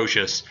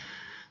atrocious.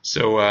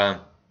 So,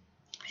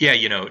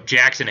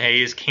 Jackson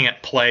Hayes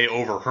can't play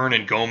over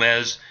Hernan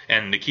Gomez,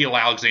 and Nickeil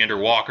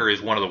Alexander-Walker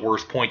is one of the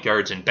worst point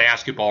guards in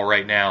basketball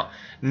right now.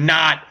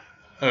 Not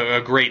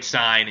a great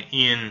sign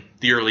in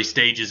the early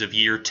stages of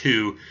year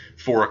 2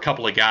 for a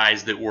couple of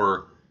guys that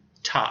were,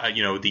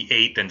 the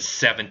 8th and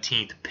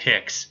 17th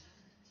picks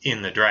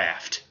in the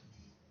draft.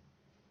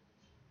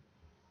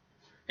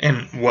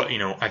 And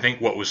I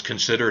think what was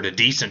considered a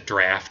decent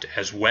draft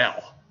as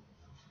well.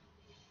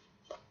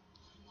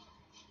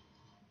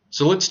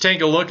 So let's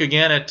take a look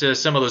again at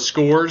some of the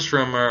scores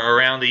from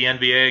around the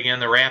NBA. Again,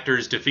 the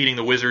Raptors defeating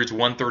the Wizards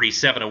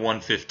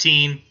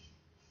 137-115.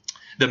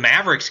 The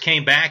Mavericks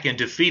came back and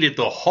defeated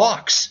the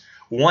Hawks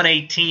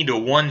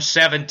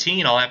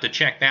 118-117. I'll have to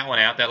check that one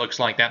out. That looks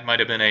like that might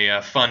have been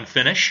a fun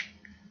finish.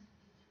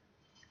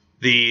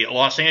 The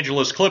Los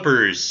Angeles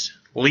Clippers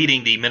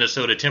leading the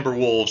Minnesota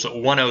Timberwolves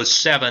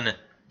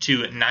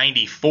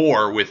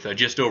 107-94 with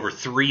just over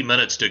 3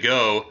 minutes to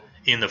go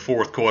in the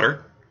fourth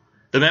quarter.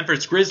 The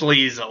Memphis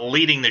Grizzlies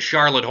leading the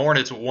Charlotte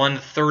Hornets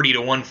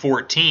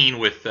 130-114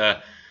 with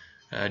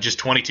just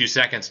 22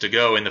 seconds to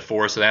go in the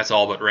fourth, so that's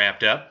all but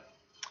wrapped up.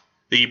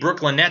 The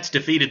Brooklyn Nets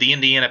defeated the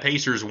Indiana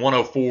Pacers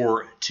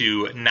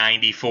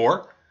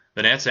 104-94.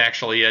 The Nets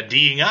actually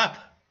D'ing up,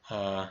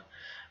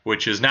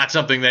 which is not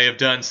something they have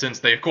done since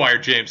they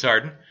acquired James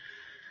Harden.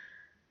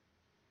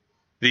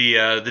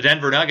 The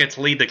Denver Nuggets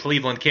lead the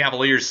Cleveland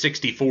Cavaliers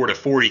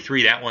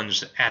 64-43. That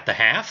one's at the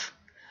half.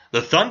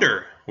 The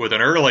Thunder with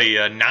an early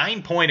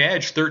 9-point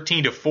edge,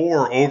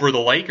 13-4 over the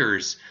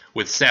Lakers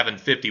with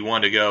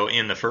 7:51 to go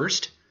in the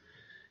first.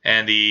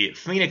 And the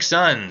Phoenix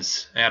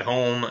Suns at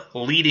home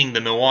leading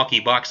the Milwaukee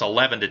Bucks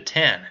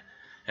 11-10.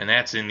 And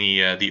that's in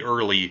the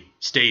early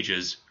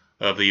stages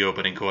of the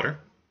opening quarter.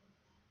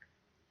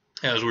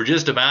 As we're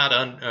just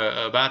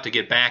about to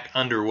get back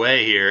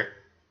underway here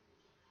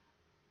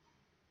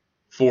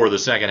for the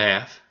second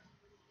half.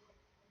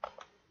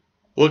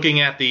 Looking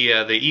at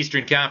the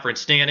Eastern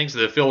Conference standings,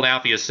 the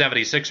Philadelphia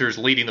 76ers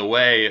leading the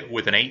way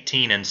with an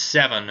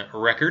 18-7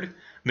 record.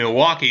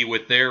 Milwaukee,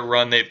 with their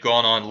run they've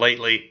gone on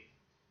lately,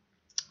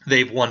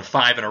 they've won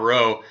 5 in a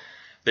row.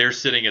 They're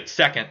sitting at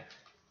second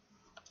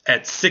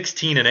at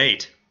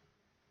 16-8.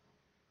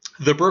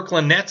 The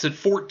Brooklyn Nets at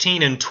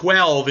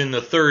 14-12 in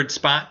the third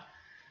spot.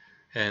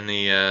 And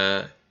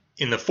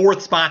in the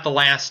fourth spot, the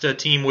last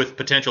team with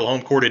potential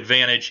home court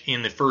advantage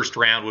in the first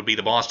round would be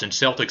the Boston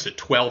Celtics at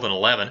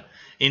 12-11.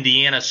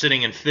 Indiana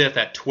sitting in fifth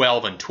at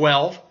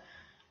 12-12.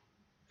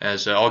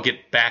 As I'll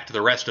get back to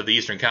the rest of the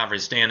Eastern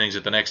Conference standings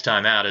at the next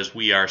time out as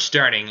we are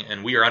starting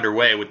and we are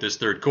underway with this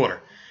third quarter.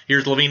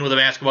 Here's Levine with the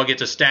basketball,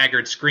 gets a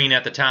staggered screen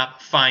at the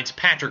top, finds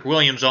Patrick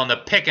Williams on the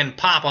pick and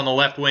pop on the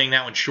left wing.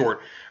 That one's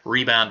short.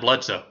 Rebound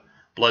Bledsoe.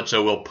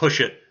 Bledsoe will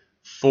push it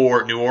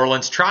for New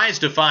Orleans. Tries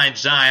to find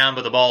Zion,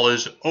 but the ball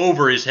is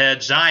over his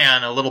head.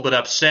 Zion a little bit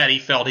upset. He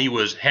felt he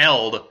was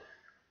held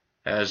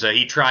as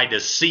he tried to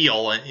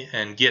seal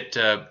and get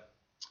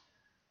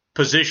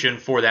position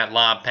for that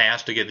lob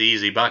pass to get the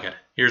easy bucket.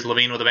 Here's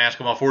Levine with the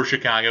basketball for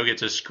Chicago.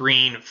 Gets a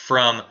screen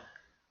from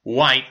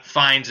White.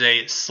 Finds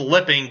a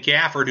slipping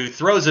Gafford who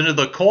throws it into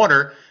the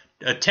corner.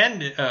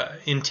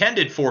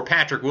 Intended for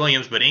Patrick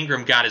Williams, but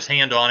Ingram got his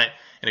hand on it,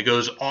 and it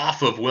goes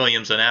off of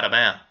Williams and out of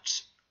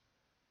bounds.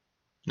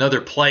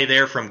 Another play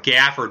there from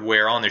Gafford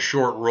where on the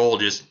short roll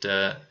just,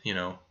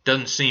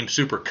 doesn't seem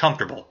super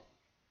comfortable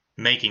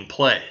making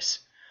plays.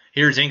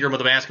 Here's Ingram with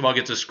the basketball,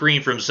 gets a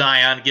screen from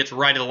Zion, gets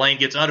right of the lane,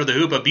 gets under the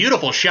hoop, a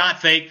beautiful shot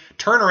fake,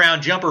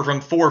 turnaround jumper from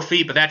 4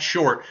 feet, but that's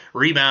short.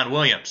 Rebound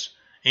Williams.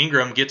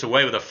 Ingram gets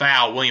away with a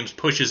foul. Williams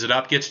pushes it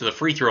up, gets to the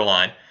free throw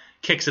line,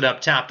 kicks it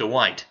up top to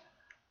White.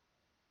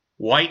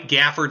 White,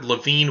 Gafford,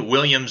 Levine,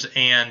 Williams,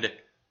 and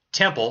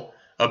Temple.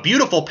 A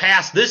beautiful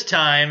pass this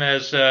time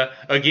as,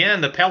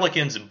 again, the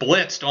Pelicans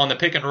blitzed on the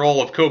pick and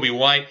roll of Kobe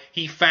White.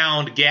 He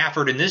found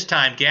Gafford, and this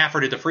time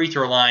Gafford at the free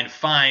throw line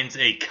finds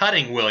a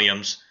cutting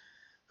Williams,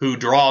 who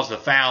draws the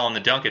foul on the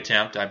dunk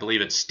attempt. I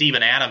believe it's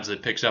Steven Adams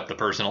that picks up the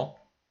personal.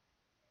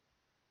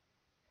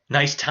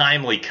 Nice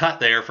timely cut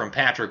there from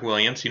Patrick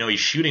Williams. He's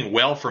shooting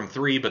well from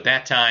 3, but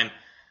that time,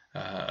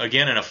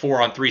 again, in a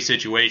 4-on-3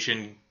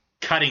 situation,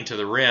 cutting to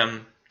the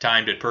rim,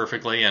 timed it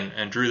perfectly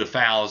and drew the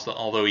fouls,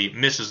 although he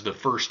misses the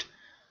first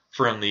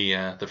from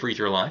the free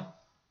throw line.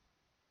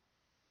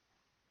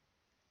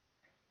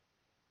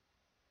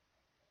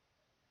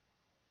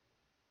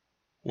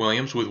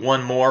 Williams with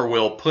one more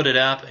will put it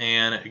up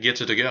and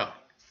gets it to go.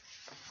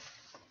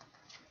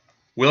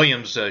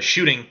 Williams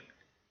shooting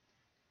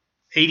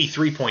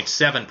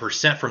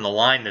 83.7% from the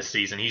line this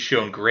season. He's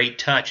shown great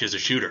touch as a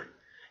shooter.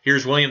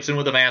 Here's Williamson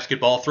with the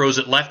basketball, throws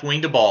it left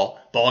wing to Ball.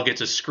 Ball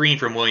gets a screen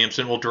from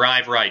Williamson, will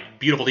drive right.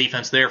 Beautiful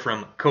defense there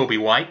from Kobe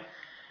White.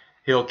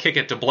 He'll kick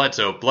it to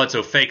Bledsoe.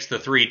 Bledsoe fakes the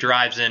three,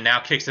 drives in, now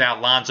kicks it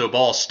out. Lonzo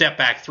Ball, step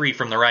back three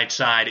from the right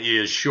side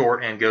is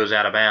short and goes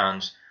out of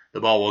bounds.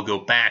 The ball will go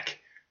back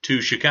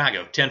to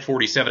Chicago.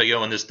 10:47 to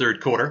go in this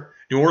third quarter.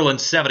 New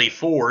Orleans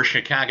 74,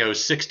 Chicago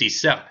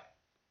 67.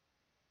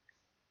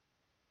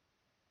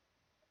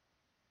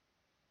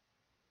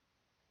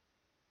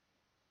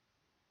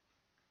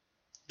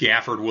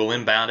 Gafford will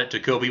inbound it to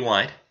Kobe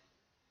White.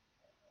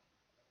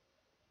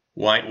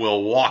 White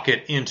will walk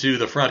it into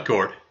the front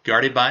court,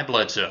 guarded by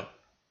Bledsoe.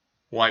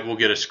 White will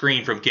get a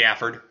screen from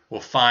Gafford.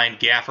 Will find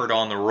Gafford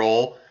on the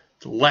roll.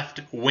 Left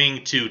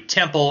wing to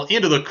Temple,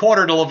 into the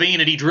corner to LaVine,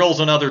 and he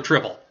drills another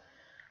triple.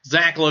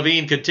 Zach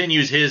LaVine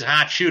continues his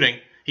hot shooting.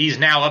 He's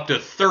now up to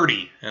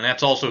 30, and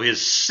that's also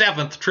his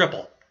 7th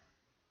triple.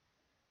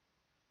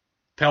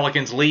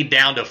 Pelicans lead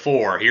down to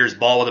 4. Here's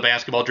Ball with the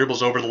basketball,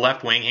 dribbles over the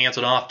left wing, hands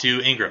it off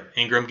to Ingram.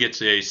 Ingram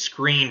gets a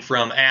screen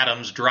from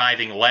Adams,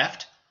 driving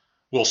left.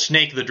 Will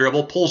snake the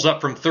dribble, pulls up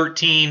from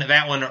 13.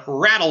 That one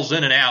rattles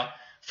in and out.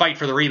 Fight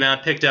for the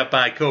rebound, picked up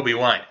by Kobe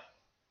White.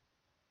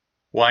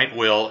 White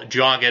will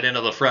jog it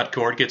into the front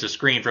court, gets a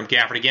screen from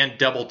Gafford again,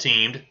 double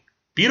teamed.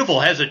 Beautiful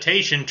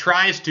hesitation,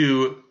 tries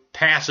to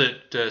pass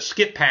it,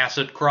 skip pass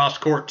it, cross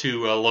court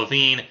to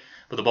LaVine,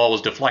 but the ball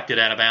was deflected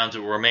out of bounds. It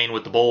will remain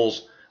with the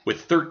Bulls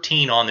with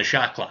 13 on the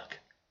shot clock.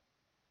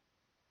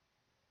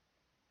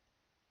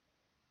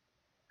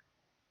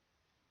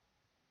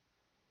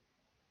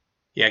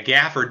 Yeah,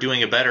 Gafford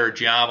doing a better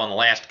job on the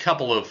last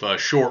couple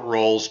of short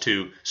rolls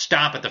to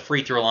stop at the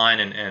free throw line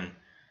and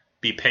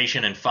be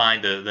patient and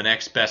find the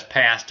next best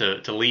pass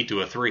to lead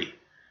to a three.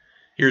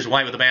 Here's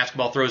White with the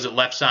basketball, throws it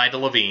left side to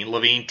LaVine.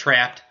 LaVine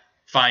trapped,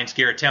 finds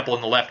Garrett Temple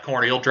in the left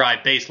corner. He'll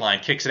drive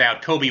baseline, kicks it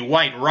out. Kobe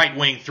White, right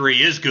wing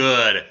three is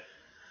good.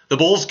 The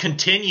Bulls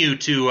continue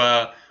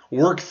to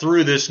work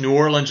through this New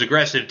Orleans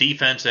aggressive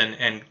defense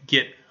and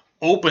get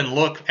open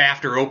look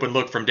after open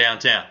look from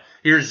downtown.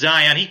 Here's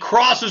Zion. He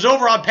crosses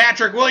over on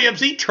Patrick Williams.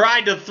 He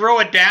tried to throw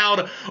it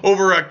down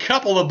over a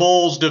couple of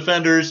Bulls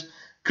defenders.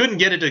 Couldn't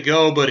get it to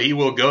go, but he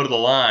will go to the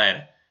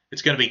line.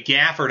 It's going to be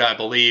Gafford, I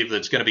believe,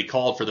 that's going to be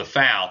called for the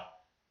foul.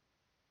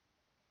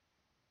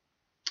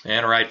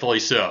 And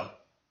rightfully so.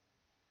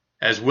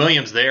 As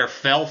Williams there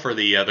fell for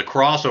the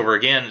crossover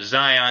again,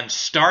 Zion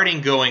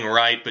starting going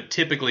right, but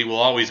typically will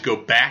always go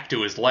back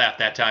to his left.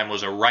 That time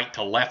was a right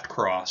to left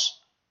cross.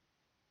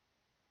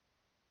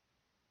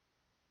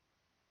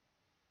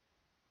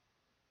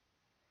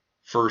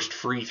 First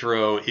free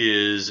throw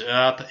is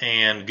up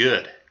and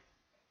good.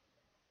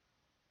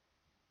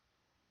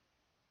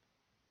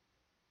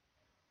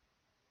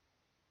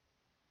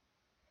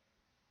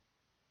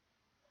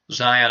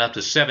 Zion up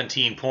to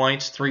 17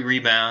 points, 3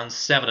 rebounds,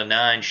 7 of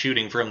 9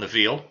 shooting from the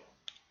field.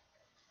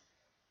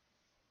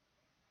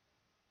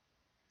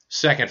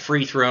 Second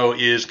free throw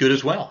is good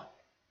as well.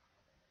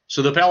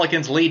 So the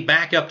Pelicans lead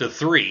back up to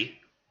 3.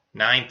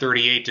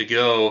 9:38 to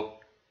go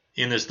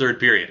in this third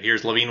period.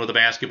 Here's LaVine with the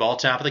basketball,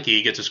 top of the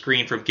key, gets a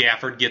screen from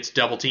Gafford, gets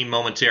double teamed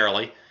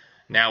momentarily.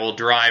 Now will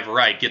drive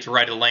right, gets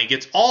right to the lane,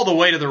 gets all the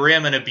way to the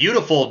rim, and a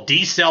beautiful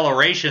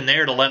deceleration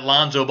there to let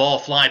Lonzo Ball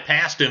fly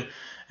past him.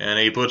 And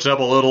he puts up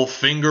a little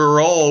finger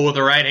roll with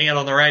the right hand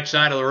on the right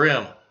side of the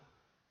rim.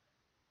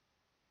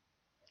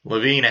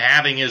 LaVine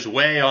having his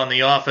way on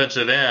the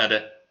offensive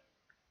end.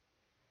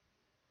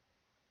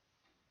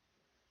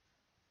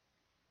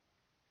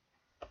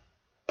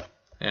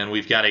 And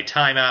we've got a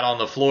timeout on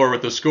the floor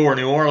with the score: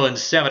 New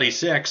Orleans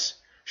 76,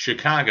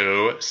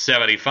 Chicago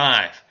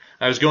 75.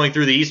 I was going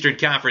through the Eastern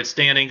Conference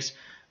standings.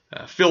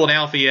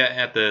 Philadelphia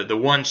at the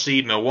 1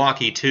 seed,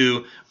 Milwaukee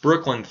 2,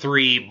 Brooklyn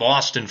 3,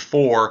 Boston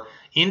 4,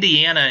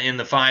 Indiana in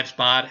the 5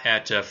 spot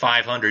at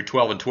 500,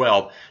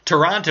 12-12.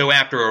 Toronto,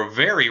 after a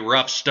very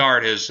rough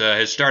start,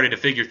 has started to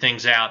figure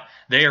things out.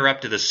 They are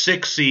up to the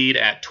 6 seed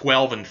at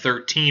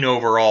 12-13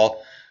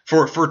 overall.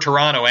 For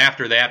Toronto,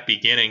 after that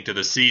beginning to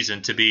the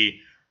season, to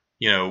be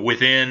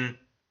within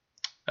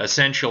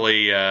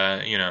essentially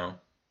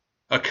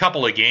a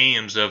couple of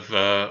games of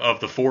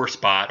the 4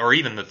 spot or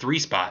even the 3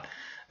 spot.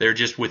 They're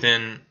just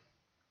within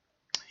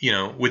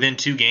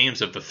 2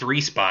 games of the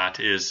 3 spot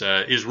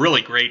is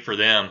really great for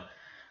them.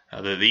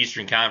 The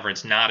Eastern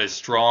Conference not as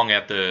strong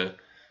at the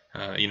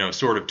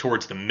sort of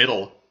towards the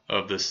middle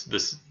of the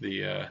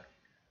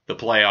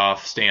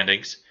playoff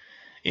standings.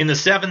 In the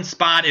 7th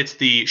spot, it's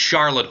the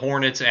Charlotte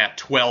Hornets at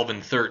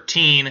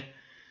 12-13,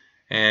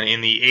 and in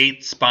the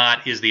 8th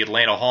spot is the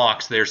Atlanta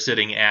Hawks. They're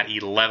sitting at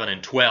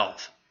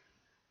 11-12.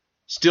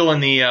 Still in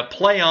the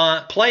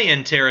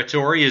play-in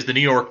territory is the New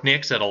York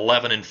Knicks at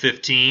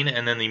 11-15,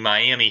 and then the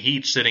Miami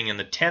Heat sitting in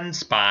the 10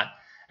 spot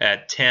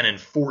at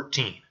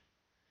 10-14.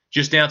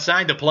 Just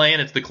outside the play-in,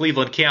 it's the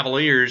Cleveland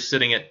Cavaliers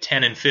sitting at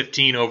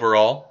 10-15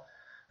 overall.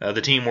 One of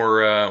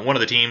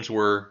the teams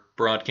we're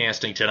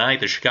broadcasting tonight,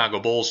 the Chicago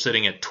Bulls,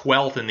 sitting at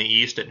 12th in the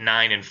East at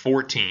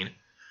 9-14.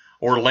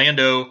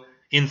 Orlando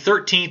in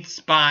 13th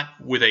spot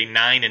with a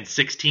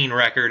 9-16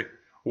 record.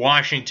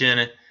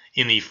 Washington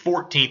in the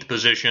 14th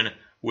position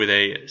with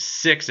a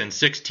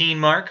 6-16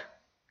 mark.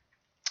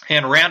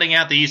 And rounding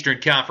out the Eastern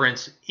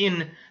Conference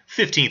in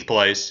 15th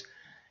place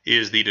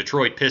is the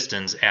Detroit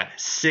Pistons at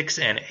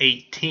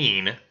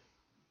 6-18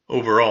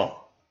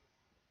 overall.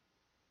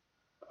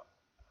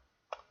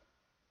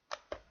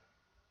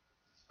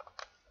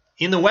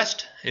 In the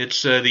West,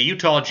 it's the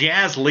Utah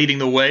Jazz leading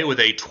the way with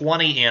a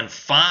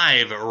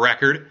 20-5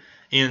 record.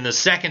 In the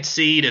second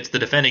seed, it's the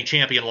defending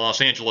champion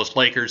Los Angeles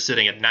Lakers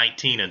sitting at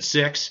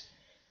 19-6.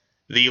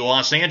 The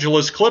Los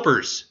Angeles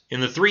Clippers in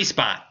the 3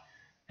 spot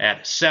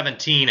at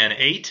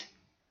 17-8.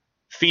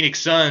 Phoenix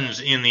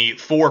Suns in the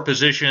 4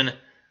 position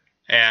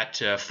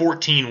at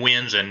 14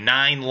 wins and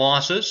 9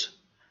 losses.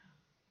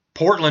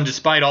 Portland,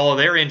 despite all of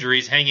their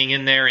injuries, hanging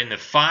in there in the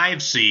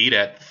 5 seed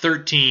at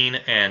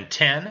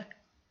 13-10.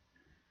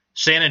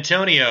 San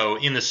Antonio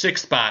in the 6th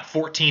spot,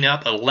 14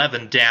 up,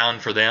 11 down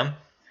for them.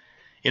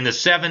 In the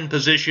 7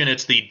 position,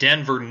 it's the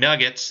Denver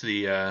Nuggets,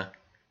 the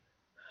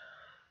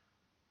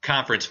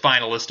conference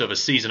finalist of a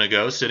season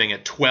ago, sitting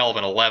at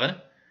 12-11.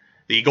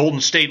 The Golden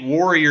State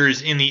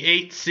Warriors in the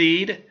 8th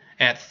seed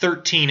at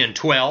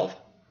 13-12.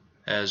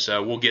 As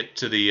we'll get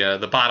to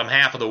the bottom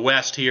half of the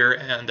West here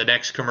and the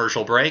next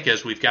commercial break,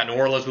 as we've got New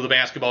Orleans with the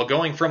basketball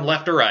going from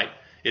left to right.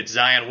 It's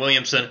Zion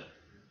Williamson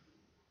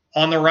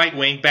on the right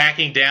wing,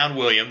 backing down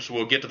Williams.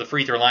 We'll get to the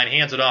free throw line,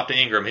 hands it off to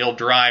Ingram. He'll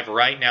drive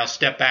right, now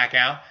step back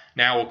out.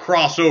 Now we'll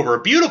cross over.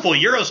 Beautiful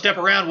Euro step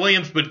around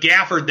Williams, but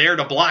Gafford there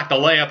to block the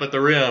layup at the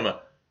rim.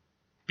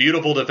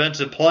 Beautiful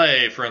defensive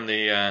play from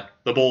the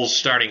Bulls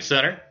starting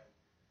center.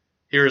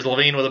 Here's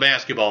Levine with the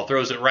basketball,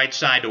 throws it right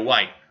side to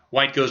White.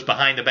 White goes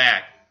behind the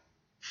back,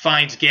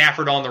 finds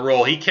Gafford on the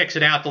roll. He kicks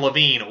it out to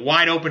Levine,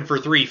 wide open for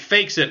 3,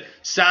 fakes it,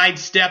 side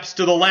steps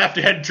to the left,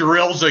 and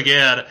drills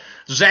again.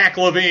 Zach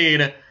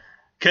LaVine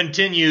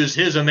continues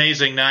his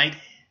amazing night.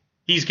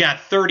 He's got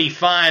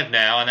 35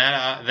 now, and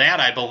that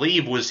I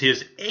believe was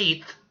his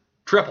 8th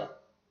triple.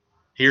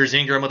 Here's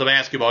Ingram with the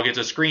basketball, gets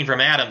a screen from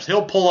Adams.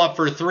 He'll pull up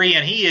for 3,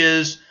 and he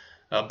is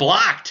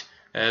blocked,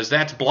 as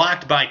that's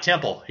blocked by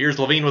Temple. Here's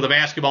Levine with the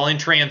basketball in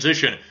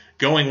transition.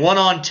 Going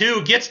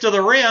 1-on-2, gets to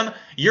the rim.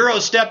 Euro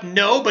step,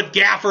 no, but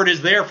Gafford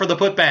is there for the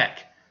putback.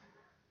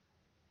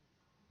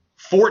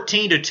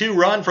 14-2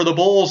 run for the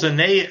Bulls, and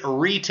they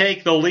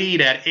retake the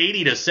lead at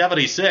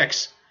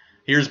 80-76.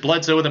 Here's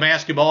Bledsoe with the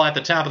basketball at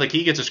the top of the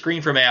key. Gets a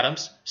screen from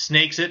Adams.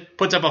 Snakes it.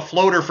 Puts up a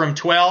floater from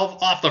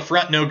 12. Off the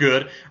front, no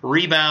good.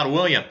 Rebound,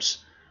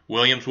 Williams.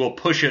 Williams will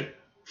push it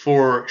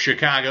for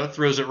Chicago.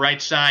 Throws it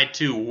right side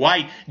to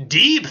White.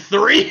 Deep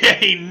 3.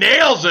 He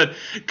nails it.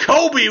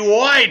 Kobe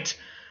White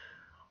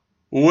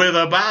with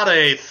about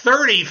a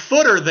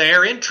 30-footer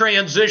there in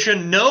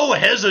transition. No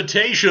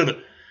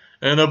hesitation.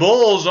 And the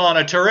Bulls on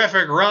a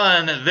terrific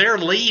run. Their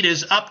lead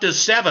is up to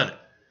 7.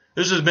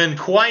 This has been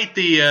quite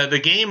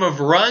the game of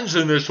runs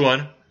in this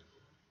one.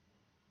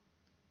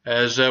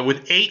 As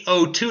with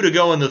 8:02 to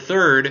go in the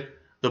third,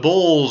 the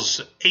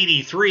Bulls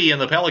 83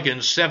 and the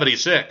Pelicans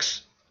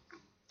 76.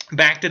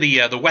 Back to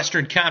the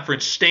Western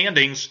Conference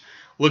standings,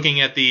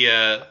 looking at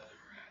the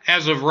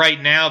as of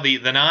right now the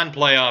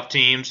non-playoff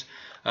teams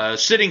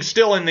sitting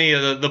still in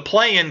the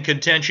play-in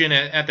contention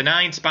at the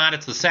 9 spot.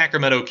 It's the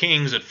Sacramento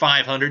Kings at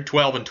 500,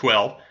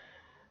 12-12.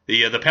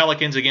 The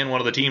Pelicans, again,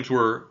 one of the teams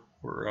we're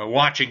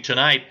watching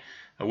tonight,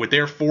 with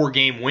their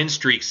 4-game win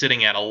streak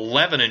sitting at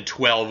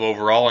 11-12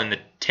 overall in the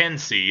 10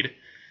 seed.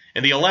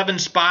 In the 11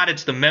 spot,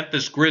 it's the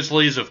Memphis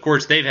Grizzlies. Of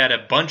course, they've had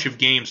a bunch of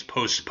games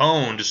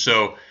postponed,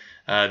 so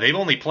they've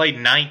only played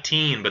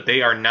 19, but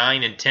they are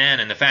 9-10.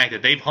 And the fact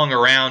that they've hung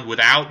around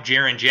without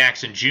Jaren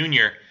Jackson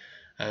Jr.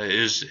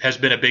 Has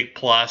been a big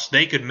plus.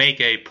 They could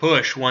make a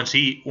push once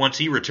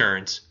he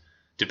returns,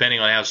 depending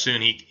on how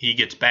soon he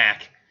gets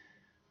back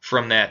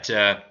from that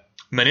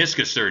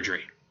meniscus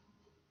surgery.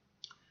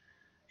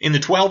 In the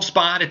 12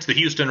 spot, it's the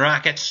Houston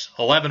Rockets,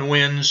 11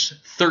 wins,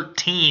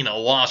 13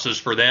 losses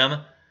for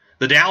them.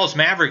 The Dallas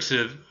Mavericks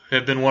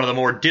have been one of the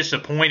more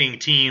disappointing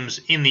teams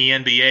in the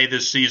NBA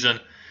this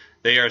season.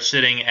 They are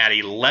sitting at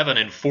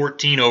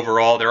 11-14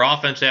 overall. Their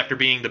offense, after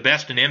being the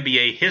best in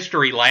NBA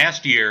history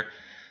last year,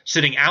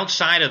 sitting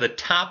outside of the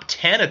top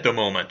 10 at the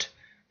moment.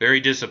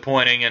 Very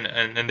disappointing,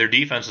 and their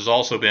defense has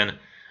also been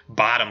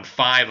bottom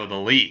 5 of the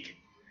league.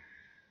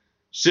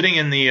 Sitting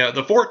in the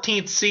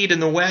 14th seed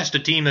in the West, a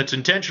team that's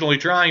intentionally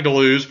trying to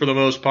lose for the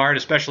most part,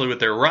 especially with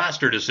their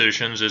roster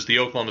decisions, is the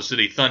Oklahoma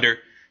City Thunder.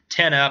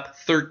 10 up,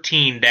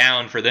 13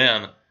 down for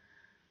them.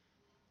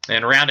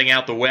 And rounding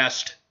out the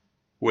West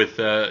with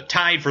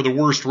tied for the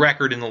worst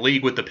record in the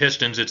league with the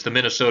Pistons, it's the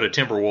Minnesota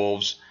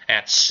Timberwolves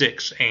at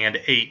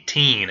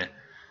 6-18.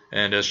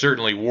 And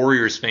certainly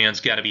Warriors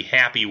fans got to be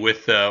happy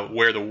with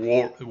where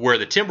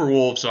the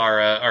Timberwolves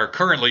are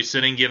currently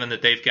sitting, given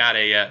that they've got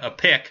a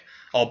pick,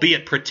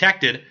 albeit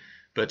protected,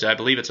 but I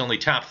believe it's only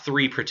top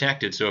 3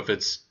 protected. So if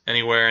it's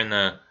anywhere in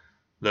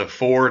the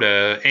 4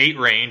 to 8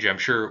 range, I'm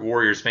sure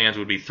Warriors fans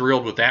would be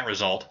thrilled with that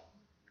result.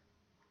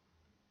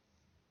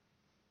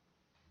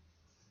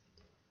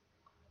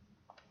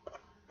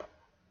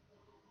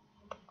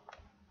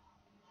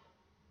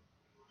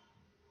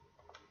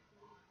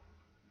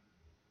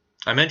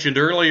 I mentioned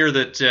earlier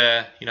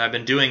that I've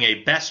been doing a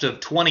best of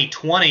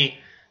 2020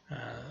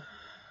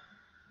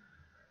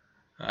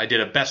 I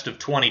did a best of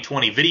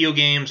 2020 video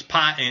games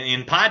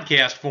in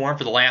podcast form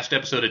for the last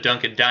episode of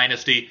Duncan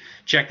Dynasty.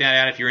 Check that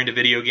out if you're into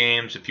video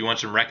games, if you want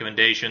some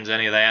recommendations,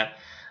 any of that.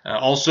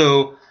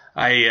 Also,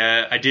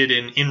 I did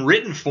in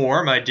written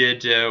form, I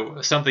did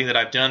something that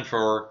I've done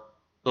for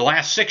the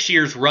last 6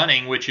 years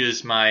running, which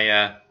is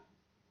my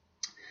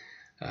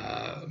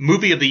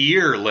movie of the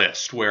year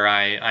list, where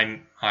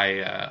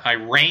I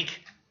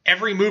rank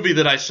every movie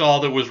that I saw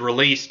that was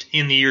released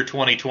in the year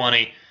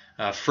 2020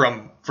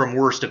 from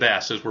worst to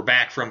best. As we're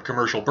back from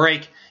commercial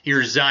break,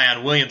 here's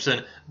Zion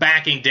Williamson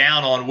backing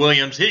down on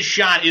Williams. His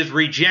shot is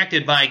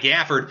rejected by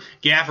Gafford.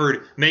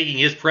 Gafford making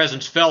his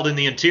presence felt in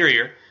the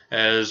interior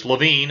as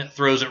Levine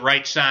throws it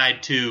right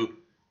side to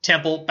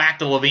Temple. Back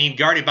to Levine,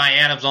 guarded by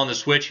Adams on the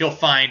switch. He'll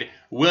find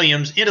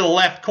Williams into the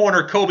left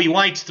corner. Kobe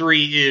White's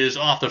three is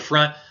off the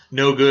front.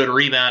 No good.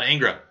 Rebound,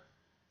 Ingram.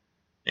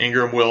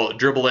 Ingram will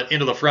dribble it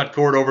into the front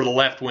court over the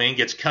left wing.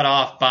 Gets cut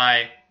off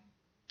by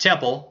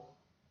Temple.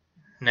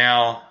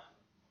 Now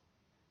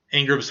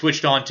Ingram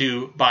switched on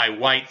to by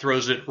White.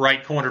 Throws it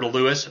right corner to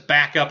Lewis.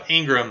 Back up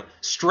Ingram.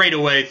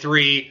 Straightaway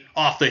three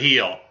off the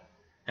heel.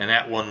 And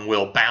that one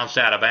will bounce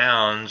out of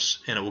bounds,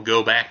 and it will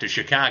go back to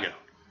Chicago.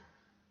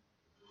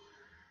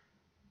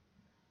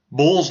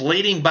 Bulls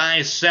leading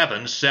by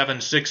 7.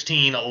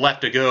 7:16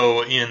 left to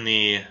go in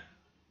the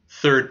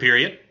third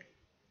period.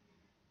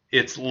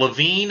 It's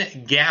Levine,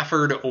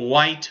 Gafford,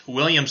 White,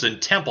 Williams,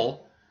 and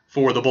Temple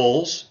for the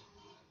Bulls.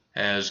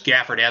 As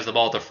Gafford has the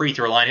ball at the free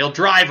throw line, he'll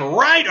drive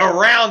right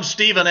around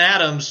Steven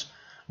Adams.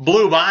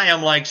 Blew by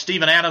him like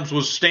Steven Adams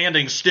was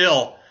standing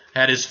still,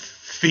 had his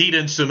feet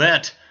in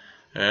cement.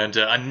 And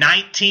a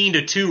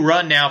 19-2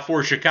 run now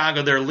for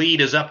Chicago. Their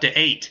lead is up to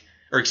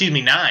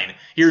 9.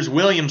 Here's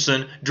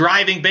Williamson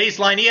driving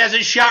baseline. He has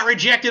his shot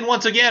rejected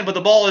once again, but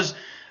the ball is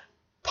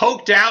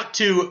poked out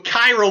to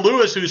Kira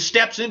Lewis, who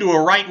steps into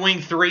a right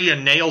wing three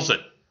and nails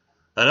it.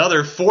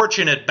 Another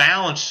fortunate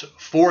bounce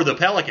for the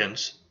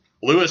Pelicans.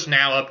 Lewis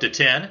now up to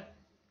 10.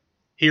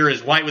 Here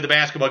is White with the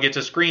basketball, gets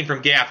a screen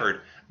from Gafford.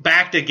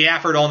 Back to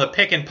Gafford on the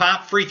pick and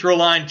pop. Free throw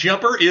line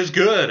jumper is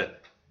good.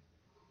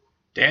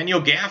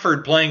 Daniel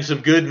Gafford playing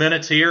some good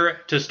minutes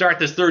here to start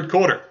this third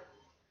quarter.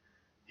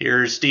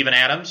 Here's Steven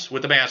Adams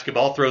with the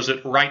basketball, throws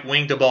it right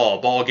wing to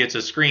Ball. Ball gets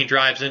a screen,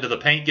 drives into the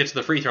paint, gets to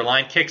the free throw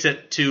line, kicks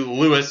it to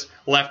Lewis,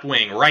 left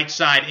wing. Right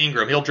side,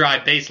 Ingram. He'll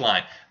drive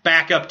baseline.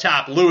 Back up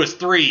top, Lewis,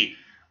 three.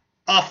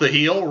 Off the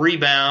heel,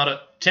 rebound,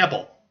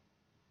 Temple.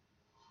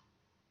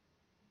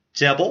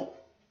 Temple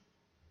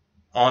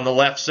on the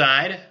left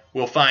side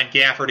will find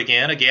Gafford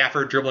again. A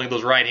Gafford dribbling with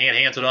his right hand,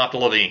 hands it off to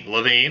Levine.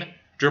 Levine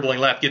dribbling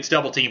left, gets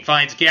double team,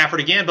 finds Gafford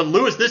again, but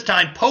Lewis this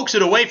time pokes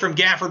it away from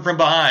Gafford from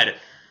behind.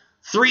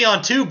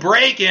 3-on-2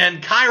 break,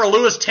 and Kira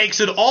Lewis takes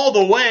it all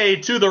the way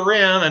to the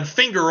rim and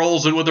finger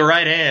rolls it with the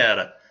right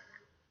hand.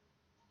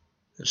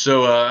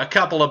 So a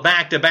couple of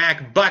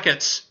back-to-back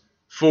buckets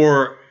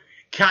for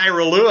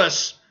Kira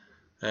Lewis,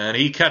 and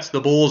he cuts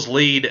the Bulls'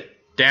 lead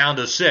down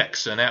to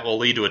 6, and that will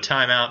lead to a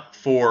timeout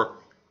for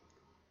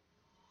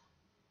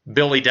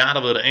Billy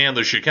Donovan and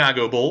the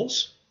Chicago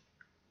Bulls.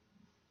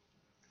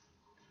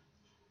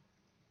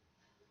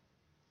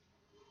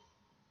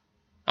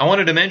 I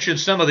wanted to mention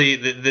some of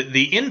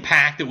the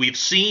impact that we've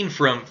seen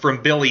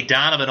from Billy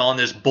Donovan on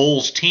this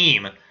Bulls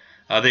team.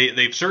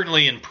 They've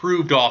certainly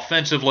improved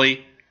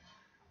offensively.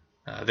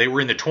 They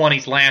were in the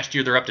 20s last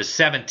year. They're up to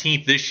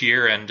 17th this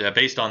year, and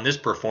based on this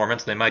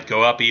performance, they might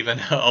go up even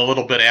a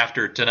little bit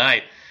after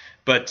tonight.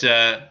 But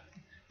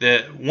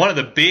one of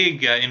the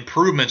big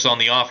improvements on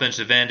the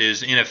offensive end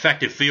is in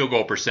effective field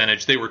goal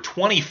percentage. They were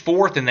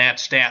 24th in that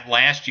stat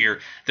last year.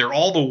 They're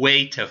all the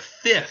way to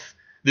 5th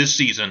this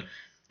season.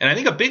 And I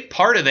think a big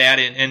part of that,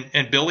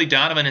 and Billy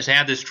Donovan has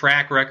had this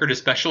track record,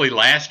 especially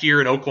last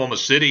year in Oklahoma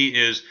City,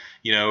 is,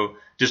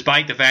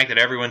 despite the fact that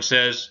everyone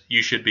says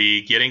you should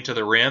be getting to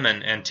the rim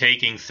and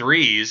taking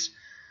threes,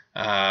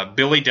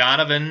 Billy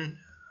Donovan,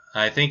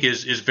 I think,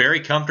 is very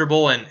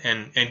comfortable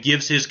and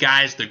gives his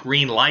guys the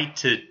green light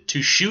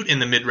to shoot in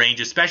the mid-range,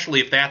 especially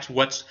if that's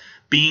what's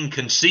being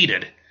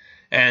conceded.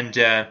 And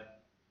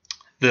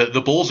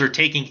the Bulls are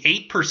taking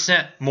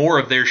 8% more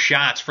of their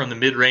shots from the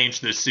mid-range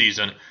this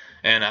season.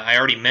 And I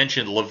already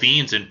mentioned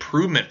Levine's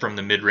improvement from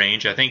the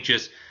mid-range. I think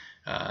just,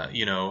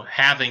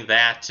 having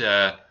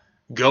that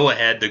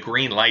go-ahead, the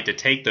green light to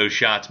take those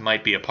shots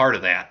might be a part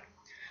of that.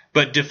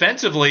 But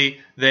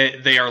defensively,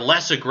 they are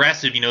less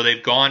aggressive.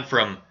 They've gone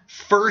from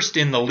first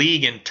in the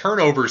league in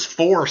turnovers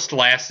forced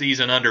last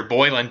season under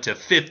Boylan to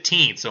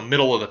 15th, so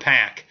middle of the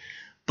pack.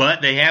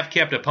 But they have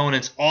kept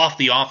opponents off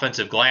the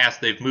offensive glass.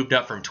 They've moved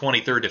up from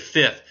 23rd to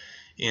 5th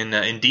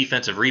in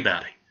defensive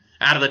rebounding.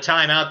 Out of the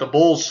timeout, the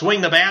Bulls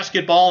swing the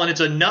basketball, and it's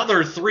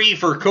another three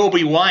for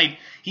Kobe White.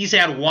 He's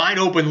had wide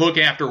open look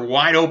after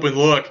wide open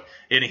look,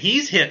 and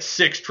he's hit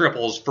 6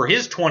 triples for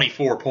his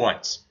 24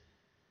 points.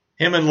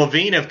 Him and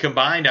Levine have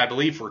combined, I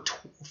believe,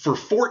 for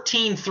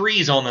 14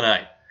 threes on the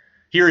night.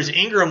 Here's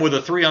Ingram with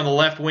a three on the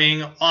left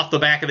wing, off the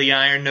back of the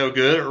iron, no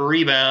good.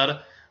 Rebound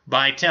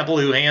by Temple,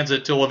 who hands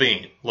it to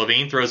Levine.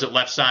 Levine throws it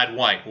left side,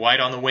 White. White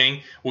on the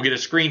wing will get a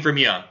screen from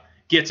Young.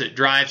 Gets it,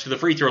 drives to the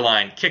free throw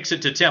line, kicks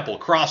it to Temple,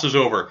 crosses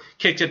over,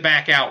 kicks it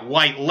back out.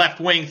 White, left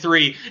wing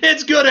three.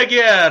 It's good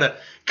again.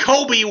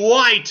 Kobe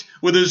White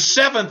with his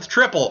 7th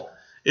triple.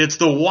 It's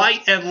the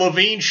White and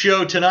Levine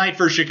show tonight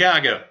for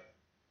Chicago.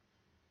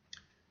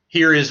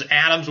 Here is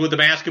Adams with the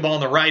basketball on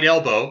the right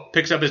elbow,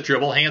 picks up his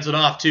dribble, hands it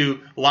off to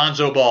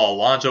Lonzo Ball.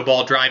 Lonzo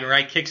Ball driving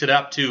right, kicks it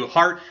up to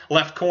Hart,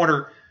 left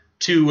corner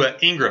to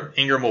Ingram.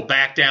 Ingram will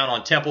back down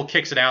on Temple,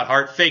 kicks it out.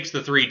 Hart fakes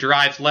the three,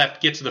 drives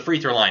left, gets to the free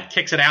throw line,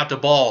 kicks it out to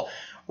Ball.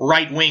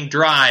 Right wing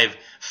drive,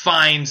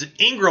 finds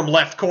Ingram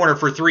left corner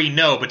for three,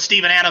 no, but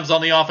Steven Adams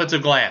on the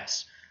offensive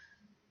glass.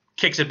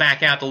 Kicks it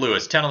back out to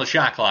Lewis, 10 on the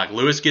shot clock.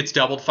 Lewis gets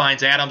doubled,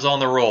 finds Adams on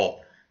the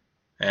roll.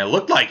 And it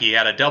looked like he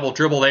had a double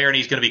dribble there, and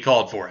he's going to be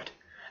called for it.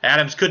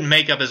 Adams couldn't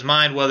make up his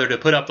mind whether to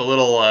put up the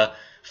little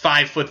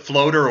 5-foot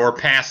floater or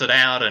pass it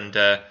out,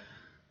 and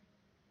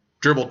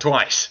dribbled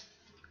twice.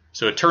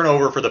 So a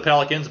turnover for the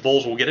Pelicans.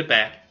 Bulls will get it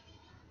back.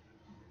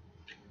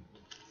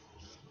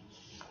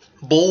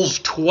 Bulls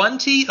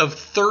 20 of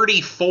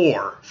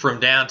 34 from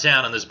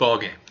downtown in this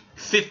ballgame.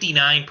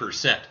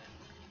 59%.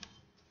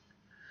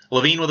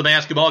 Levine with the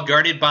basketball,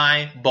 guarded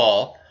by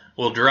Ball.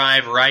 Will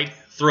drive right,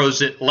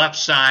 throws it left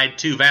side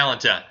to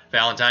Valentine.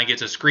 Valentine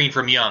gets a screen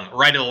from Young,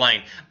 right of the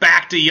lane.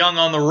 Back to Young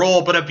on the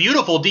roll, but a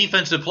beautiful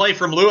defensive play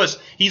from Lewis.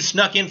 He's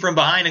snuck in from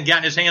behind and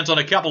gotten his hands on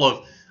a couple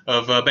of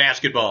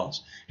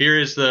basketballs. Here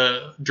is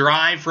the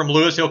drive from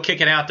Lewis. He'll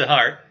kick it out to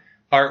Hart.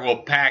 Hart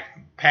will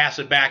pass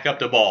it back up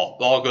to Ball.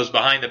 Ball goes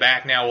behind the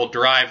back now, will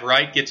drive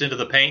right, gets into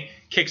the paint,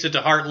 kicks it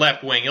to Hart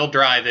left wing. He'll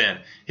drive in.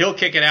 He'll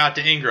kick it out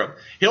to Ingram.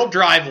 He'll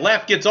drive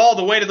left, gets all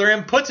the way to the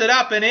rim, puts it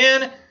up and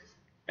in,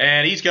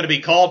 and he's going to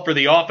be called for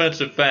the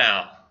offensive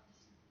foul.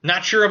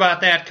 Not sure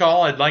about that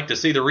call. I'd like to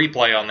see the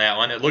replay on that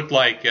one. It looked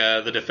like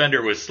the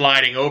defender was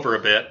sliding over a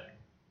bit.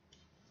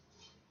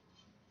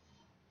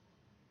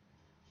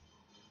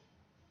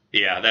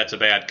 Yeah, that's a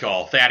bad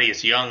call.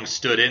 Thaddeus Young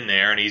stood in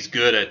there, and he's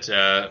good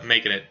at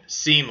making it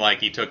seem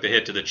like he took the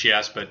hit to the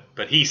chest,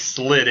 but he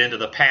slid into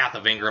the path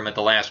of Ingram at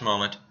the last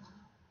moment.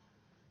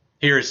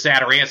 Here's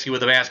Satoransky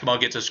with the basketball,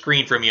 gets a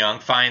screen from Young,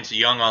 finds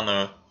Young on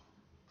the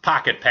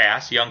pocket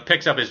pass. Young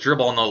picks up his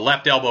dribble on the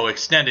left elbow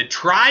extended,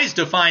 tries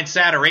to find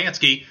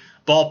Satoransky.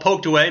 Ball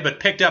poked away,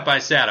 but picked up by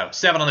Sato.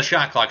 7 on the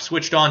shot clock,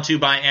 switched on to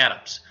by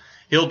Adams.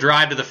 He'll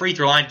drive to the free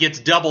throw line, gets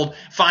doubled,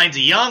 finds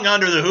Young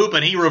under the hoop,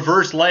 and he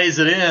reverse lays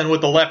it in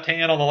with the left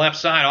hand on the left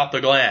side off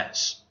the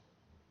glass.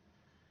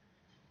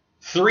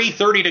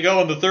 3:30 to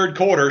go in the third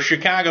quarter.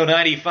 Chicago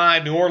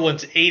 95, New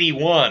Orleans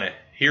 81.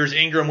 Here's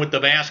Ingram with the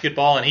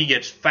basketball, and he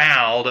gets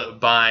fouled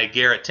by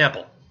Garrett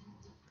Temple.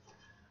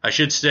 I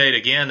should state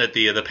again that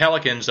the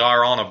Pelicans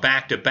are on a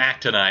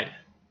back-to-back tonight.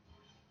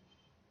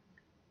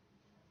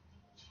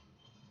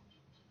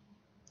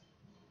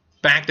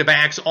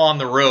 Back-to-backs on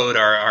the road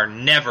are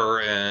never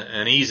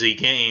an easy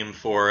game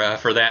for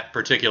that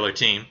particular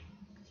team.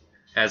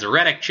 As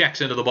Redick checks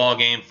into the ball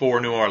game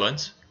for New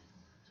Orleans.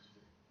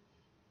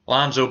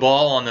 Lonzo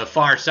Ball on the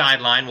far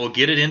sideline will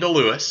get it into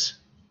Lewis.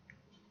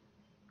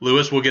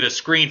 Lewis will get a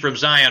screen from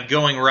Zion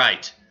going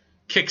right.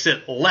 Kicks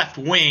it left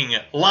wing.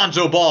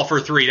 Lonzo Ball for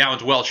three. That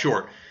one's well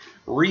short.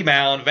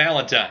 Rebound,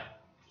 Valentine.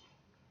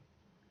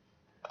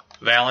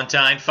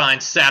 Valentine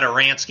finds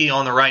Satoransky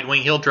on the right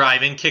wing. He'll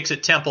drive in, kicks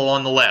it Temple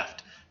on the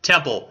left.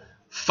 Temple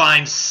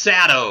finds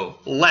Sato,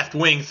 left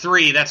wing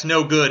three. That's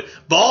no good.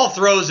 Ball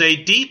throws a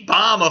deep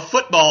bomb, a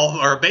football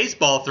or a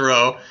baseball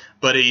throw,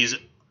 but he's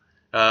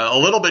a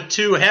little bit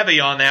too heavy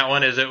on that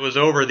one as it was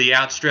over the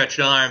outstretched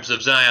arms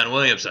of Zion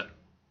Williamson.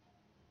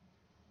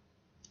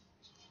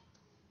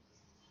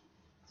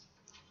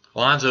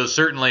 Lonzo's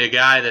certainly a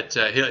guy that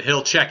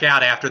he'll check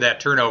out after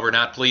that turnover,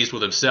 not pleased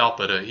with himself,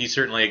 but he's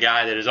certainly a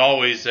guy that has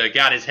always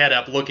got his head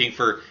up looking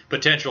for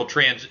potential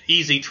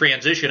easy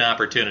transition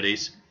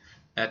opportunities.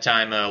 That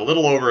time a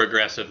little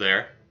over-aggressive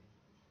there.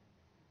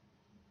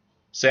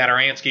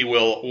 Satoransky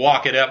will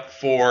walk it up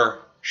for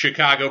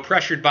Chicago,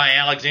 pressured by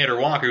Alexander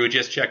Walker, who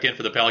just checked in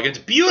for the Pelicans.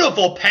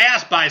 Beautiful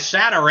pass by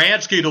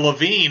Satoransky to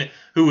Levine,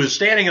 who was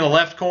standing in the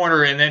left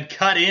corner and then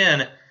cut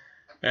in,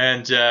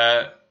 and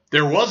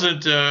there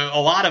wasn't a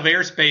lot of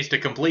airspace to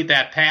complete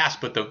that pass,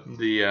 but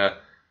the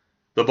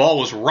ball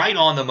was right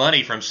on the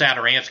money from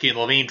Satoransky, and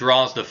Levine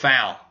draws the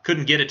foul.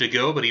 Couldn't get it to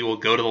go, but he will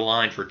go to the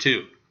line for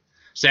two.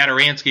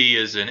 Satoransky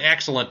is an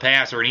excellent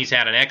passer, and he's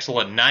had an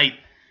excellent night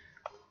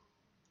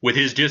with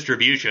his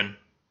distribution,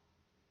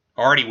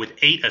 already with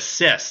 8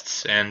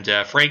 assists, and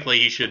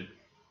frankly, he should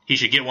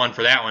get one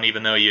for that one,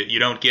 even though you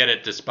don't get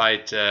it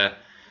despite that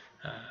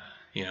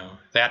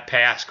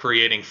pass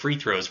creating free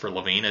throws for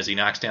Levine as he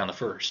knocks down the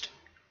first.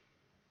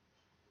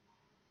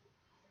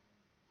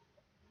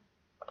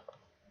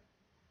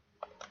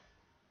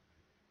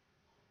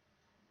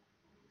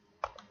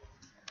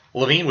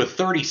 Levine with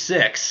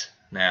 36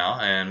 now,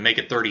 and make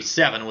it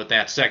 37 with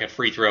that second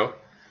free throw.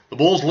 The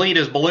Bulls' lead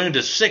is ballooned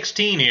to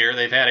 16 here.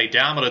 They've had a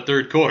dominant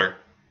third quarter.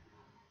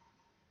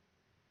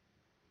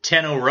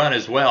 10-0 run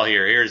as well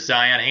here. Here's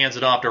Zion, hands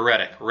it off to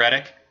Redick.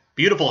 Redick,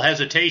 beautiful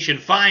hesitation,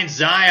 finds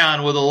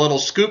Zion with a little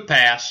scoop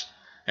pass,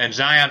 and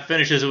Zion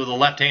finishes it with the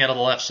left hand on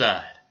the left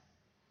side.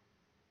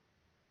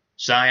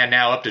 Zion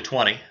now up to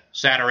 20.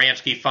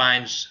 Satoransky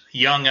finds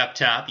Young up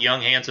top.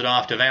 Young hands it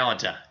off to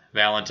Valentine.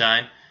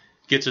 Valentine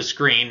gets a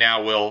screen.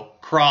 Now will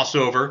cross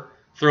over.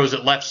 Throws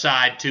it left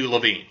side to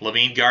Levine.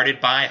 Levine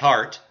guarded by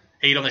Hart.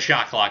 8 on the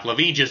shot clock.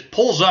 Levine just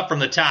pulls up from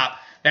the top.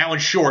 That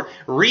one's short.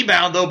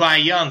 Rebound, though, by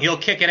Young. He'll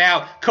kick it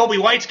out. Kobe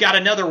White's got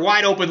another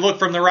wide open look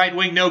from the right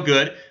wing. No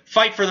good.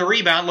 Fight for the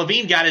rebound.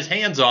 Levine got his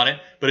hands on it,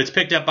 but it's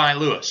picked up by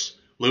Lewis.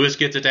 Lewis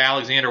gets it to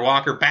Alexander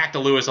Walker. Back to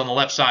Lewis on the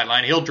left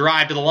sideline. He'll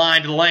drive to the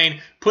line, to the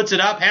lane. Puts it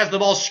up. Has the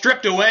ball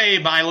stripped away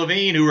by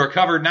Levine, who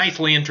recovered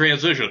nicely in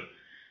transition.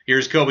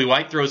 Here's Kobe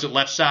White. Throws it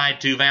left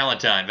side to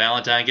Valentine.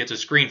 Valentine gets a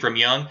screen from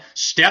Young.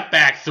 Step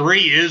back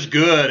three is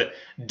good.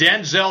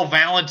 Denzel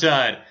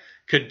Valentine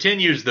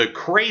continues the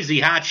crazy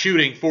hot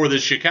shooting for the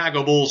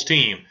Chicago Bulls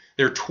team.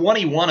 They're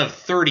 21 of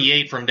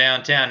 38 from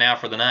downtown now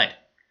for the night.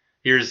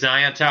 Here's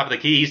Zion, top of the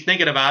key. He's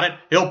thinking about it.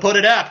 He'll put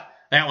it up.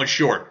 That one's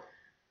short.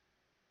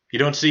 You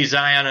don't see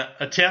Zion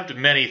attempt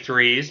many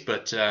threes,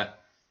 but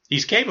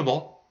he's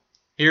capable.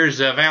 Here's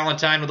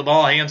Valentine with the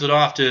ball. Hands it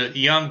off to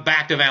Young.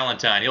 Back to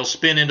Valentine. He'll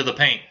spin into the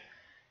paint.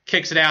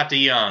 Kicks it out to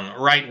Young.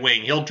 Right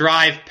wing. He'll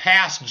drive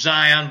past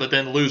Zion, but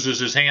then loses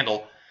his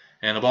handle.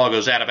 And the ball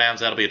goes out of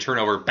bounds. That'll be a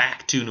turnover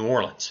back to New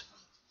Orleans.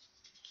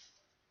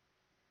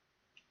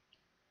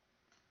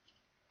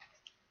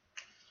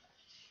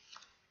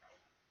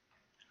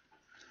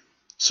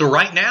 So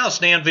right now,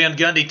 Stan Van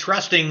Gundy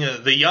trusting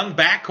the young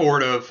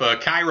backcourt of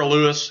Kira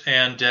Lewis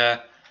and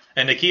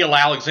Nickeil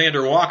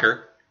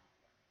Alexander-Walker.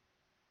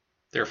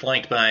 They're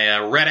flanked by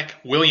Redick,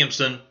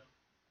 Williamson,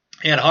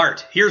 and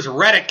Hart. Here's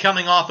Redick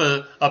coming off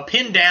a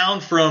pin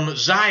down from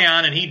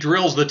Zion, and he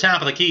drills the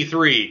top of the key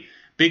three.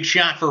 Big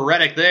shot for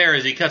Redick there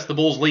as he cuts the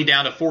Bulls' lead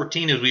down to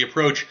 14 as we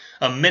approach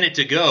a minute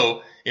to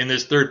go in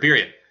this third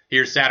period.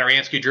 Here's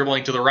Satoransky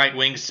dribbling to the right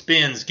wing,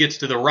 spins, gets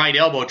to the right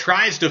elbow,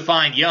 tries to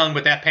find Young,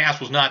 but that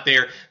pass was not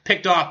there,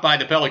 picked off by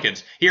the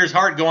Pelicans. Here's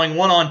Hart going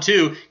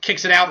 1-on-2,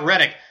 kicks it out,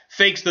 Redick,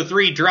 fakes the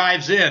three,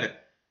 drives in,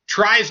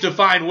 tries to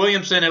find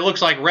Williamson. It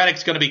looks like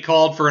Redick's going to be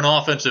called for an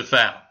offensive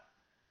foul.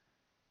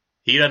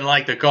 He doesn't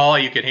like the call.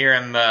 You can hear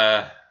him.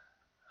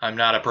 I'm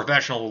not a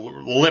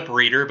professional lip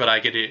reader, but I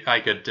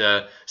could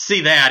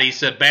see that. He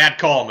said, "Bad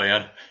call,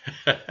 man."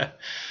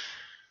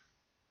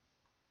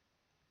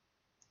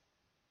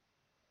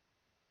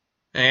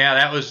 Yeah,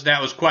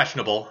 that was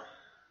questionable.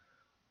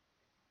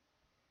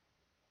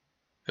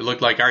 It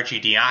looked like Archie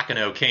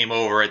Diacono came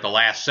over at the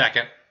last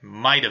second.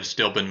 Might have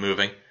still been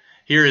moving.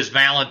 Here is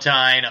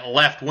Valentine.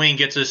 Left wing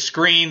gets a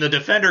screen. The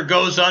defender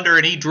goes under,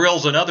 and he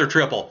drills another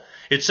triple.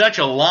 It's such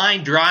a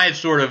line drive,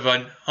 sort of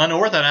an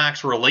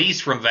unorthodox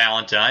release from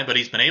Valentine, but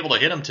he's been able to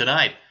hit him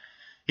tonight.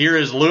 Here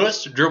is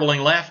Lewis,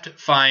 dribbling left,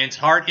 finds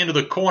Hart into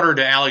the corner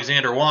to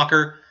Alexander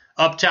Walker.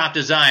 Up top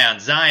to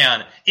Zion.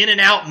 Zion, in and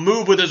out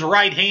move with his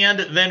right hand,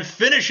 then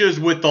finishes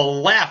with the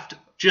left.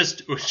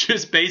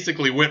 Just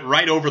basically went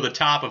right over the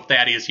top of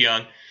Thaddeus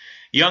Young.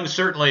 Young's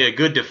certainly a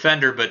good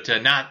defender, but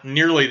not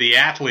nearly the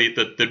athlete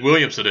that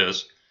Williamson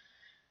is.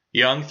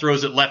 Young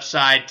throws it left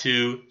side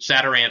to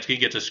Satoransky,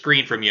 gets a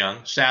screen from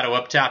Young. Sato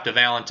up top to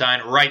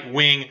Valentine, right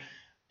wing.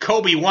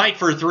 Kobe White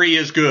for three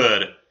is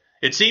good.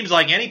 It seems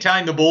like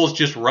anytime the Bulls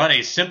just run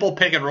a simple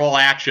pick and roll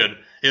action,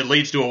 it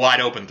leads to a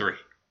wide open three.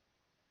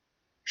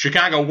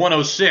 Chicago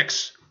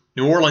 106,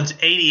 New Orleans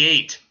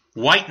 88.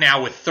 White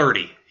now with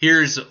 30.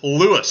 Here's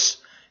Lewis.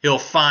 He'll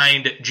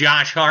find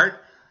Josh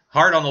Hart.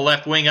 Hart on the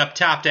left wing up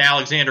top to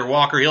Alexander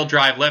Walker. He'll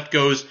drive left,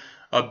 goes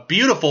a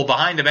beautiful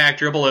behind-the-back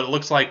dribble. It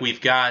looks like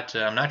we've got,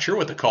 I'm not sure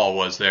what the call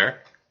was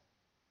there.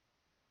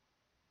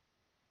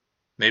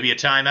 Maybe a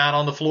timeout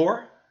on the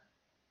floor?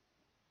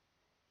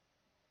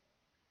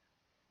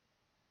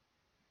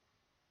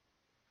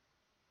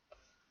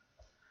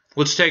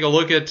 Let's take a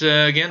look at,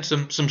 again,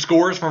 some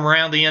scores from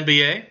around the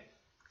NBA.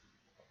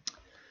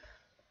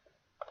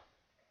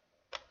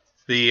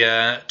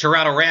 The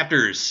Toronto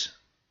Raptors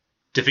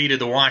defeated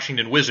the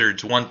Washington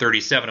Wizards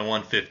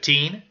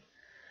 137-115.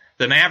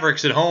 The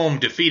Mavericks at home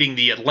defeating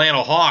the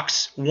Atlanta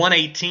Hawks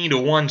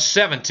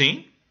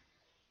 118-117.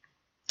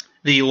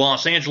 The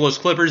Los Angeles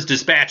Clippers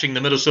dispatching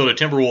the Minnesota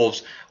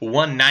Timberwolves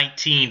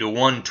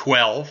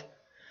 119-112.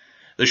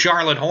 The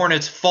Charlotte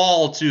Hornets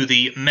fall to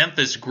the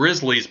Memphis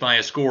Grizzlies by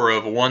a score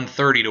of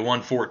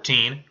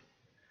 130-114.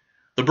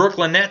 The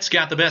Brooklyn Nets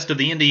got the best of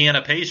the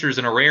Indiana Pacers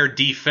in a rare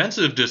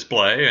defensive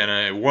display and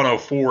a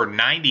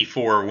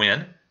 104-94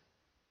 win.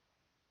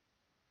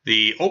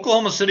 The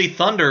Oklahoma City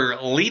Thunder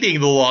leading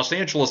the Los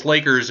Angeles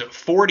Lakers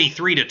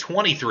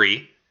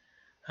 43-23.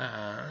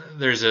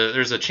 There's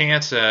a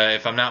chance,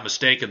 if I'm not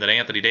mistaken, that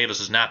Anthony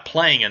Davis is not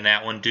playing in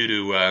that one due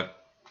to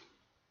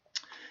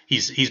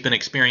he's been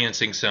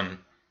experiencing some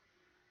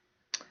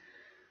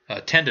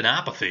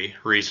tendinopathy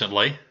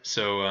recently,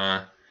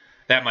 so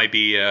that might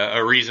be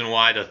a reason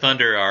why the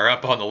Thunder are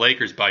up on the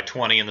Lakers by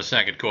 20 in the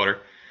second quarter.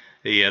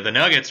 The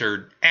Nuggets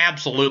are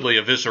absolutely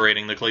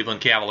eviscerating the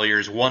Cleveland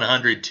Cavaliers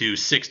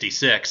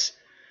 100-66,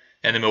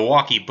 and the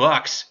Milwaukee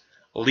Bucks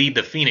lead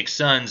the Phoenix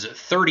Suns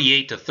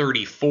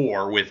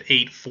 38-34 with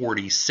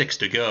 8:46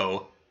 to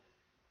go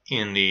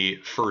in the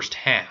first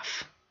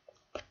half.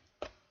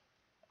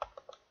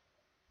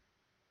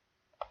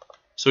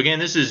 So again,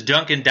 this is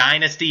Duncan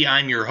Dynasty.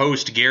 I'm your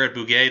host, Garrett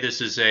Bouguet. This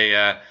is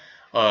a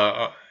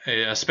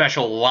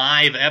special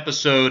live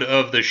episode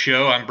of the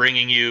show. I'm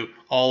bringing you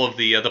all of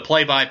the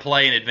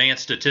play-by-play and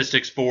advanced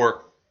statistics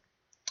for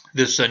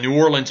this New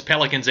Orleans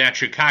Pelicans at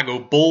Chicago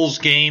Bulls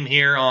game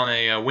here on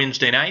a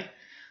Wednesday night.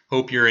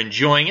 Hope you're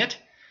enjoying it.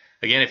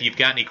 Again, if you've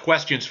got any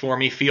questions for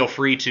me, feel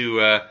free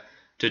to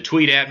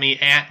tweet at me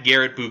at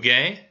Garrett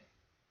Bouguet.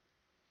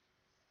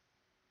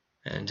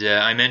 And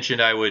I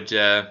mentioned I would.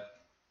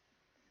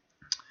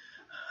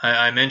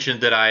 I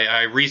mentioned that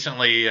I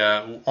recently,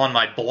 on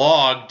my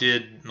blog,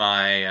 did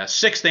my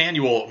 6th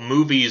annual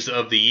Movies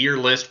of the Year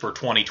list for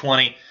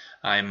 2020.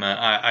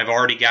 I've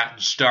already gotten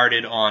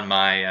started on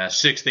my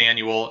 6th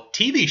annual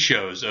TV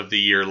Shows of the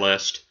Year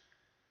list.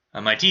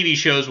 My TV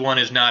shows one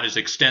is not as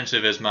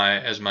extensive as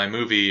my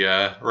movie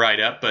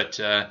write-up, but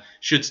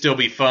should still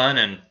be fun,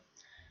 and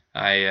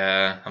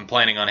I'm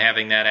planning on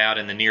having that out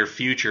in the near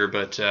future.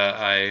 But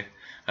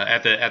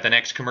at the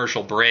next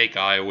commercial break,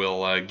 I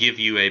will give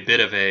you a bit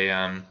of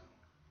a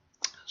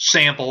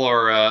sample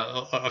or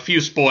a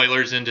few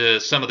spoilers into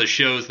some of the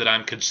shows that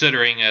I'm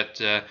considering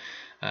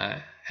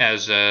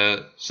as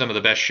some of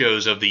the best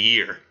shows of the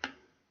year.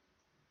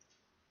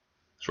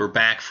 So we're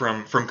back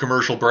from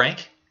commercial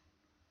break.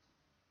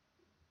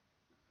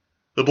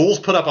 The Bulls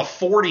put up a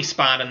 40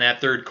 spot in that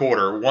third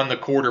quarter, won the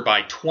quarter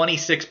by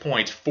 26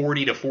 points,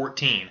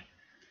 40-14.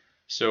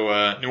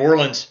 So New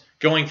Orleans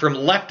going from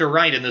left to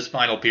right in this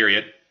final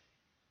period.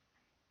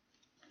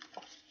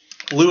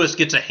 Lewis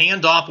gets a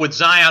handoff with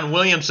Zion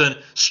Williamson,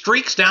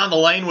 streaks down the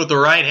lane with the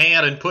right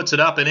hand and puts it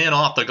up and in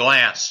off the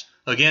glass.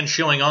 Again,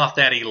 showing off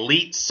that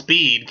elite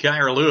speed,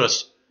 Kira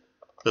Lewis,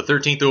 the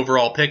 13th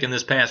overall pick in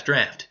this past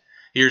draft.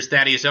 Here's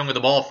Thaddeus Young with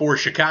the ball for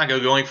Chicago,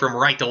 going from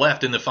right to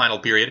left in the final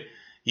period.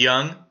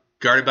 Young,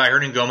 guarded by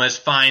Hernangomez,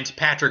 finds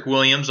Patrick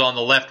Williams on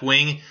the left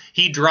wing.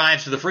 He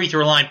drives to the free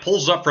throw line,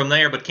 pulls up from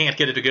there, but can't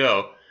get it to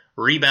go.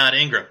 Rebound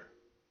Ingram.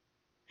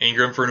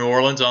 Ingram for New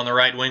Orleans on the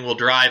right wing will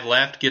drive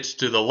left, gets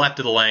to the left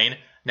of the lane,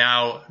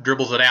 now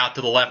dribbles it out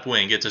to the left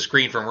wing, gets a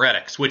screen from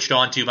Redick, switched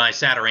on to by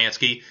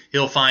Satoransky.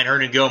 He'll find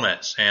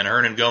Hernangomez, and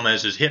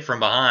Hernangomez is hit from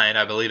behind.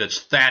 I believe it's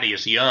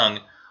Thaddeus Young,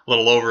 a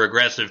little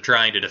over-aggressive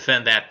trying to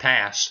defend that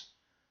pass.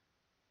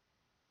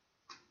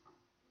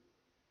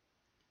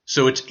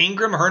 So it's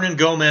Ingram,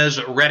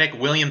 Hernangomez, Redick,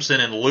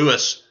 Williamson, and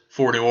Lewis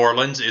for New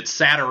Orleans. It's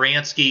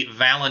Satoransky,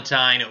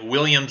 Valentine,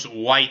 Williams,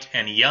 White,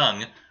 and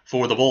Young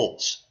for the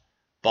Bulls.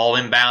 Ball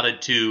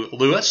inbounded to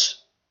Lewis.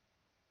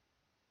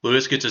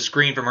 Lewis gets a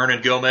screen from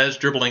Hernangomez,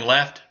 dribbling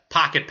left.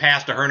 Pocket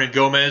pass to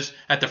Hernangomez.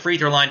 At the free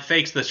throw line,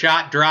 fakes the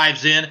shot,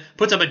 drives in,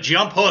 puts up a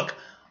jump hook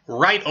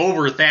right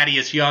over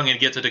Thaddeus Young and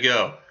gets it to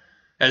go.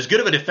 As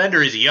good of a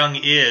defender as Young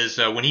is,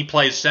 when he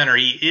plays center,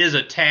 he is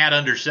a tad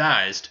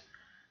undersized.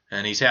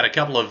 And he's had a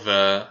couple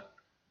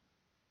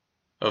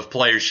of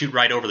players shoot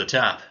right over the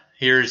top.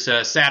 Here's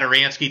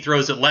Satoransky,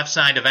 throws it left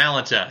side to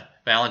Valentine.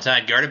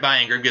 Valentine, guarded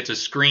by Ingram, gets a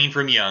screen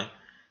from Young.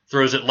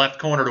 Throws it left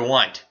corner to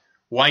White.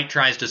 White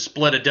tries to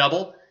split a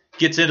double.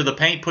 Gets into the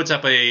paint, puts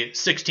up a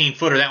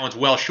 16-footer. That one's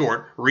well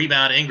short.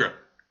 Rebound Ingram.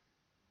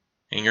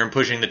 Ingram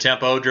pushing the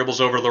tempo, dribbles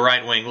over to the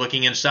right wing.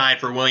 Looking inside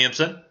for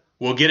Williamson.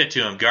 Will get it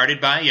to him.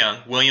 Guarded by Young.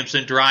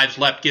 Williamson drives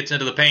left, gets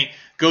into the paint.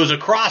 Goes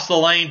across the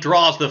lane,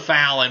 draws the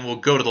foul, and will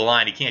go to the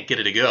line. He can't get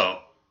it to go.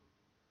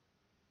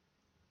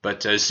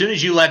 But as soon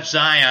as you let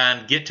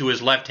Zion get to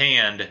his left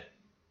hand,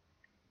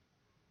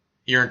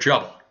 you're in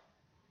trouble.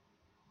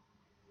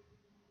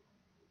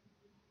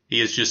 He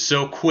is just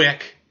so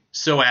quick,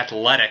 so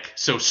athletic,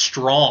 so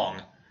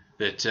strong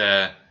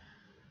that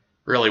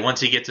really once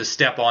he gets a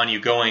step on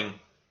you going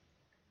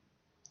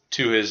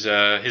to his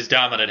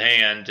dominant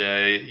hand,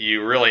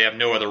 you really have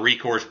no other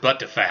recourse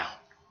but to foul.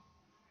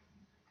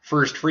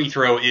 First free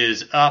throw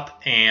is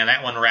up, and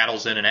that one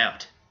rattles in and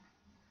out.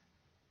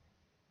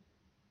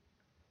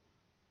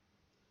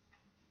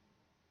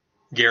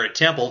 Garrett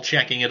Temple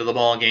checking into the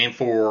ball game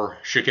for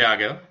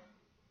Chicago.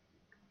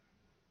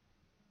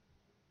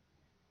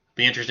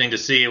 Be interesting to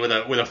see with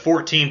a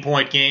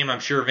 14-point game. I'm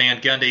sure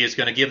Van Gundy is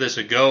going to give this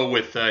a go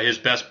with his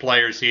best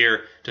players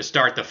here to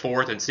start the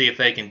fourth and see if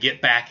they can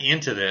get back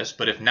into this.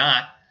 But if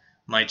not,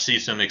 might see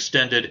some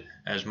extended,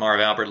 as Marv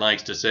Albert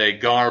likes to say,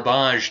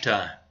 garbage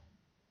time.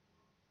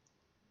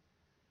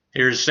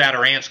 Here's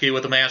Satoransky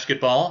with the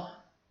basketball.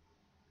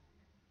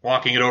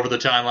 Walking it over the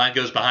timeline,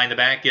 goes behind the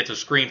back, gets a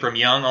screen from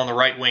Young on the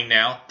right wing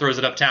now, throws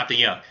it up top to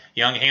Young.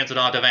 Young hands it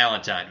on to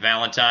Valentine.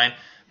 Valentine,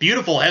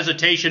 beautiful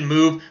hesitation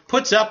move,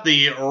 puts up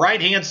the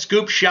right-hand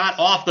scoop shot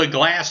off the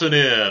glass and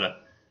in.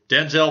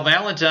 Denzel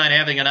Valentine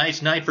having a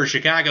nice night for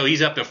Chicago.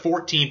 He's up to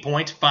 14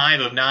 points, 5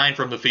 of 9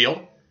 from the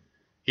field.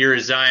 Here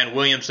is Zion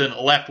Williamson,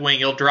 left wing.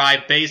 He'll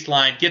drive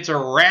baseline, gets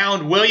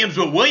around Williams,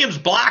 but Williams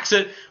blocks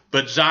it,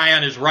 but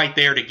Zion is right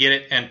there to get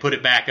it and put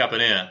it back up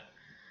and in.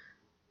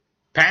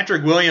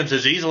 Patrick Williams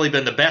has easily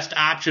been the best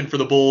option for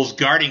the Bulls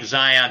guarding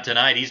Zion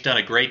tonight. He's done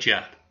a great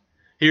job.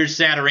 Here's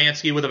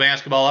Satoransky with the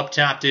basketball up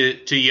top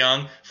to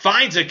Young.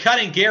 Finds a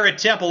cutting Garrett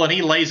Temple, and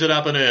he lays it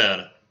up and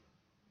in.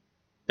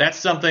 That's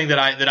something that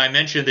I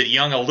mentioned that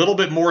Young a little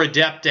bit more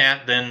adept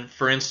at than,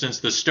 for instance,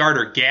 the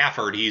starter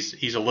Gafford.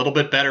 He's a little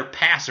bit better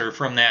passer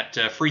from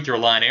that free throw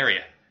line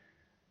area.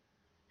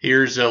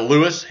 Here's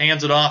Lewis,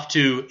 hands it off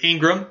to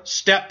Ingram,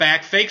 step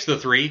back, fakes the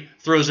three,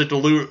 throws it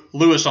to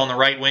Lewis on the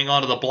right wing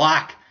onto the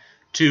block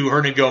to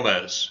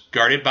Hernangomez.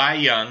 Guarded by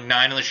Young,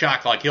 9 on the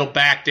shot clock. He'll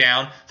back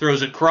down,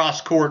 throws it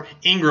cross court,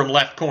 Ingram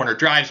left corner,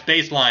 drives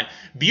baseline.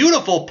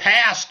 Beautiful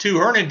pass to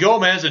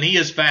Hernangomez, and he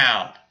is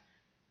fouled.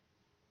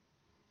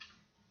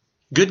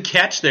 Good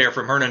catch there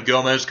from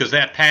Hernangomez, because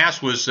that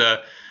pass was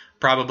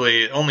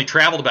probably only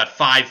traveled about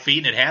 5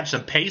 feet, and it had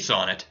some pace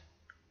on it.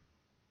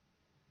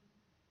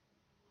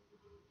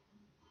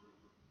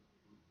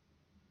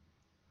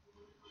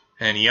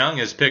 And Young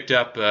has picked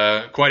up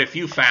quite a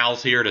few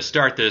fouls here to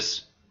start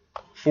this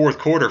fourth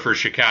quarter for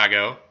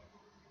Chicago.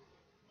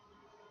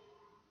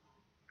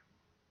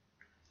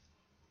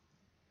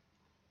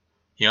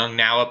 Young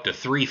now up to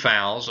 3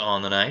 fouls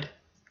on the night.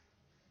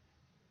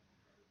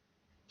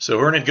 So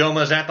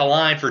Hernangomez at the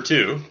line for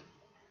 2.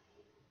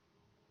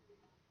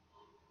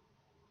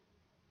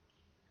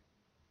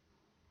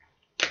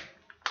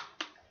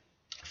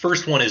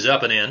 First one is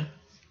up and in.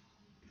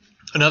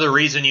 Another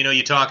reason,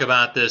 you talk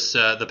about this,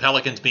 the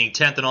Pelicans being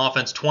 10th in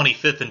offense,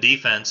 25th in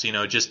defense,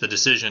 just the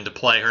decision to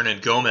play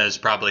Hernangomez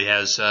probably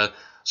has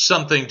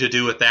something to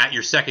do with that.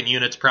 Your second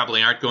units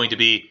probably aren't going to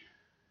be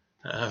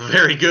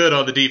very good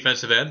on the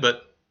defensive end,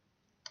 but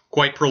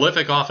quite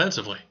prolific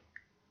offensively.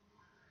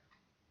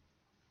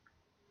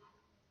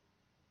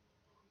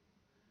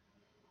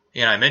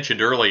 And I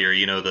mentioned earlier,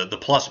 the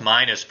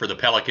plus-minus for the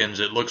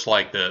Pelicans, it looks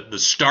like the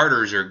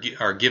starters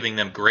are giving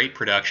them great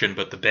production,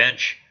 but the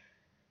bench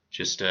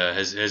just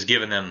has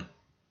given them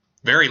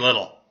very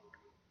little.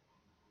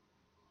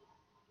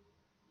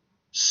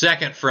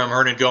 Second from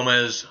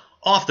Hernangomez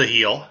off the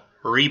heel.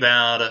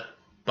 Rebound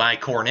by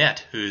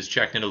Cornette, who's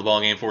checked into the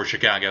ballgame for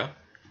Chicago.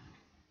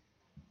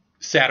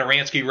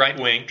 Satoransky right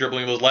wing,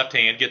 dribbling with his left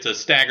hand, gets a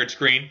staggered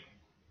screen.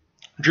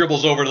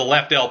 Dribbles over to the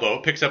left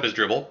elbow, picks up his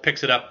dribble,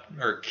 kicks it up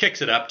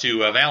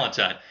to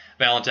Valentine.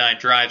 Valentine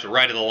drives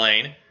right of the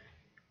lane.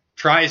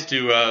 Tries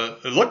to,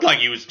 it looked like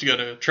he was going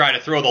to try to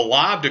throw the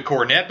lob to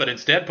Cornette, but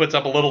instead puts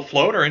up a little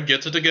floater and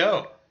gets it to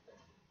go.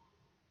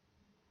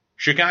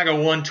 Chicago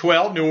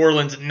 112, New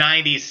Orleans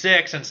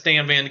 96, and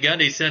Stan Van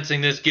Gundy, sensing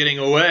this getting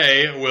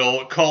away,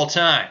 will call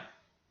time.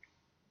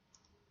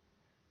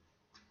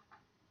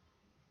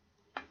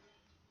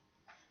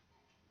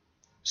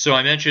 So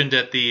I mentioned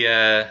at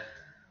the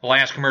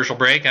last commercial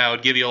break, I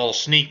would give you a little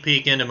sneak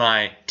peek into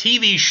my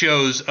TV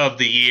shows of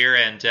the year,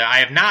 and I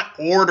have not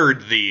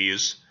ordered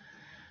these,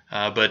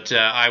 but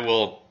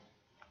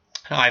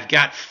I've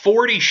got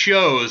 40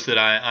 shows that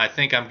I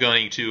think I'm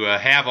going to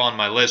have on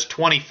my list,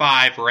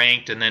 25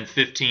 ranked, and then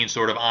 15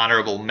 sort of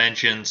honorable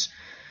mentions.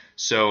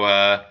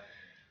 So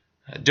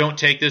don't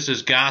take this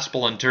as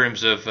gospel in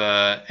terms of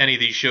any of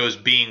these shows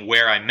being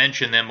where I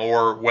mention them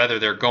or whether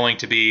they're going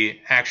to be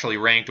actually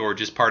ranked or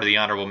just part of the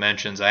honorable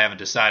mentions. I haven't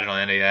decided on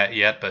any of that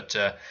yet, but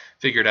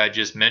figured I'd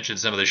just mention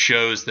some of the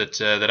shows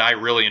that I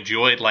really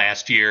enjoyed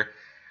last year.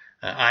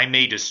 I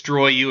May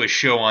Destroy You, a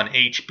show on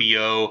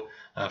HBO,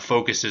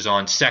 focuses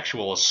on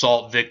sexual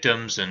assault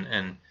victims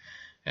and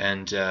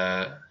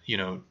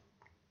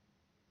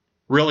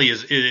really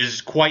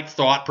is quite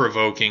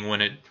thought-provoking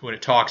when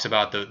it talks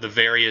about the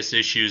various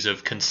issues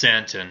of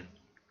consent, and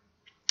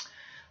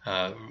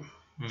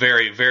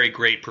very, very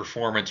great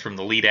performance from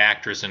the lead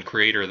actress and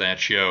creator of that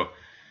show.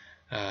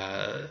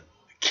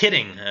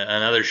 Kidding,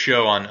 another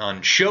show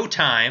on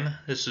Showtime.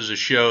 This is a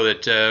show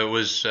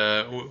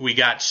that we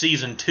got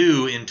season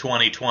 2 in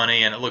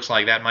 2020, and it looks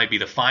like that might be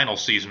the final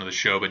season of the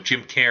show, but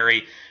Jim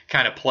Carrey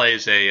kind of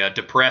plays a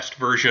depressed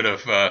version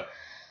of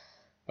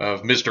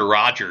Mr.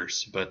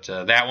 Rogers, but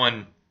that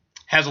one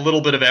has a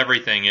little bit of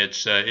everything.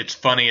 It's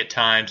funny at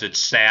times, it's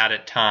sad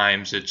at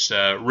times, it's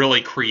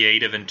really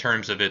creative in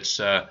terms of its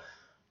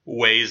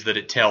ways that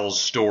it tells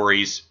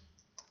stories.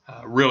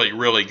 Really,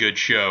 really good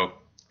show.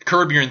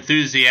 Curb Your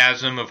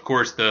Enthusiasm, of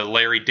course, the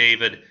Larry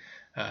David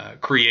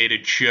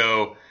created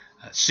show.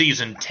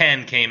 Season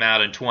 10 came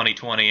out in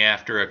 2020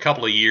 after a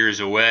couple of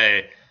years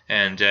away,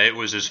 and it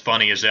was as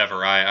funny as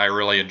ever. I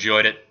really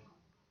enjoyed it.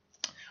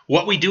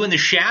 What We Do in the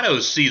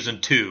Shadows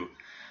Season 2,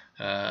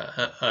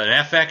 an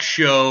FX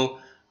show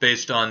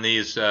based on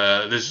these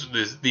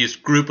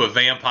group of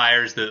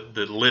vampires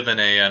that live in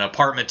an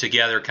apartment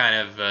together, kind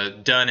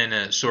of done in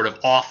a sort of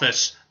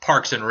office,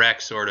 Parks and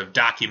Rec sort of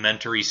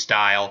documentary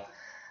style.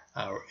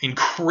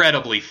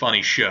 Incredibly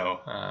funny show.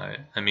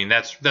 I mean,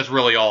 that's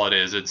really all it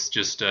is. It's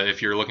just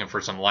if you're looking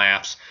for some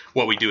laughs,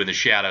 What We Do in the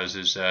Shadows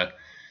is an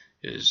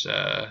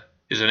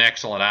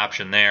excellent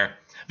option there.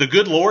 The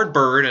Good Lord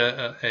Bird,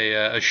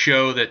 a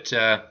show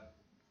that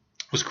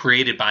was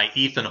created by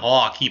Ethan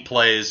Hawke. He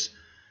plays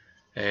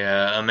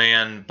a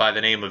man by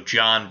the name of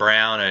John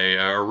Brown,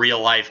 a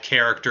real life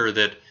character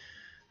that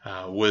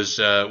was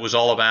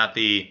all about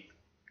the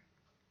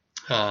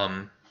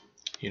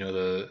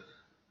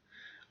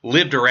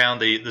lived around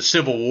the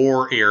Civil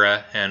War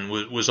era and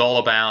was all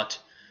about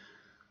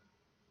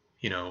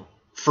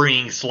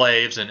freeing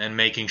slaves and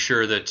making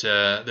sure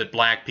that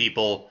black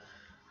people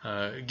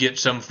get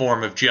some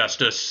form of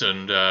justice,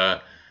 and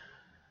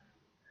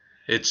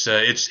it's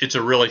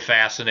a really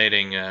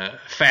fascinating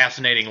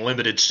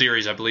limited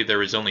series. I believe there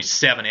was only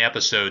 7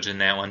 episodes in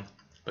that one,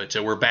 but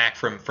we're back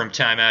from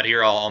timeout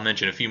here. I'll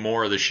mention a few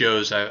more of the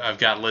shows I've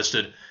got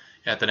listed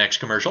at the next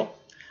commercial.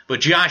 But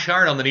Josh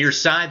Hart on the near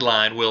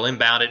sideline will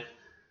inbound it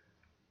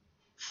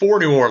for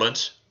New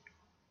Orleans.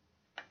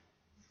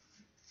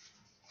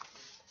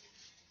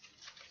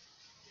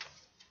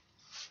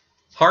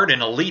 Hart,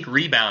 an elite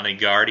rebounding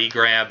guard. He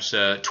grabs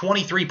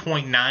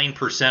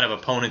 23.9% of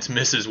opponents'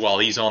 misses while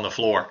he's on the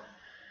floor.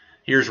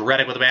 Here's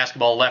Reddick with the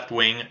basketball left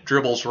wing.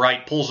 Dribbles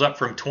right, pulls up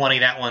from 20.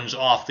 That one's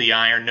off the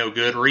iron, no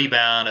good.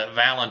 Rebound,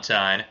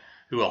 Valentine,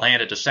 who will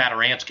hand it to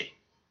Satoransky.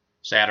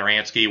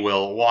 Satoransky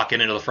will walk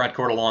it into the front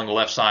court along the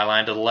left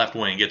sideline to the left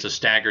wing. Gets a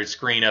staggered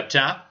screen up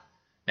top.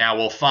 Now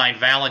we'll find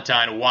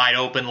Valentine wide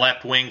open,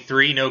 left wing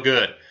 3, no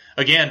good.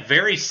 Again,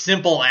 very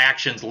simple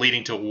actions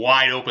leading to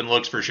wide open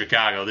looks for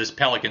Chicago. This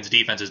Pelicans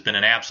defense has been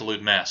an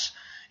absolute mess.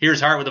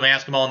 Here's Hart with the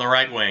basketball on the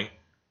right wing.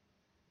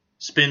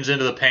 Spins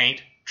into the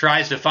paint.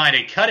 Tries to find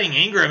a cutting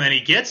Ingram, and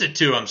he gets it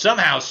to him.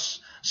 Somehow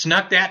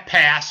snuck that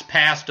pass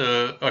past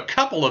a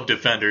couple of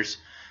defenders,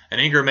 and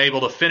Ingram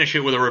able to finish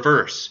it with a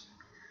reverse.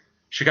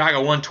 Chicago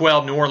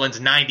 112, New Orleans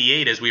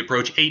 98 as we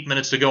approach 8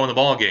 minutes to go in the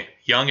ballgame.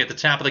 Young at the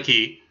top of the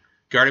key,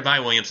 guarded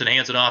by Williamson,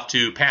 hands it off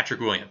to Patrick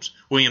Williams.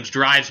 Williams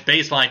drives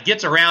baseline,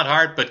 gets around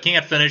Hart, but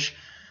can't finish.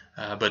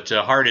 But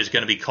Hart is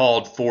going to be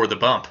called for the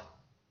bump.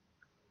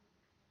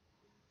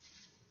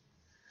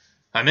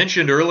 I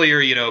mentioned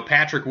earlier,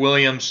 Patrick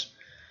Williams,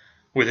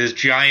 with his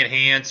giant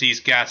hands,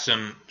 he's got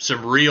some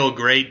real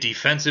great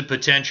defensive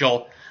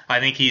potential. I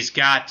think he's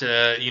got,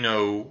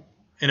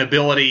 an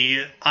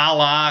ability a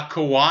la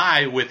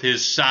Kawhi with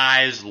his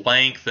size,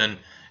 length,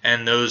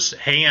 and those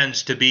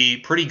hands to be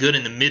pretty good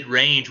in the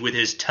mid-range with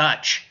his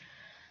touch.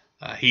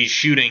 He's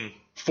shooting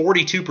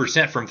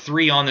 42% from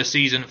 3 on the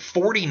season,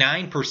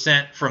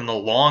 49% from the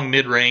long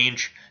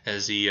mid-range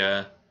as he,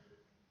 I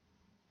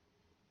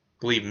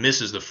believe,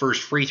 misses the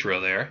first free throw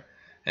there.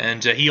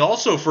 And he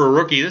also, for a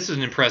rookie, this is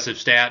an impressive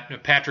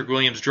stat, Patrick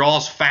Williams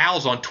draws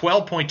fouls on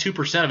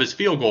 12.2% of his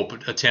field goal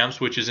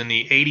attempts, which is in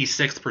the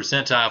 86th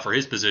percentile for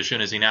his position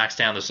as he knocks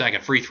down the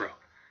second free throw.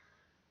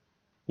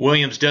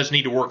 Williams does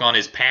need to work on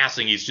his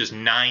passing. He's just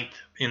in the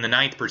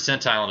 9th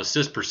percentile in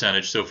assist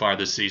percentage so far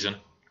this season.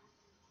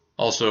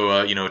 Also,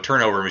 a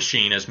turnover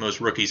machine, as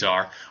most rookies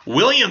are.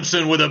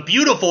 Williamson with a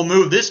beautiful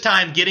move, this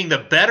time getting the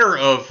better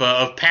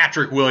of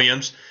Patrick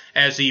Williams,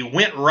 as he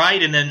went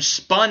right and then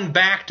spun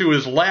back to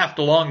his left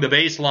along the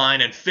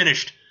baseline and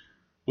finished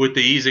with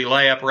the easy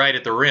layup right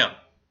at the rim.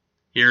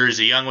 Here's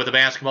Young with the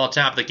basketball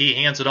top of the key,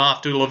 hands it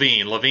off to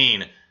Levine.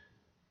 Levine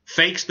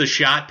fakes the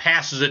shot,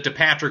 passes it to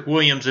Patrick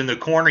Williams in the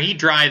corner. He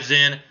drives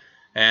in,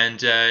 and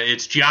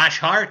it's Josh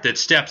Hart that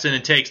steps in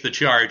and takes the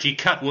charge. He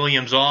cut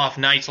Williams off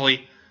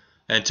nicely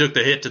and took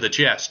the hit to the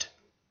chest.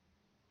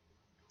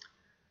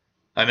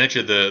 I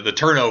mentioned the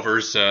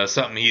turnovers,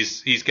 something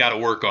he's got to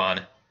work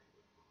on.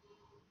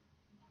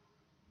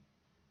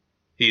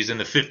 He's in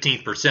the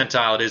 15th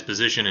percentile at his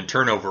position in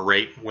turnover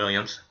rate,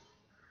 Williams.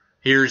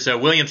 Here's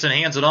Williamson,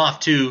 hands it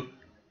off to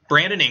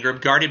Brandon Ingram,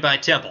 guarded by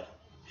Temple.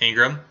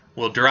 Ingram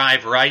will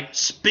drive right,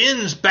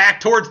 spins back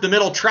towards the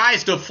middle,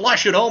 tries to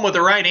flush it home with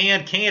the right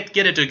hand, can't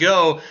get it to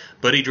go,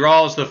 but he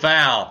draws the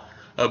foul.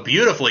 A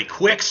beautifully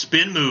quick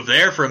spin move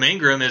there from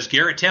Ingram as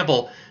Garrett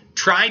Temple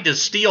tried to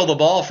steal the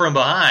ball from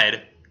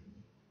behind.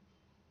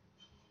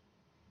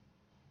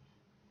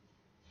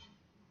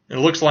 It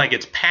looks like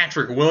it's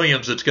Patrick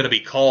Williams that's going to be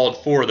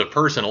called for the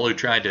personal who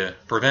tried to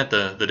prevent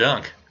the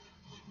dunk.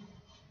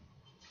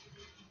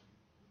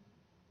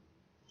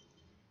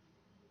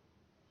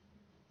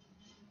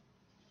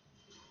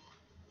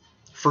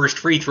 First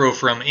free throw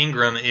from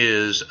Ingram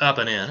is up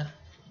and in.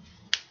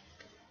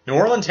 New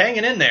Orleans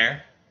hanging in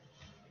there.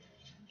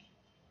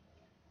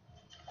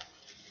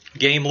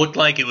 Game looked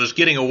like it was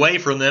getting away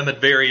from them at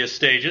various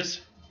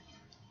stages.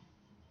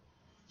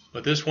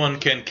 But this one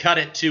can cut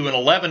it to an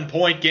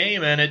 11-point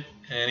game, and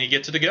he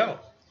gets it to go.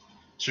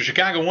 So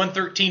Chicago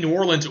 113, New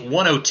Orleans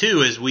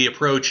 102 as we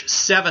approach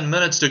 7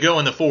 minutes to go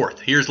in the fourth.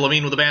 Here's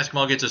Levine with the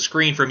basketball, gets a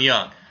screen from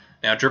Young.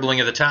 Now dribbling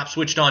at the top,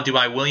 switched on to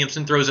by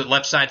Williamson, throws it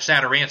left side,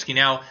 Satoransky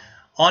now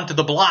onto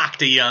the block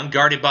to Young,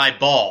 guarded by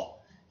Ball.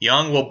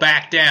 Young will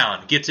back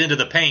down, gets into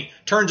the paint,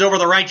 turns over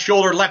the right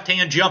shoulder,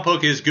 left-hand jump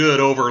hook is good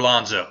over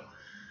Lonzo.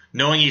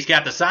 Knowing he's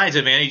got the size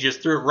advantage,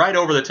 just threw it right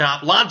over the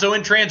top. Lonzo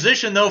in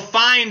transition, though,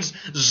 finds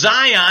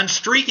Zion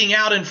streaking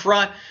out in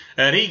front,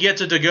 and he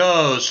gets it to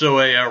go. So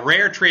a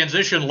rare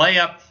transition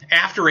layup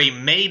after a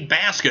made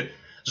basket.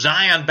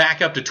 Zion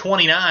back up to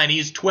 29.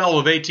 He's 12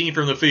 of 18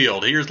 from the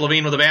field. Here's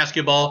Levine with the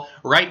basketball.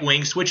 Right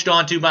wing switched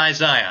on to by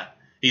Zion.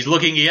 He's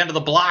looking again to the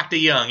block to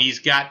Young. He's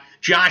got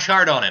Josh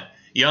Hart on him.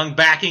 Young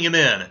backing him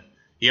in.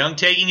 Young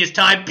taking his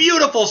time.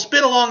 Beautiful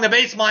spin along the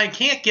baseline.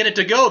 Can't get it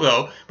to go,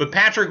 though. But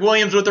Patrick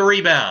Williams with the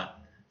rebound.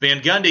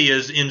 Van Gundy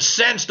is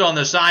incensed on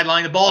the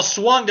sideline. The ball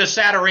swung to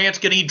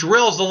Satoransky, and he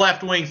drills the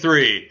left wing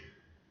three.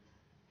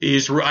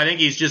 I think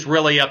he's just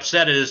really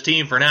upset at his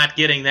team for not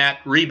getting that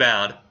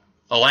rebound,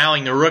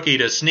 allowing the rookie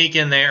to sneak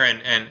in there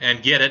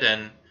and get it,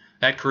 and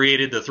that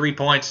created the 3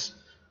 points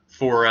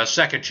for a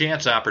second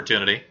chance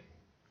opportunity.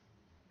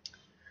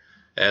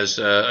 As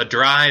a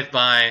drive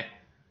by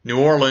New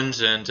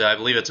Orleans, and I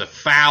believe it's a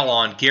foul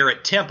on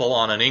Garrett Temple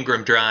on an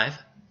Ingram drive.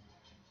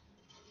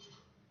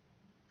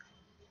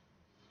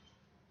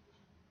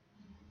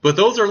 But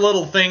those are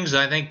little things,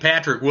 I think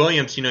Patrick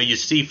Williams, you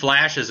see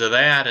flashes of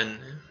that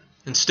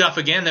and stuff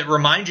again that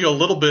remind you a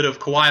little bit of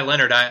Kawhi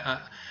Leonard.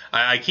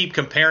 I keep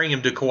comparing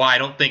him to Kawhi. I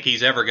don't think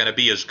he's ever going to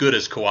be as good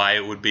as Kawhi.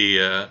 It would be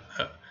a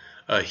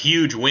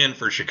huge win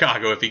for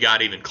Chicago if he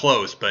got even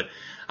close. But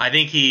I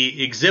think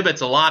he exhibits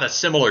a lot of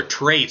similar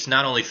traits,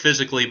 not only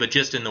physically but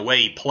just in the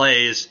way he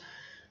plays.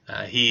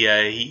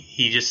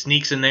 He just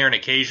sneaks in there and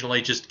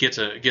occasionally just gets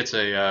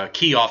a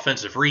key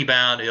offensive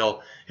rebound.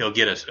 He'll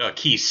get a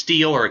key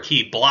steal or a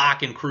key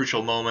block in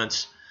crucial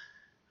moments.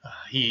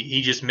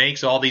 He just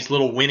makes all these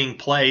little winning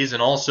plays,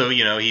 and also,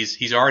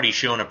 he's already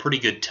shown a pretty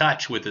good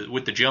touch with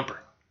the jumper.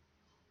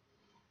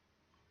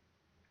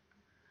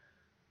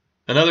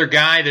 Another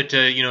guy that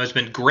has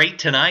been great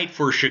tonight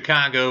for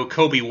Chicago,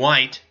 Coby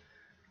White,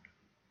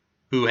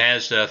 who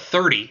has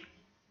 30.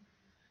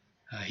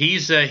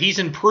 He's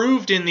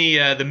improved in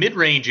the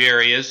mid-range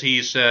areas.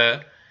 He's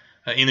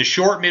in the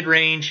short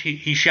mid-range.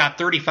 He shot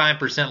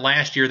 35%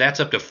 last year. That's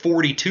up to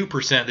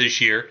 42% this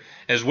year,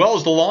 as well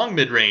as the long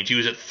mid-range. He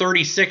was at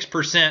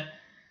 36%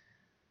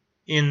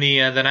 in the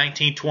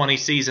 19-20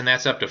 season.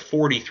 That's up to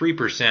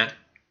 43%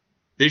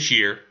 this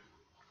year.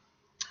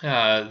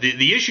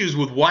 The issues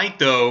with White,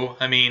 though,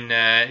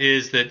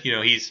 is that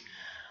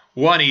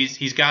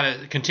he's got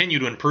to continue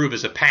to improve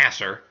as a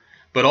passer,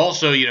 but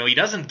also he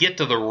doesn't get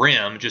to the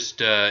rim.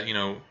 Just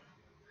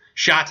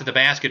shots at the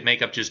basket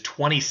make up just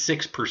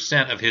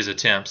 26% of his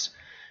attempts,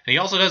 and he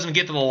also doesn't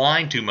get to the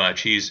line too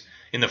much. He's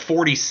in the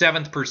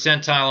 47th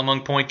percentile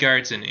among point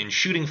guards in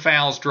shooting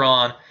fouls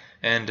drawn,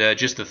 and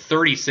just the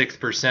 36th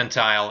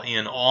percentile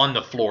in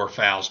on-the-floor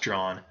fouls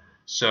drawn.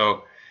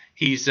 So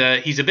he's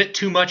a bit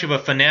too much of a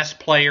finesse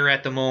player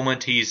at the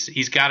moment.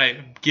 He's got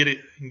to get it,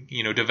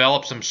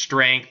 develop some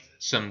strength,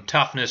 some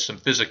toughness, some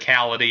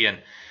physicality,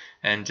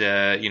 and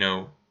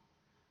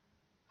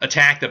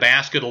attack the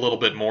basket a little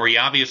bit more. He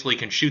obviously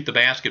can shoot the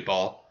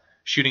basketball,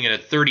 shooting it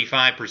at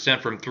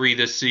 35% from three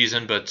this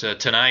season, but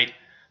tonight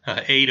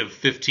 8 of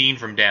 15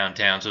 from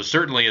downtown, so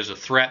certainly is a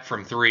threat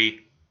from three,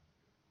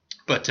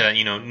 but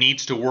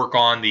needs to work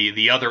on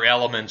the other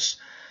elements.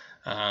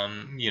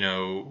 When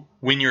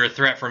you're a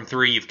threat from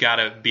three, you've got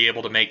to be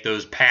able to make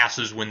those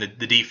passes when the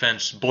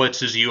defense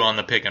blitzes you on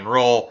the pick and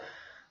roll,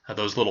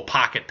 those little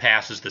pocket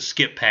passes, the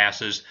skip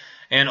passes,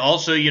 and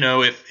also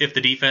if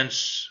the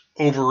defense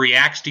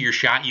overreacts to your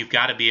shot, you've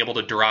got to be able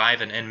to drive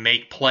and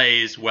make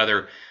plays,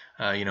 whether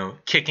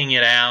kicking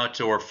it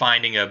out or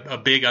finding a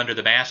big under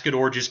the basket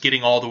or just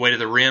getting all the way to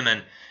the rim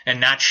and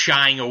not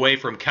shying away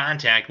from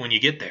contact when you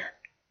get there.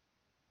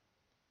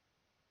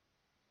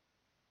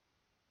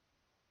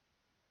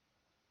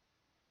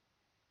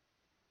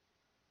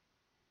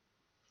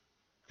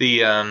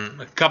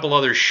 A couple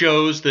other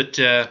shows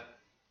that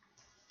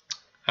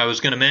I was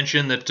going to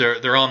mention that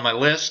they're on my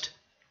list.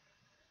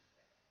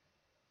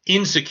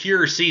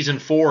 Insecure Season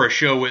 4, a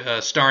show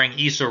starring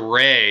Issa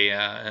Rae,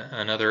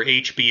 another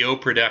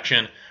HBO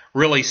production.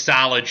 Really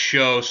solid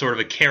show, sort of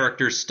a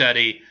character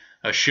study,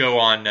 a show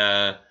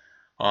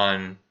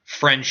on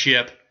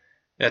friendship.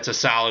 That's a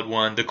solid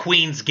one. The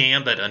Queen's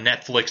Gambit, a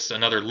Netflix,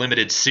 another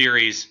limited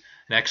series,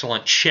 an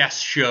excellent chess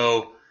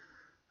show.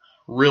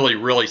 Really,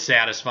 really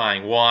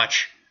satisfying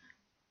watch.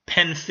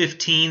 Pen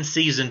 15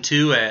 Season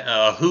 2,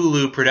 a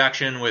Hulu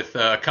production with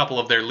a couple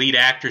of their lead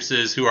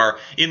actresses who are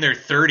in their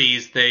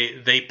 30s.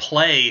 They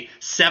play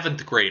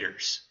 7th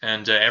graders,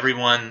 and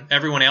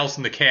everyone else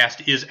in the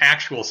cast is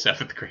actual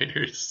 7th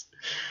graders.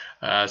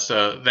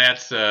 So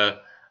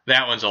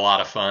that one's a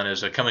lot of fun.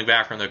 As coming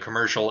back from the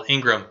commercial,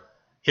 Ingram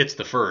hits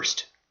the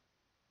first.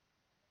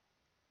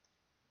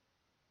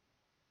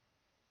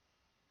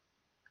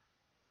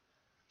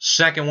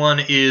 Second one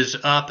is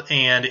Up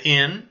and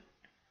In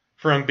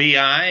from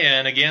BI,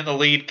 and again, the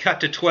lead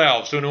cut to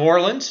 12. So New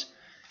Orleans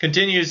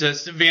continues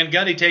as Van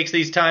Gundy takes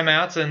these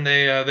timeouts, and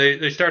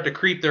they start to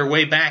creep their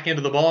way back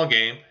into the ball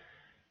game.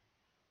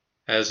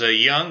 As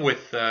Young,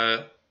 with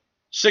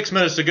 6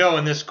 minutes to go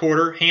in this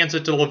quarter, hands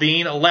it to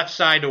Levine, left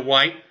side to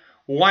White.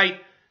 White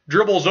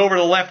dribbles over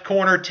to the left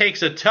corner,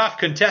 takes a tough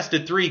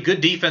contested three. Good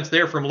defense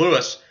there from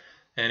Lewis,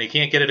 and he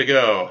can't get it to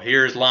go.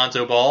 Here's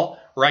Lonzo Ball.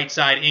 Right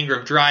side,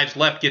 Ingram drives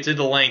left, gets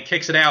into the lane,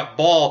 kicks it out.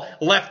 Ball,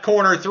 left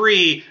corner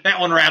three. That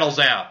one rattles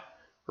out.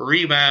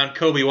 Rebound,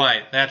 Coby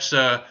White. That's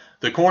the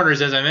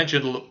corners, as I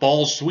mentioned,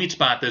 Ball's sweet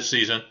spot this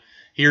season.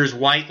 Here's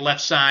White,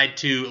 left side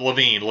to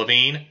Levine.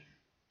 Levine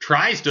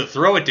tries to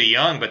throw it to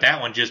Young, but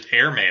that one just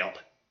airmailed.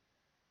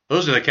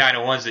 Those are the kind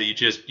of ones that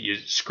you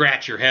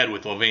scratch your head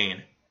with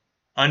Levine.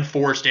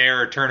 Unforced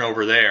error,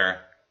 turnover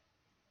there.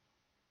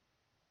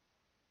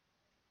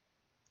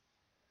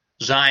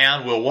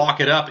 Zion will walk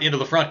it up into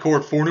the front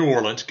court for New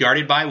Orleans,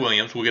 guarded by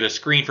Williams. We'll get a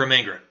screen from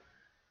Ingram.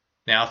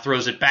 Now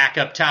throws it back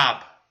up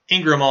top.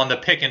 Ingram on the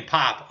pick and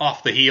pop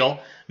off the heel.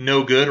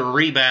 No good.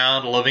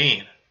 Rebound,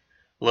 LaVine.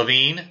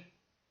 LaVine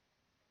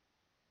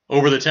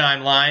over the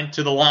timeline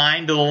to the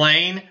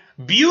lane.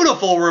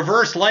 Beautiful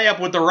reverse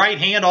layup with the right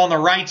hand on the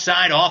right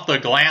side off the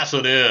glass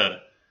it in.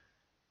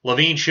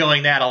 LaVine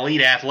showing that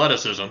elite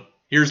athleticism.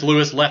 Here's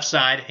Lewis left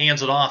side,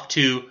 hands it off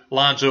to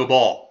Lonzo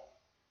Ball.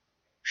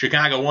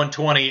 Chicago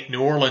 120,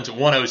 New Orleans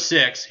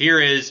 106. Here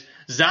is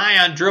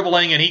Zion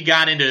dribbling, and he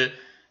got into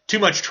too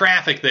much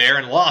traffic there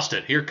and lost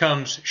it. Here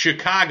comes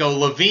Chicago.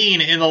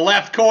 LaVine in the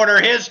left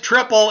corner. His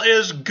triple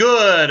is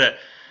good.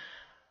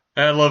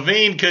 And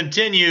LaVine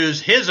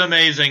continues his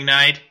amazing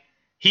night.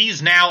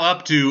 He's now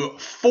up to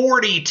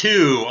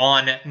 42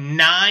 on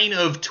 9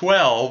 of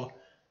 12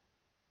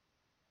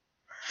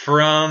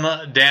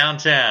 from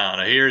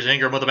downtown. Here's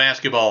Ingram with the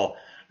basketball.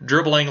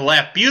 Dribbling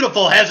left.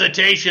 Beautiful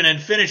hesitation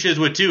and finishes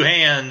with two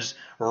hands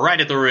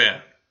right at the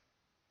rim.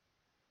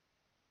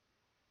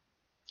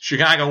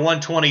 Chicago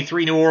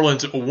 123, New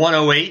Orleans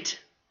 108.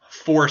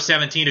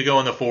 4:17 to go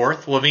in the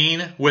fourth.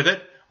 LaVine with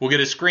it. Will get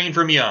a screen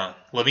from Young.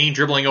 LaVine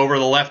dribbling over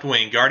the left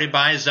wing. Guarded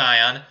by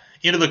Zion.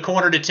 Into the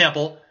corner to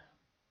Temple.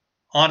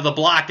 Onto the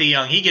block to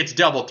Young. He gets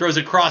doubled. Throws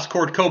it cross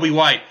court. Kobe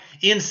White.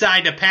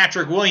 Inside to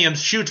Patrick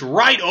Williams. Shoots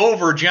right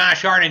over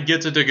Josh Hart and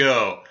gets it to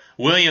go.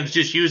 Williams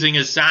just using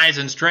his size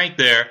and strength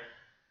there.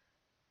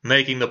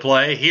 Making the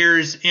play.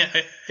 Here's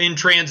in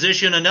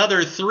transition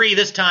another three.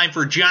 This time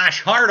for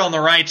Josh Hart on the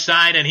right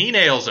side. And he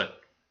nails it.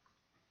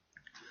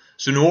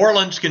 So New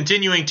Orleans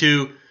continuing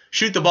to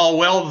shoot the ball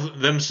well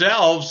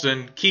themselves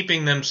and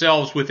keeping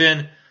themselves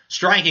within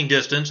striking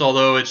distance.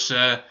 Although it's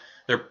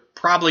they're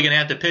probably going to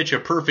have to pitch a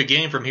perfect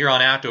game from here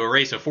on out to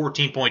erase a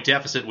 14-point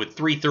deficit with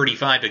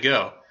 3:35 to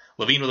go.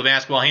 LaVine with the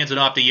basketball, hands it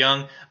off to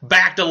Young.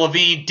 Back to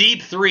LaVine,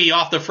 deep three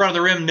off the front of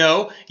the rim.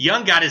 No,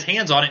 Young got his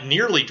hands on it,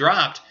 nearly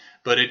dropped,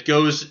 but it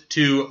goes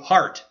to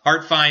Hart.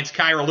 Hart finds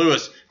Kyra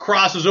Lewis,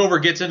 crosses over,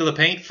 gets into the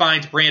paint,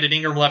 finds Brandon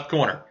Ingram left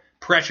corner.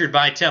 Pressured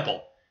by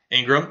Temple.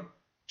 Ingram,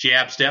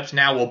 jab steps,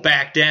 now will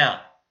back down.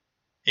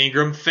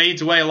 Ingram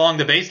fades away along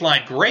the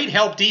baseline. Great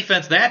help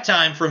defense that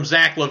time from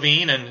Zach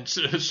LaVine and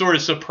sort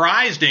of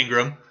surprised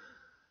Ingram.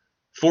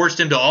 Forced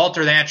him to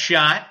alter that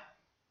shot.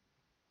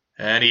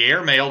 And he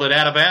airmailed it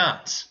out of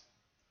bounds.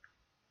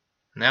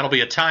 And that'll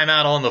be a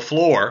timeout on the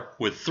floor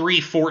with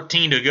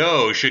 3:14 to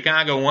go.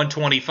 Chicago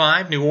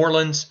 125, New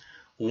Orleans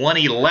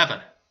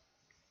 111.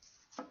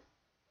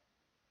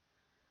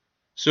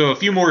 So a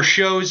few more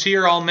shows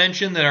here I'll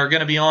mention that are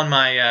going to be on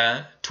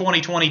my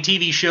 2020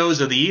 TV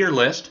shows of the year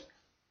list.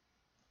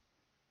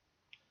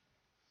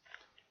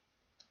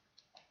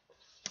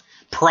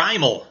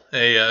 Primal,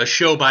 a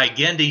show by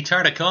Gendy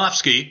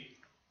Tartakovsky,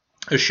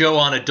 a show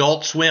on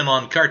Adult Swim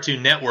on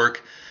Cartoon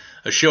Network,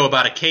 a show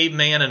about a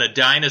caveman and a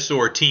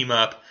dinosaur team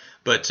up,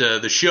 but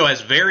the show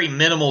has very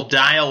minimal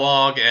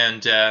dialogue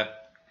and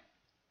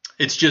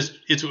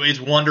it's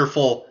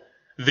wonderful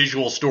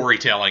visual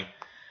storytelling.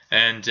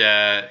 And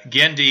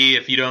Gendy,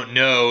 if you don't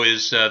know,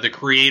 is the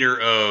creator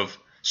of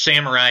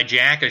Samurai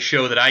Jack, a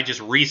show that I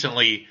just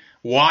recently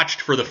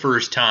watched for the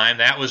first time.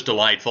 That was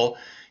delightful.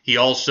 He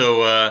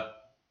also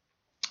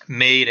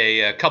made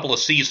a couple of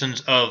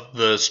seasons of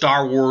the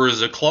Star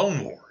Wars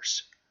Clone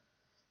Wars.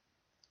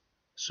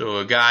 So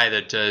a guy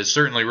that is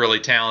certainly really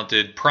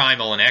talented.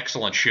 Primal, an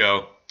excellent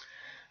show.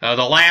 The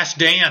Last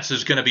Dance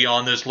is going to be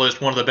on this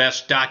list, one of the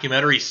best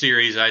documentary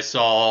series I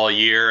saw all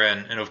year.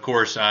 And of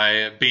course,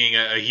 I, being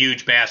a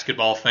huge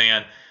basketball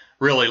fan,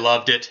 really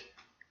loved it.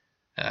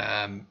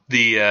 Another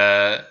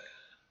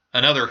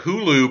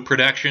Hulu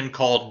production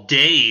called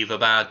Dave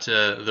about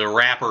the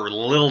rapper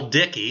Lil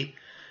Dicky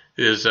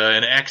is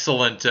an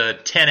excellent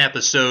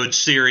 10-episode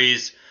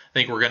series. I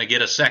think we're going to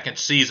get a second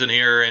season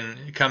here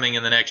coming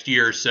in the next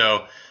year or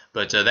so.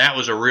 But that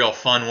was a real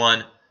fun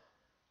one.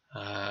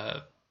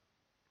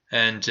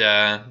 And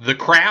The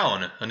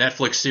Crown, a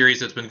Netflix series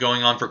that's been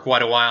going on for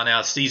quite a while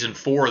now. Season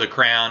 4 of The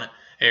Crown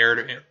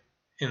aired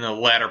in the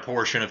latter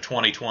portion of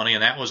 2020,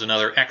 and that was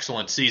another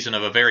excellent season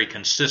of a very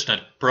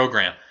consistent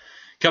program.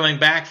 Coming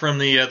back from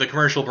the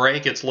commercial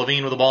break, it's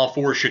LaVine with the ball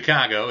for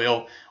Chicago.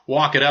 He'll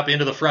walk it up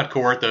into the front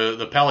court.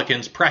 The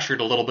Pelicans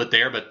pressured a little bit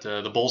there, but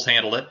the Bulls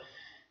handled it.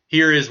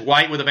 Here is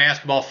White with the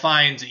basketball,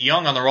 finds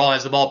Young on the roll,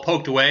 has the ball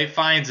poked away,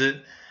 finds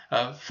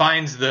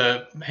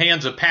the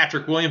hands of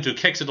Patrick Williams, who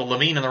kicks it to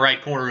LaVine in the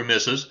right corner, who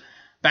misses.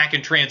 Back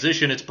in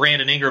transition, it's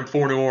Brandon Ingram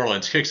for New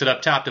Orleans. Kicks it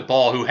up top to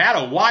Ball, who had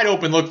a wide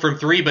open look from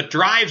three, but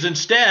drives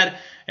instead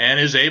and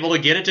is able to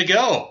get it to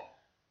go.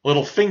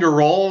 Little finger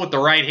roll with the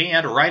right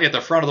hand right at the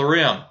front of the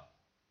rim.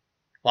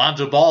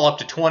 Lonzo Ball up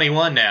to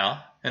 21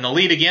 now. And the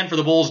lead again for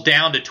the Bulls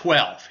down to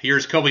 12.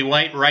 Here's Kobe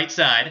White, right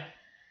side.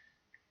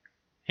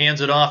 Hands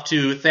it off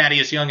to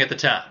Thaddeus Young at the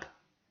top.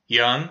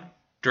 Young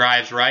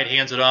drives right,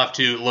 hands it off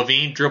to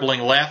LaVine,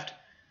 dribbling left.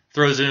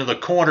 Throws it into the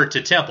corner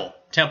to Temple.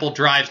 Temple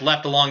drives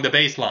left along the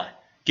baseline.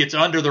 Gets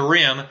under the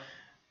rim.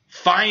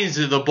 Finds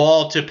the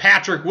ball to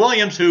Patrick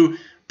Williams, who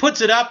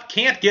puts it up,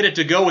 can't get it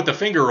to go with the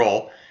finger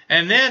roll.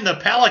 And then the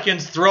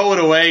Pelicans throw it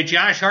away.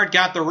 Josh Hart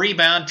got the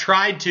rebound,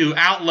 tried to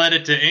outlet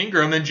it to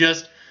Ingram, and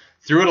just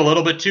threw it a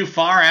little bit too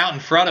far out in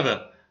front of him.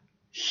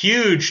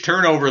 Huge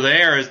turnover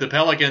there as the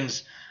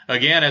Pelicans,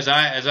 again, as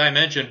I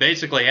mentioned,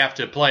 basically have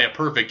to play a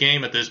perfect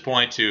game at this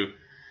point to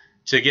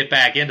get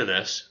back into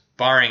this,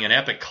 barring an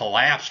epic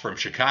collapse from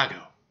Chicago.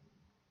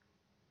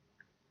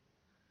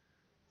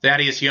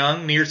 Thaddeus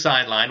Young, near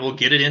sideline, will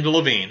get it into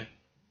Levine.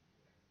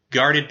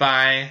 Guarded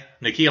by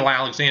Nickeil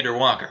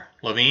Alexander-Walker.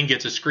 Levine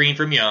gets a screen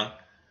from Young.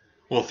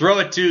 Will throw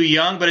it to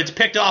Young, but it's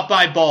picked off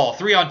by Ball.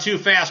 3-on-2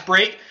 fast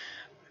break.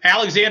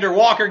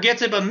 Alexander-Walker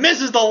gets it, but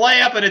misses the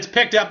layup, and it's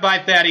picked up by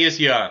Thaddeus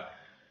Young.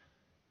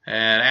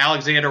 And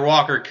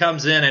Alexander-Walker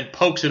comes in and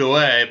pokes it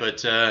away,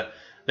 but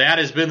that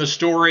has been the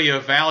story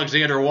of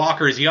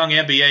Alexander-Walker's young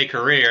NBA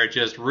career.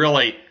 Just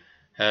really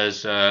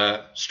has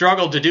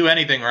struggled to do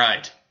anything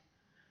right.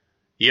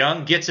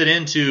 Young gets it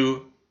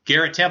into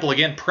Garrett Temple.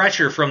 Again,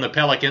 pressure from the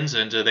Pelicans,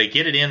 and they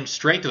get it in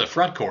straight to the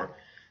front court.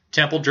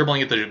 Temple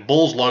dribbling at the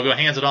Bulls logo,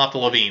 hands it off to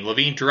Levine.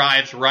 Levine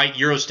drives right,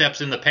 Euro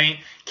steps in the paint,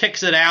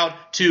 kicks it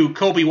out to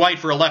Kobe White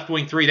for a left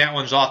wing three. That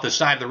one's off the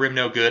side of the rim,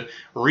 no good.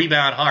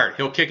 Rebound Hart.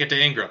 He'll kick it to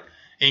Ingram.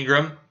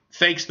 Ingram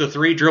fakes the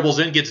three, dribbles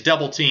in, gets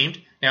double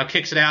teamed. Now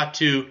kicks it out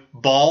to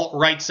Ball,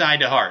 right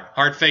side to Hart.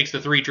 Hart fakes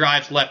the three,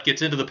 drives left,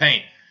 gets into the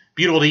paint.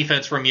 Beautiful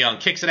defense from Young.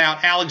 Kicks it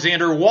out.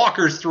 Alexander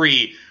Walker's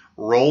three.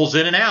 Rolls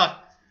in and out.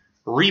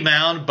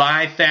 Rebound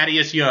by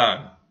Thaddeus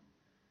Young.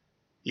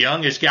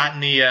 Young has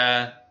gotten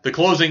the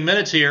closing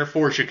minutes here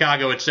for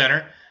Chicago at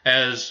center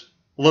as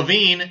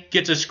Levine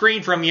gets a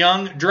screen from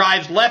Young,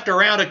 drives left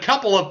around a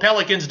couple of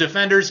Pelicans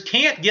defenders,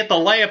 can't get the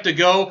layup to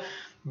go,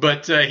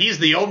 but he's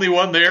the only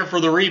one there for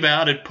the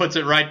rebound and puts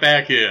it right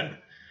back in.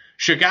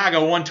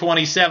 Chicago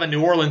 127,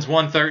 New Orleans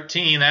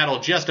 113. That'll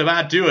just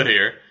about do it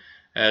here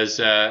as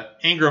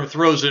Ingram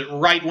throws it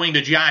right wing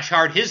to Josh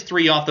Hart. His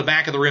three off the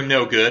back of the rim,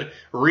 no good.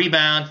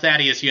 Rebound,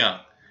 Thaddeus Young.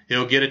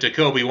 He'll get it to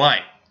Kobe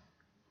White.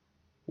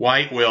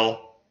 White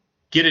will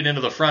get it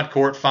into the front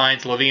court,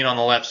 finds Levine on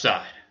the left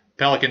side.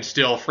 Pelicans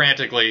still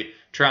frantically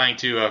trying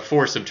to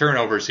force some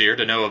turnovers here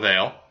to no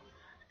avail.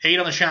 8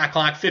 on the shot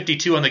clock,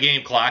 52 on the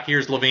game clock.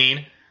 Here's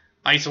Levine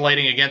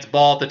isolating against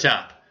Ball at the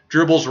top.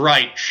 Dribbles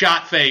right,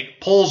 shot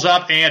fake, pulls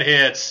up and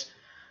hits.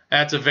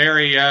 That's a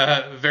very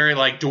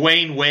like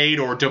Dwayne Wade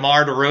or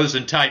DeMar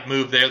DeRozan type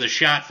move there. The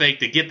shot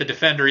fake to get the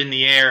defender in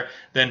the air,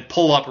 then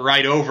pull up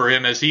right over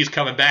him as he's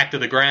coming back to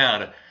the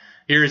ground.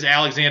 Here's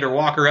Alexander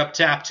Walker up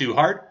top to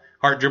Hart.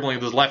 Hart dribbling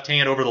with his left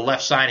hand over the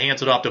left side,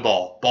 hands it off to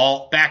Ball.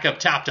 Ball back up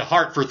top to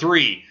Hart for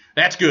three.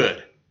 That's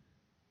good.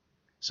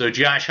 So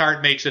Josh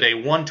Hart makes it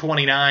a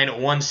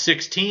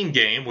 129-116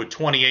 game with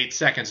 28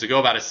 seconds to go,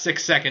 about a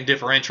 6-second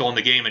differential in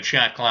the game and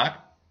shot clock.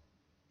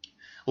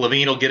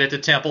 Levine will get it to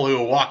Temple, who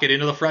will walk it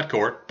into the front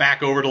court.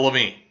 Back over to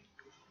Levine.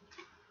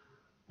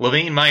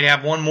 Levine might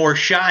have one more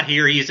shot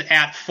here. He's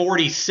at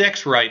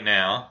 46 right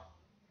now.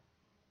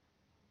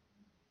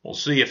 We'll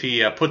see if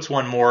he puts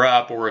one more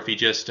up or if he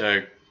just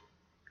he'll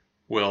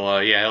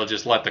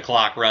just let the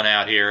clock run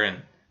out here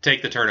and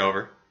take the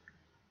turnover.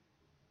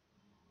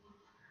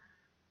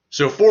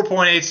 So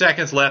 4.8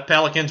 seconds left.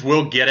 Pelicans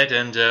will get it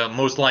and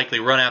most likely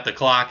run out the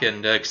clock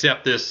and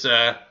accept this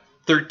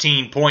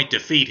 13-point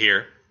defeat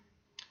here.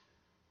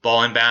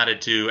 Ball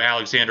inbounded to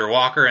Alexander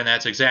Walker, and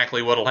that's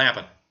exactly what will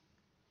happen.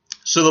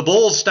 So the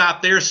Bulls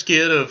stop their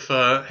skid of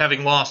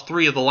having lost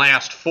 3 of the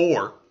last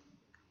 4.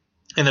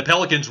 And the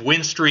Pelicans'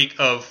 win streak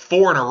of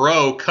 4 in a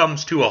row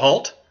comes to a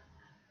halt.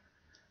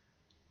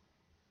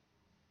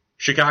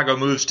 Chicago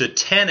moves to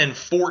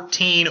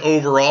 10-14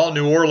 overall.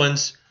 New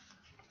Orleans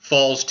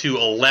falls to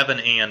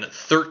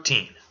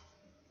 11-13.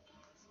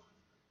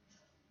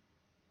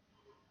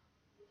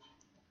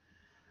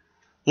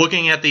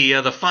 Looking at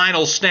the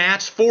final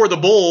stats for the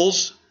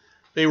Bulls,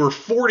 they were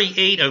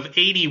 48 of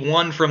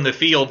 81 from the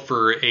field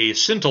for a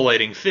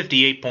scintillating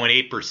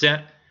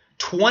 58.8%.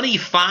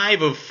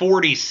 25 of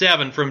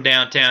 47 from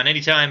downtown.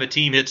 Anytime a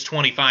team hits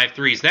 25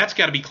 threes, that's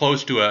got to be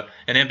close to an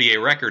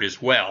NBA record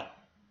as well.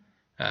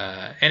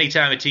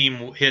 Anytime a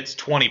team hits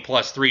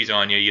 20-plus threes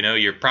on you,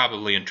 you're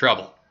probably in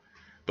trouble.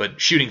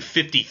 But shooting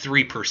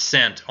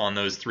 53% on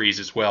those threes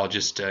as well,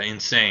 just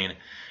insane.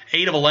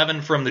 8 of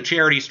 11 from the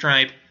charity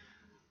stripe.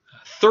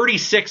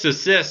 36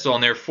 assists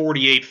on their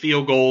 48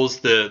 field goals.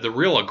 The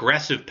real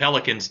aggressive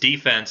Pelicans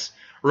defense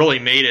really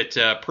made it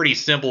pretty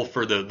simple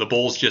for the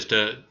Bulls, just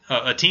a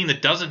team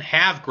that doesn't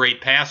have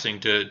great passing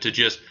to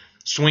just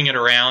swing it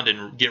around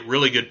and get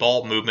really good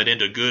ball movement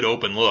into good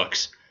open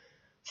looks.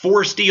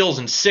 4 steals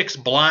and 6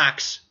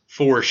 blocks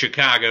for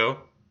Chicago.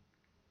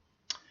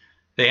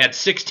 They had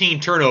 16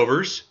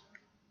 turnovers.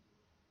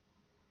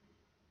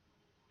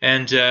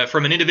 And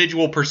from an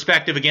individual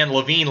perspective, again,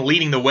 Levine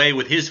leading the way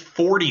with his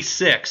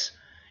 46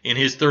 in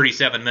his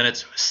 37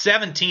 minutes.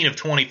 17 of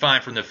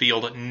 25 from the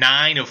field,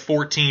 9 of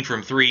 14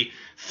 from 3,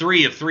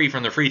 3 of 3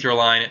 from the free throw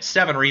line,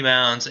 7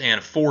 rebounds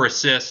and 4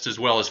 assists, as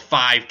well as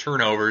 5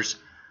 turnovers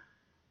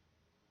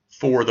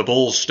for the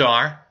Bulls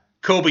star.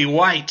 Kobe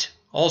White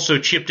also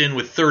chipped in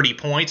with 30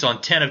 points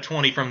on 10 of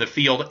 20 from the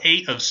field,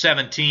 8 of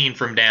 17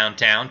 from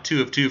downtown,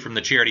 2 of 2 from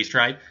the charity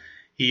stripe.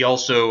 He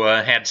also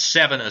had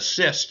 7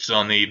 assists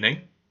on the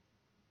evening.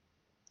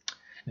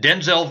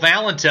 Denzel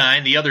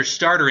Valentine, the other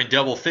starter in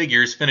double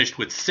figures, finished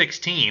with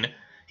 16.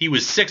 He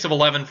was 6 of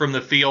 11 from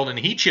the field, and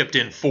he chipped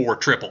in 4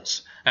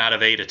 triples out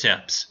of 8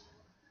 attempts.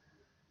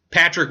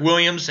 Patrick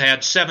Williams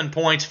had 7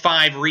 points,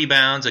 5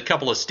 rebounds, a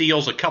couple of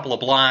steals, a couple of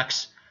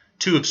blocks,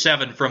 2 of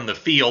 7 from the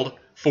field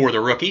for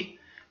the rookie.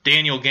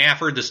 Daniel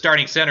Gafford, the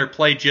starting center,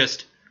 played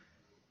just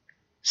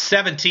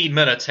 17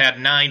 minutes, had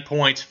 9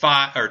 points,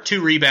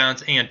 2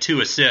 rebounds, and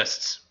 2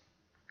 assists.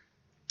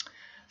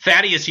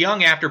 Thaddeus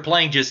Young, after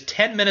playing just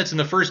 10 minutes in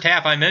the first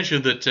half, I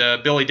mentioned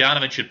that Billy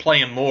Donovan should play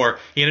him more.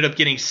 He ended up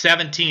getting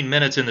 17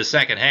 minutes in the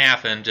second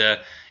half, and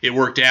it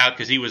worked out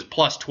because he was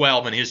plus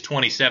 12 in his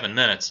 27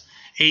 minutes.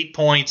 8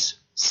 points,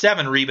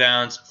 7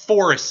 rebounds,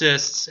 4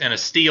 assists, and a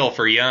steal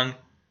for Young.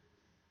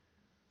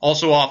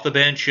 Also off the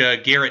bench,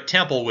 Garrett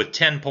Temple with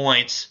 10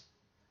 points,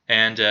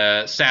 and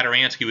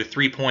Satoransky with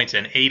 3 points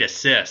and 8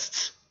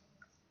 assists.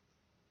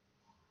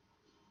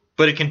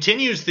 But it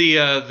continues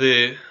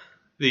the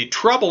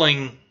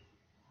troubling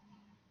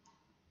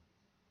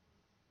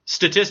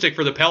statistic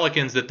for the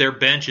Pelicans that their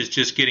bench is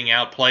just getting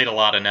outplayed a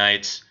lot of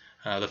nights.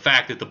 The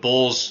fact that the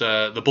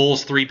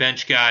Bulls 3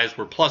 bench guys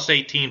were plus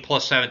 18,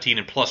 plus 17,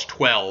 and plus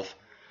 12.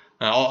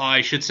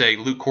 I should say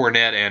Luke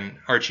Cornett and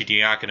Archie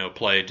Diacono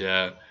played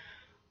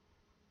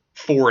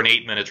 4 and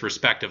 8 minutes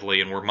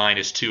respectively and were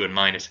minus 2 and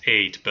minus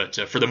 8. But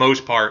for the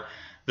most part,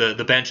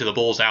 the bench of the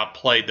Bulls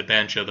outplayed the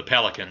bench of the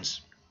Pelicans.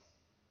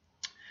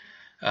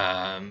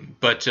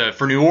 But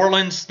for New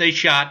Orleans, they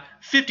shot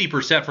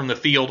 50% from the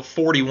field,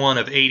 41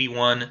 of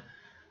 81,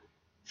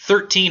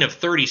 13 of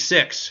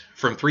 36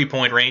 from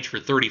three-point range for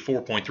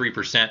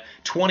 34.3%,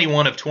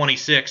 21 of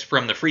 26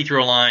 from the free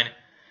throw line.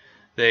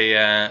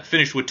 They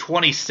finished with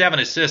 27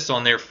 assists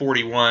on their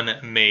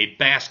 41 made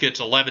baskets,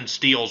 11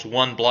 steals,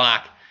 1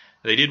 block.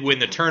 They did win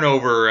the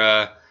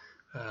turnover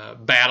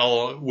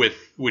battle with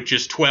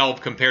just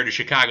 12 compared to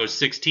Chicago's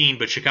 16,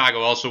 but Chicago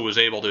also was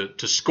able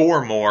to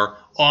score more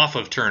off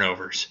of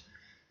turnovers.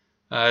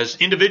 As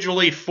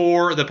individually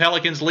for the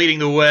Pelicans leading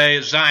the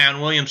way,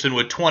 Zion Williamson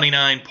with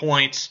 29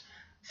 points,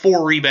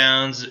 4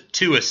 rebounds,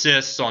 2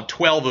 assists on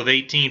 12 of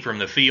 18 from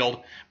the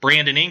field.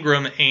 Brandon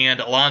Ingram and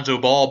Alonzo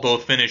Ball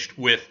both finished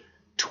with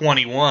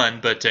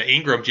 21, but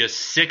Ingram just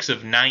 6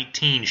 of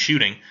 19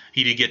 shooting.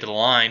 He did get to the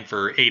line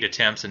for 8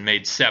 attempts and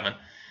made 7.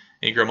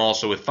 Ingram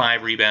also with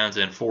 5 rebounds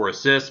and 4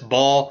 assists.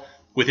 Ball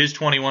with his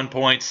 21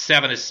 points,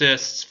 7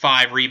 assists,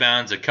 5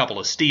 rebounds, a couple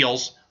of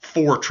steals,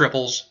 4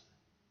 triples.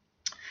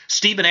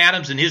 Steven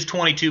Adams in his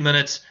 22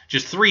 minutes,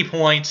 just 3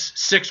 points,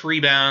 6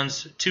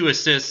 rebounds, 2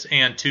 assists,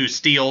 and 2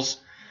 steals.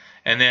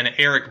 And then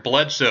Eric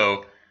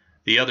Bledsoe,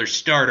 the other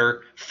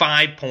starter,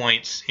 5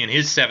 points in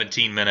his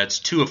 17 minutes,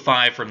 2 of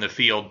 5 from the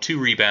field, 2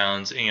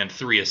 rebounds, and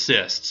 3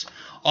 assists.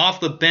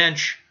 Off the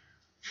bench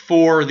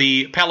for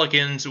the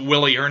Pelicans,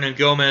 Willie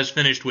Hernan-Gomez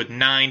finished with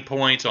 9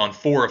 points on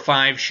 4 of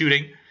 5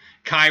 shooting.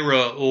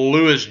 Kyra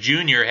Lewis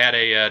Jr. had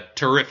a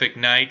terrific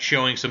night,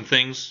 showing some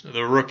things.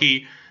 The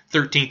rookie,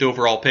 13th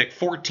overall pick,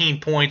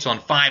 14 points on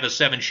 5 of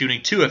 7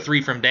 shooting, 2 of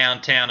 3 from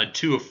downtown, and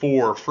 2 of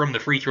 4 from the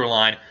free throw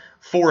line.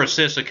 4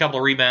 assists, a couple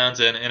of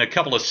rebounds, and a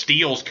couple of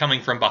steals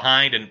coming from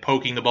behind and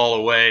poking the ball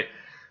away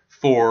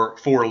for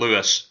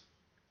Lewis.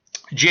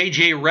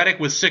 J.J. Redick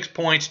with 6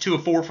 points, 2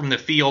 of 4 from the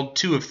field,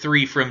 2 of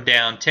 3 from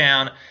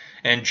downtown,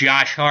 and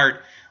Josh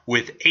Hart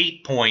with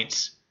 8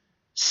 points,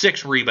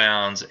 6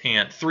 rebounds,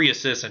 and 3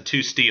 assists and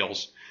 2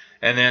 steals.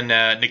 And then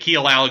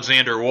Nickeil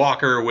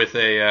Alexander-Walker with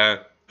a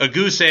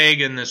goose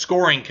egg in the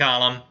scoring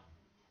column.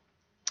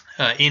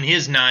 In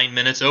his 9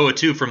 minutes, 0 of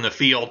 2 from the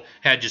field,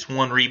 had just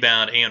 1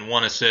 rebound and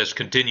 1 assist.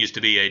 Continues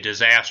to be a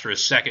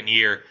disastrous second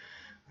year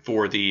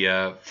for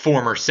the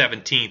former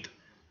 17th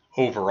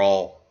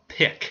overall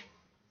pick.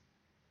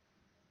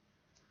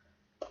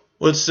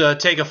 Let's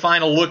take a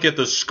final look at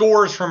the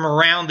scores from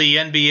around the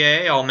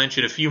NBA. I'll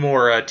mention a few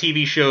more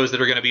TV shows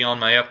that are going to be on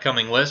my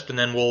upcoming list, and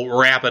then we'll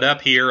wrap it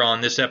up here on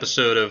this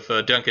episode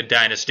of Duncan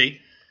Dynasty.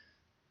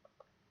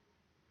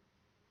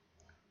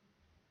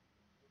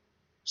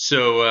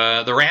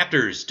 So the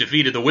Raptors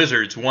defeated the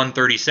Wizards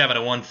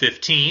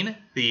 137-115.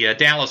 The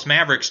Dallas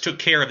Mavericks took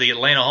care of the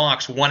Atlanta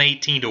Hawks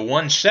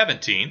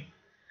 118-117.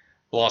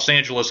 The Los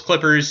Angeles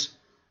Clippers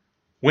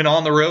went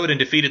on the road and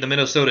defeated the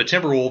Minnesota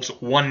Timberwolves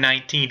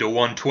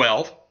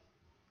 119-112.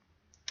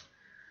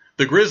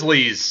 The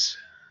Grizzlies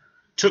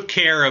took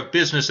care of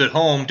business at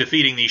home,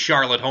 defeating the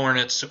Charlotte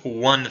Hornets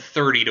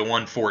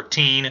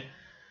 130-114.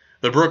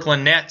 The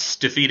Brooklyn Nets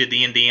defeated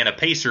the Indiana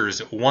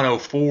Pacers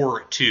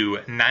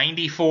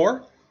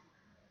 104-94.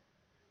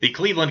 The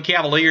Cleveland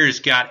Cavaliers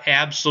got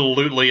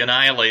absolutely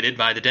annihilated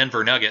by the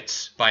Denver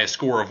Nuggets by a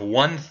score of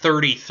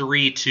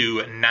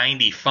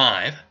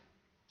 133-95.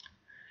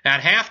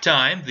 At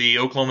halftime, the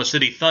Oklahoma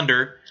City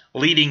Thunder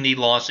leading the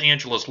Los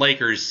Angeles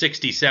Lakers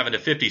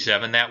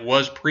 67-57. That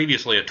was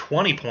previously a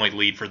 20-point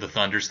lead for the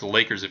Thunder, so the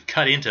Lakers have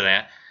cut into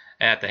that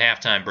at the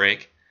halftime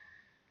break.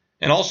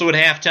 And also at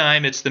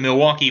halftime, it's the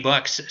Milwaukee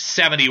Bucks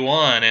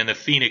 71 and the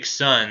Phoenix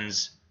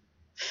Suns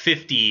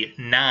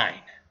 59.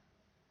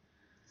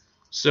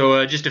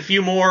 So just a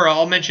few more.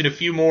 I'll mention a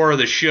few more of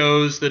the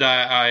shows that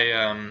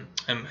I'm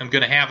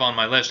going to have on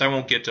my list. I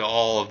won't get to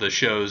all of the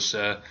shows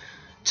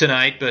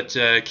tonight, but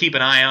keep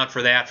an eye out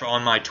for that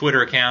on my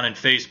Twitter account and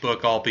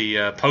Facebook. I'll be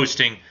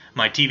posting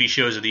my TV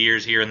shows of the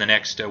years here in the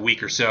next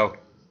week or so.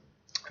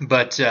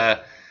 But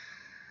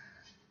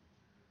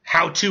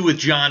How To with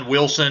John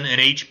Wilson, an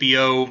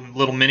HBO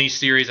little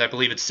mini-series. I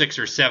believe it's 6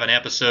 or 7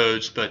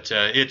 episodes, but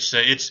it's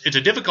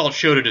a difficult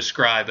show to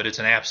describe, but it's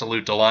an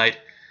absolute delight.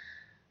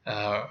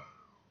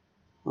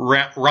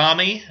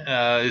 Rami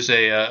is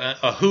a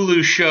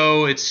Hulu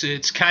show.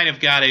 It's kind of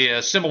got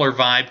a similar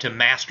vibe to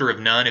Master of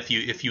None. If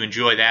you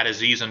enjoy that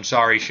Aziz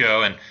Ansari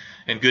show,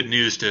 and good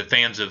news to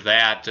fans of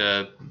that.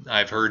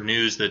 I've heard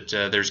news that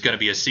there's going to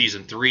be a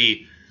season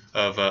 3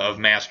 of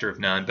Master of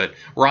None. But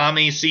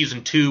Rami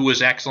season 2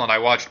 was excellent. I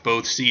watched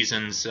both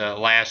seasons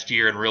last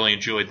year and really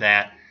enjoyed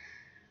that.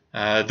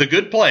 The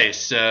Good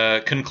Place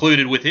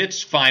concluded with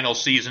its final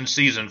season,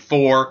 season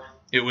 4.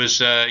 It was,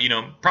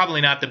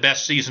 probably not the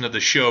best season of the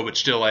show, but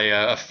still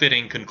a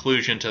fitting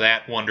conclusion to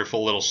that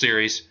wonderful little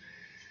series.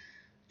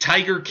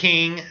 Tiger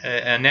King,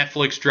 a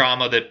Netflix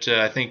drama that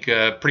I think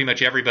pretty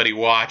much everybody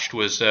watched,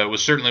 was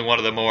certainly one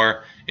of the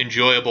more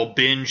enjoyable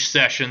binge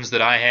sessions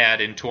that I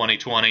had in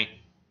 2020.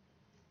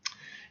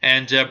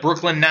 And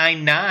Brooklyn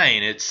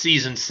Nine-Nine, its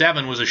season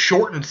 7 was a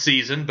shortened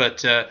season,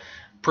 but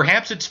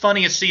perhaps its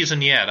funniest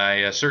season yet.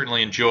 I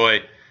certainly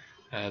enjoy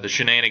the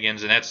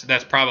shenanigans, and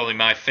that's probably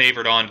my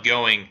favorite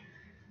ongoing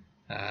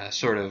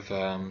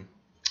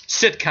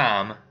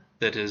sitcom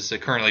that is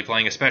currently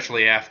playing,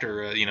 especially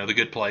after The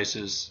Good Place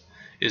is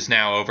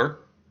now over.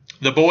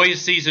 The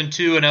Boys season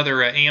 2,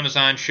 another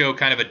Amazon show,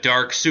 kind of a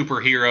dark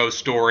superhero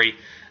story.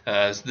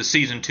 The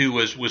season 2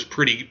 was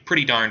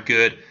pretty darn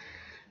good.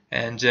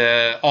 And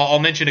I'll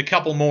mention a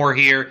couple more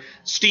here.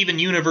 Steven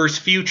Universe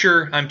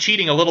Future. I'm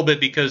cheating a little bit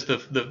because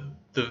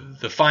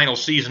the final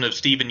season of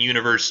Steven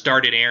Universe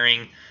started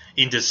airing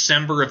in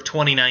December of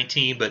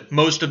 2019, but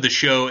most of the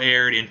show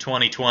aired in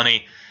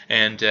 2020.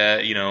 And,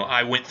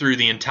 I went through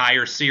the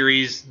entire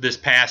series this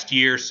past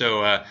year,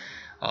 so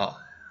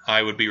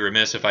I would be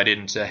remiss if I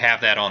didn't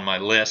have that on my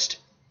list.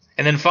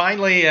 And then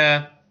finally,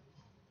 The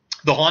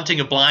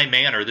Haunting of Bly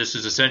Manor. This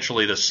is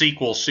essentially the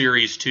sequel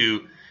series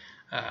to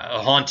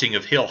A Haunting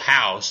of Hill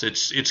House.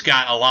 It's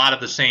got a lot of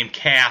the same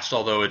cast,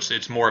 although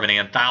it's more of an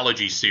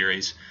anthology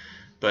series.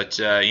 But,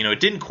 it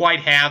didn't quite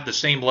have the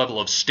same level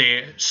of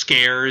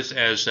scares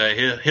as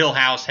Hill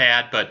House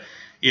had, but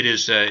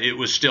it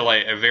was still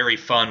a very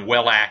fun,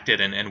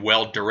 well-acted, and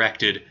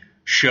well-directed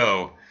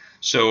show.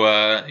 So,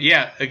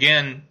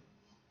 again,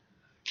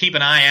 keep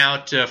an eye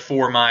out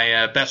for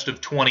my Best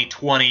of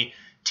 2020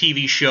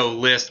 TV show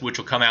list, which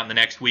will come out in the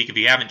next week. If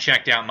you haven't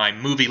checked out my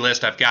movie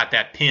list, I've got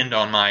that pinned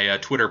on my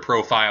Twitter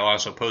profile. I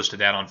also posted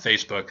that on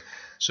Facebook,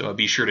 so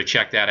be sure to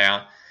check that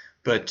out.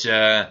 But,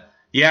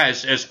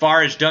 as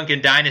far as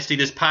Duncan Dynasty,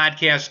 this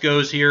podcast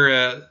goes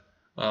here,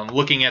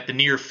 looking at the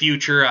near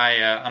future,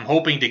 I'm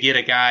hoping to get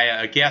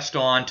a guest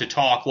on to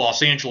talk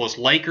Los Angeles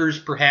Lakers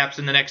perhaps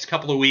in the next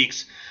couple of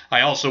weeks.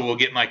 I also will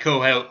get my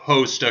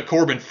co-host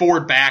Corbin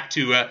Ford back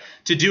to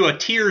do a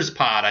Tiers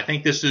pod. I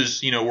think this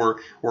is,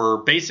 we're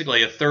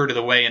basically a third of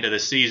the way into the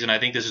season. I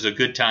think this is a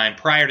good time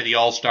prior to the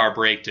All-Star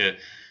break to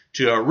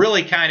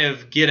really kind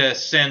of get a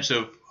sense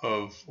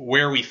of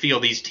where we feel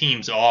these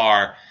teams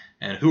are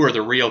and who are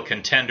the real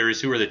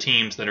contenders, who are the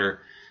teams that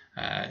are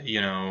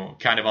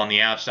kind of on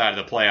the outside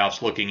of the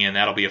playoffs looking in.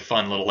 That'll be a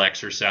fun little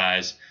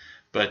exercise.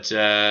 But,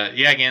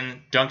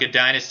 again, Duncan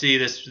Dynasty,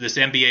 this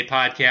NBA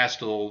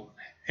podcast will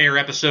air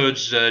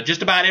episodes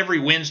just about every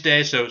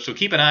Wednesday, so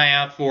keep an eye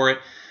out for it.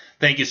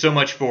 Thank you so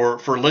much for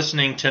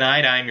listening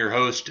tonight. I'm your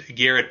host,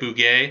 Garrett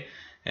Bouguet,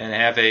 and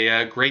have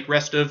a great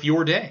rest of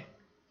your day.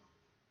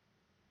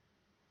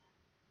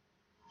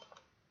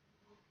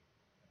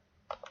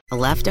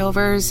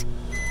 Leftovers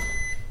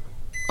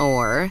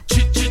or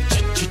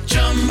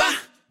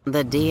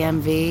the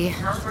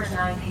DMV number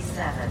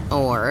 97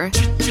 or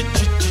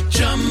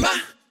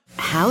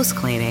house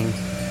cleaning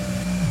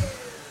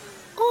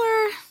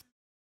or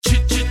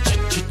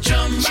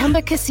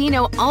Chumba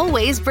Casino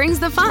always brings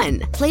the fun.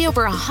 Play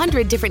over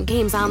 100 different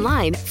games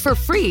online for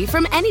free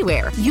from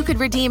anywhere. You could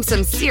redeem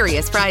some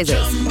serious prizes.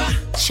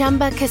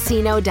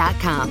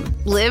 ChumbaCasino.com.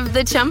 Live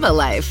the Chumba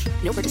life.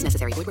 No purchase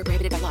necessary. Void where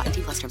prohibited by law.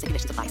 18+ terms and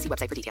conditions apply. See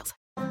website for details.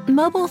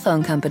 Mobile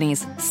phone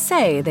companies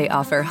say they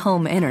offer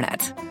home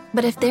internet.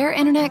 But if their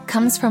internet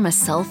comes from a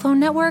cell phone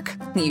network,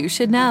 you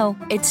should know.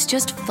 It's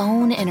just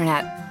phone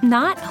internet,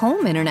 not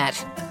home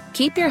internet.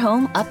 Keep your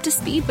home up to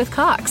speed with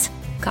Cox.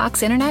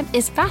 Cox Internet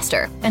is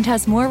faster and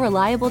has more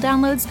reliable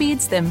download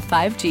speeds than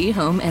 5G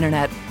home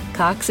internet.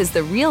 Cox is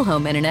the real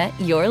home internet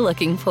you're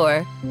looking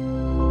for.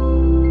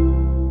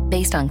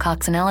 Based on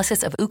Cox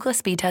analysis of Ookla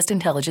speed test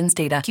intelligence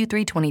data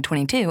Q3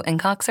 2022 and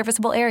Cox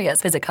serviceable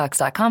areas, visit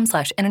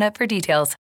cox.com/internet for details.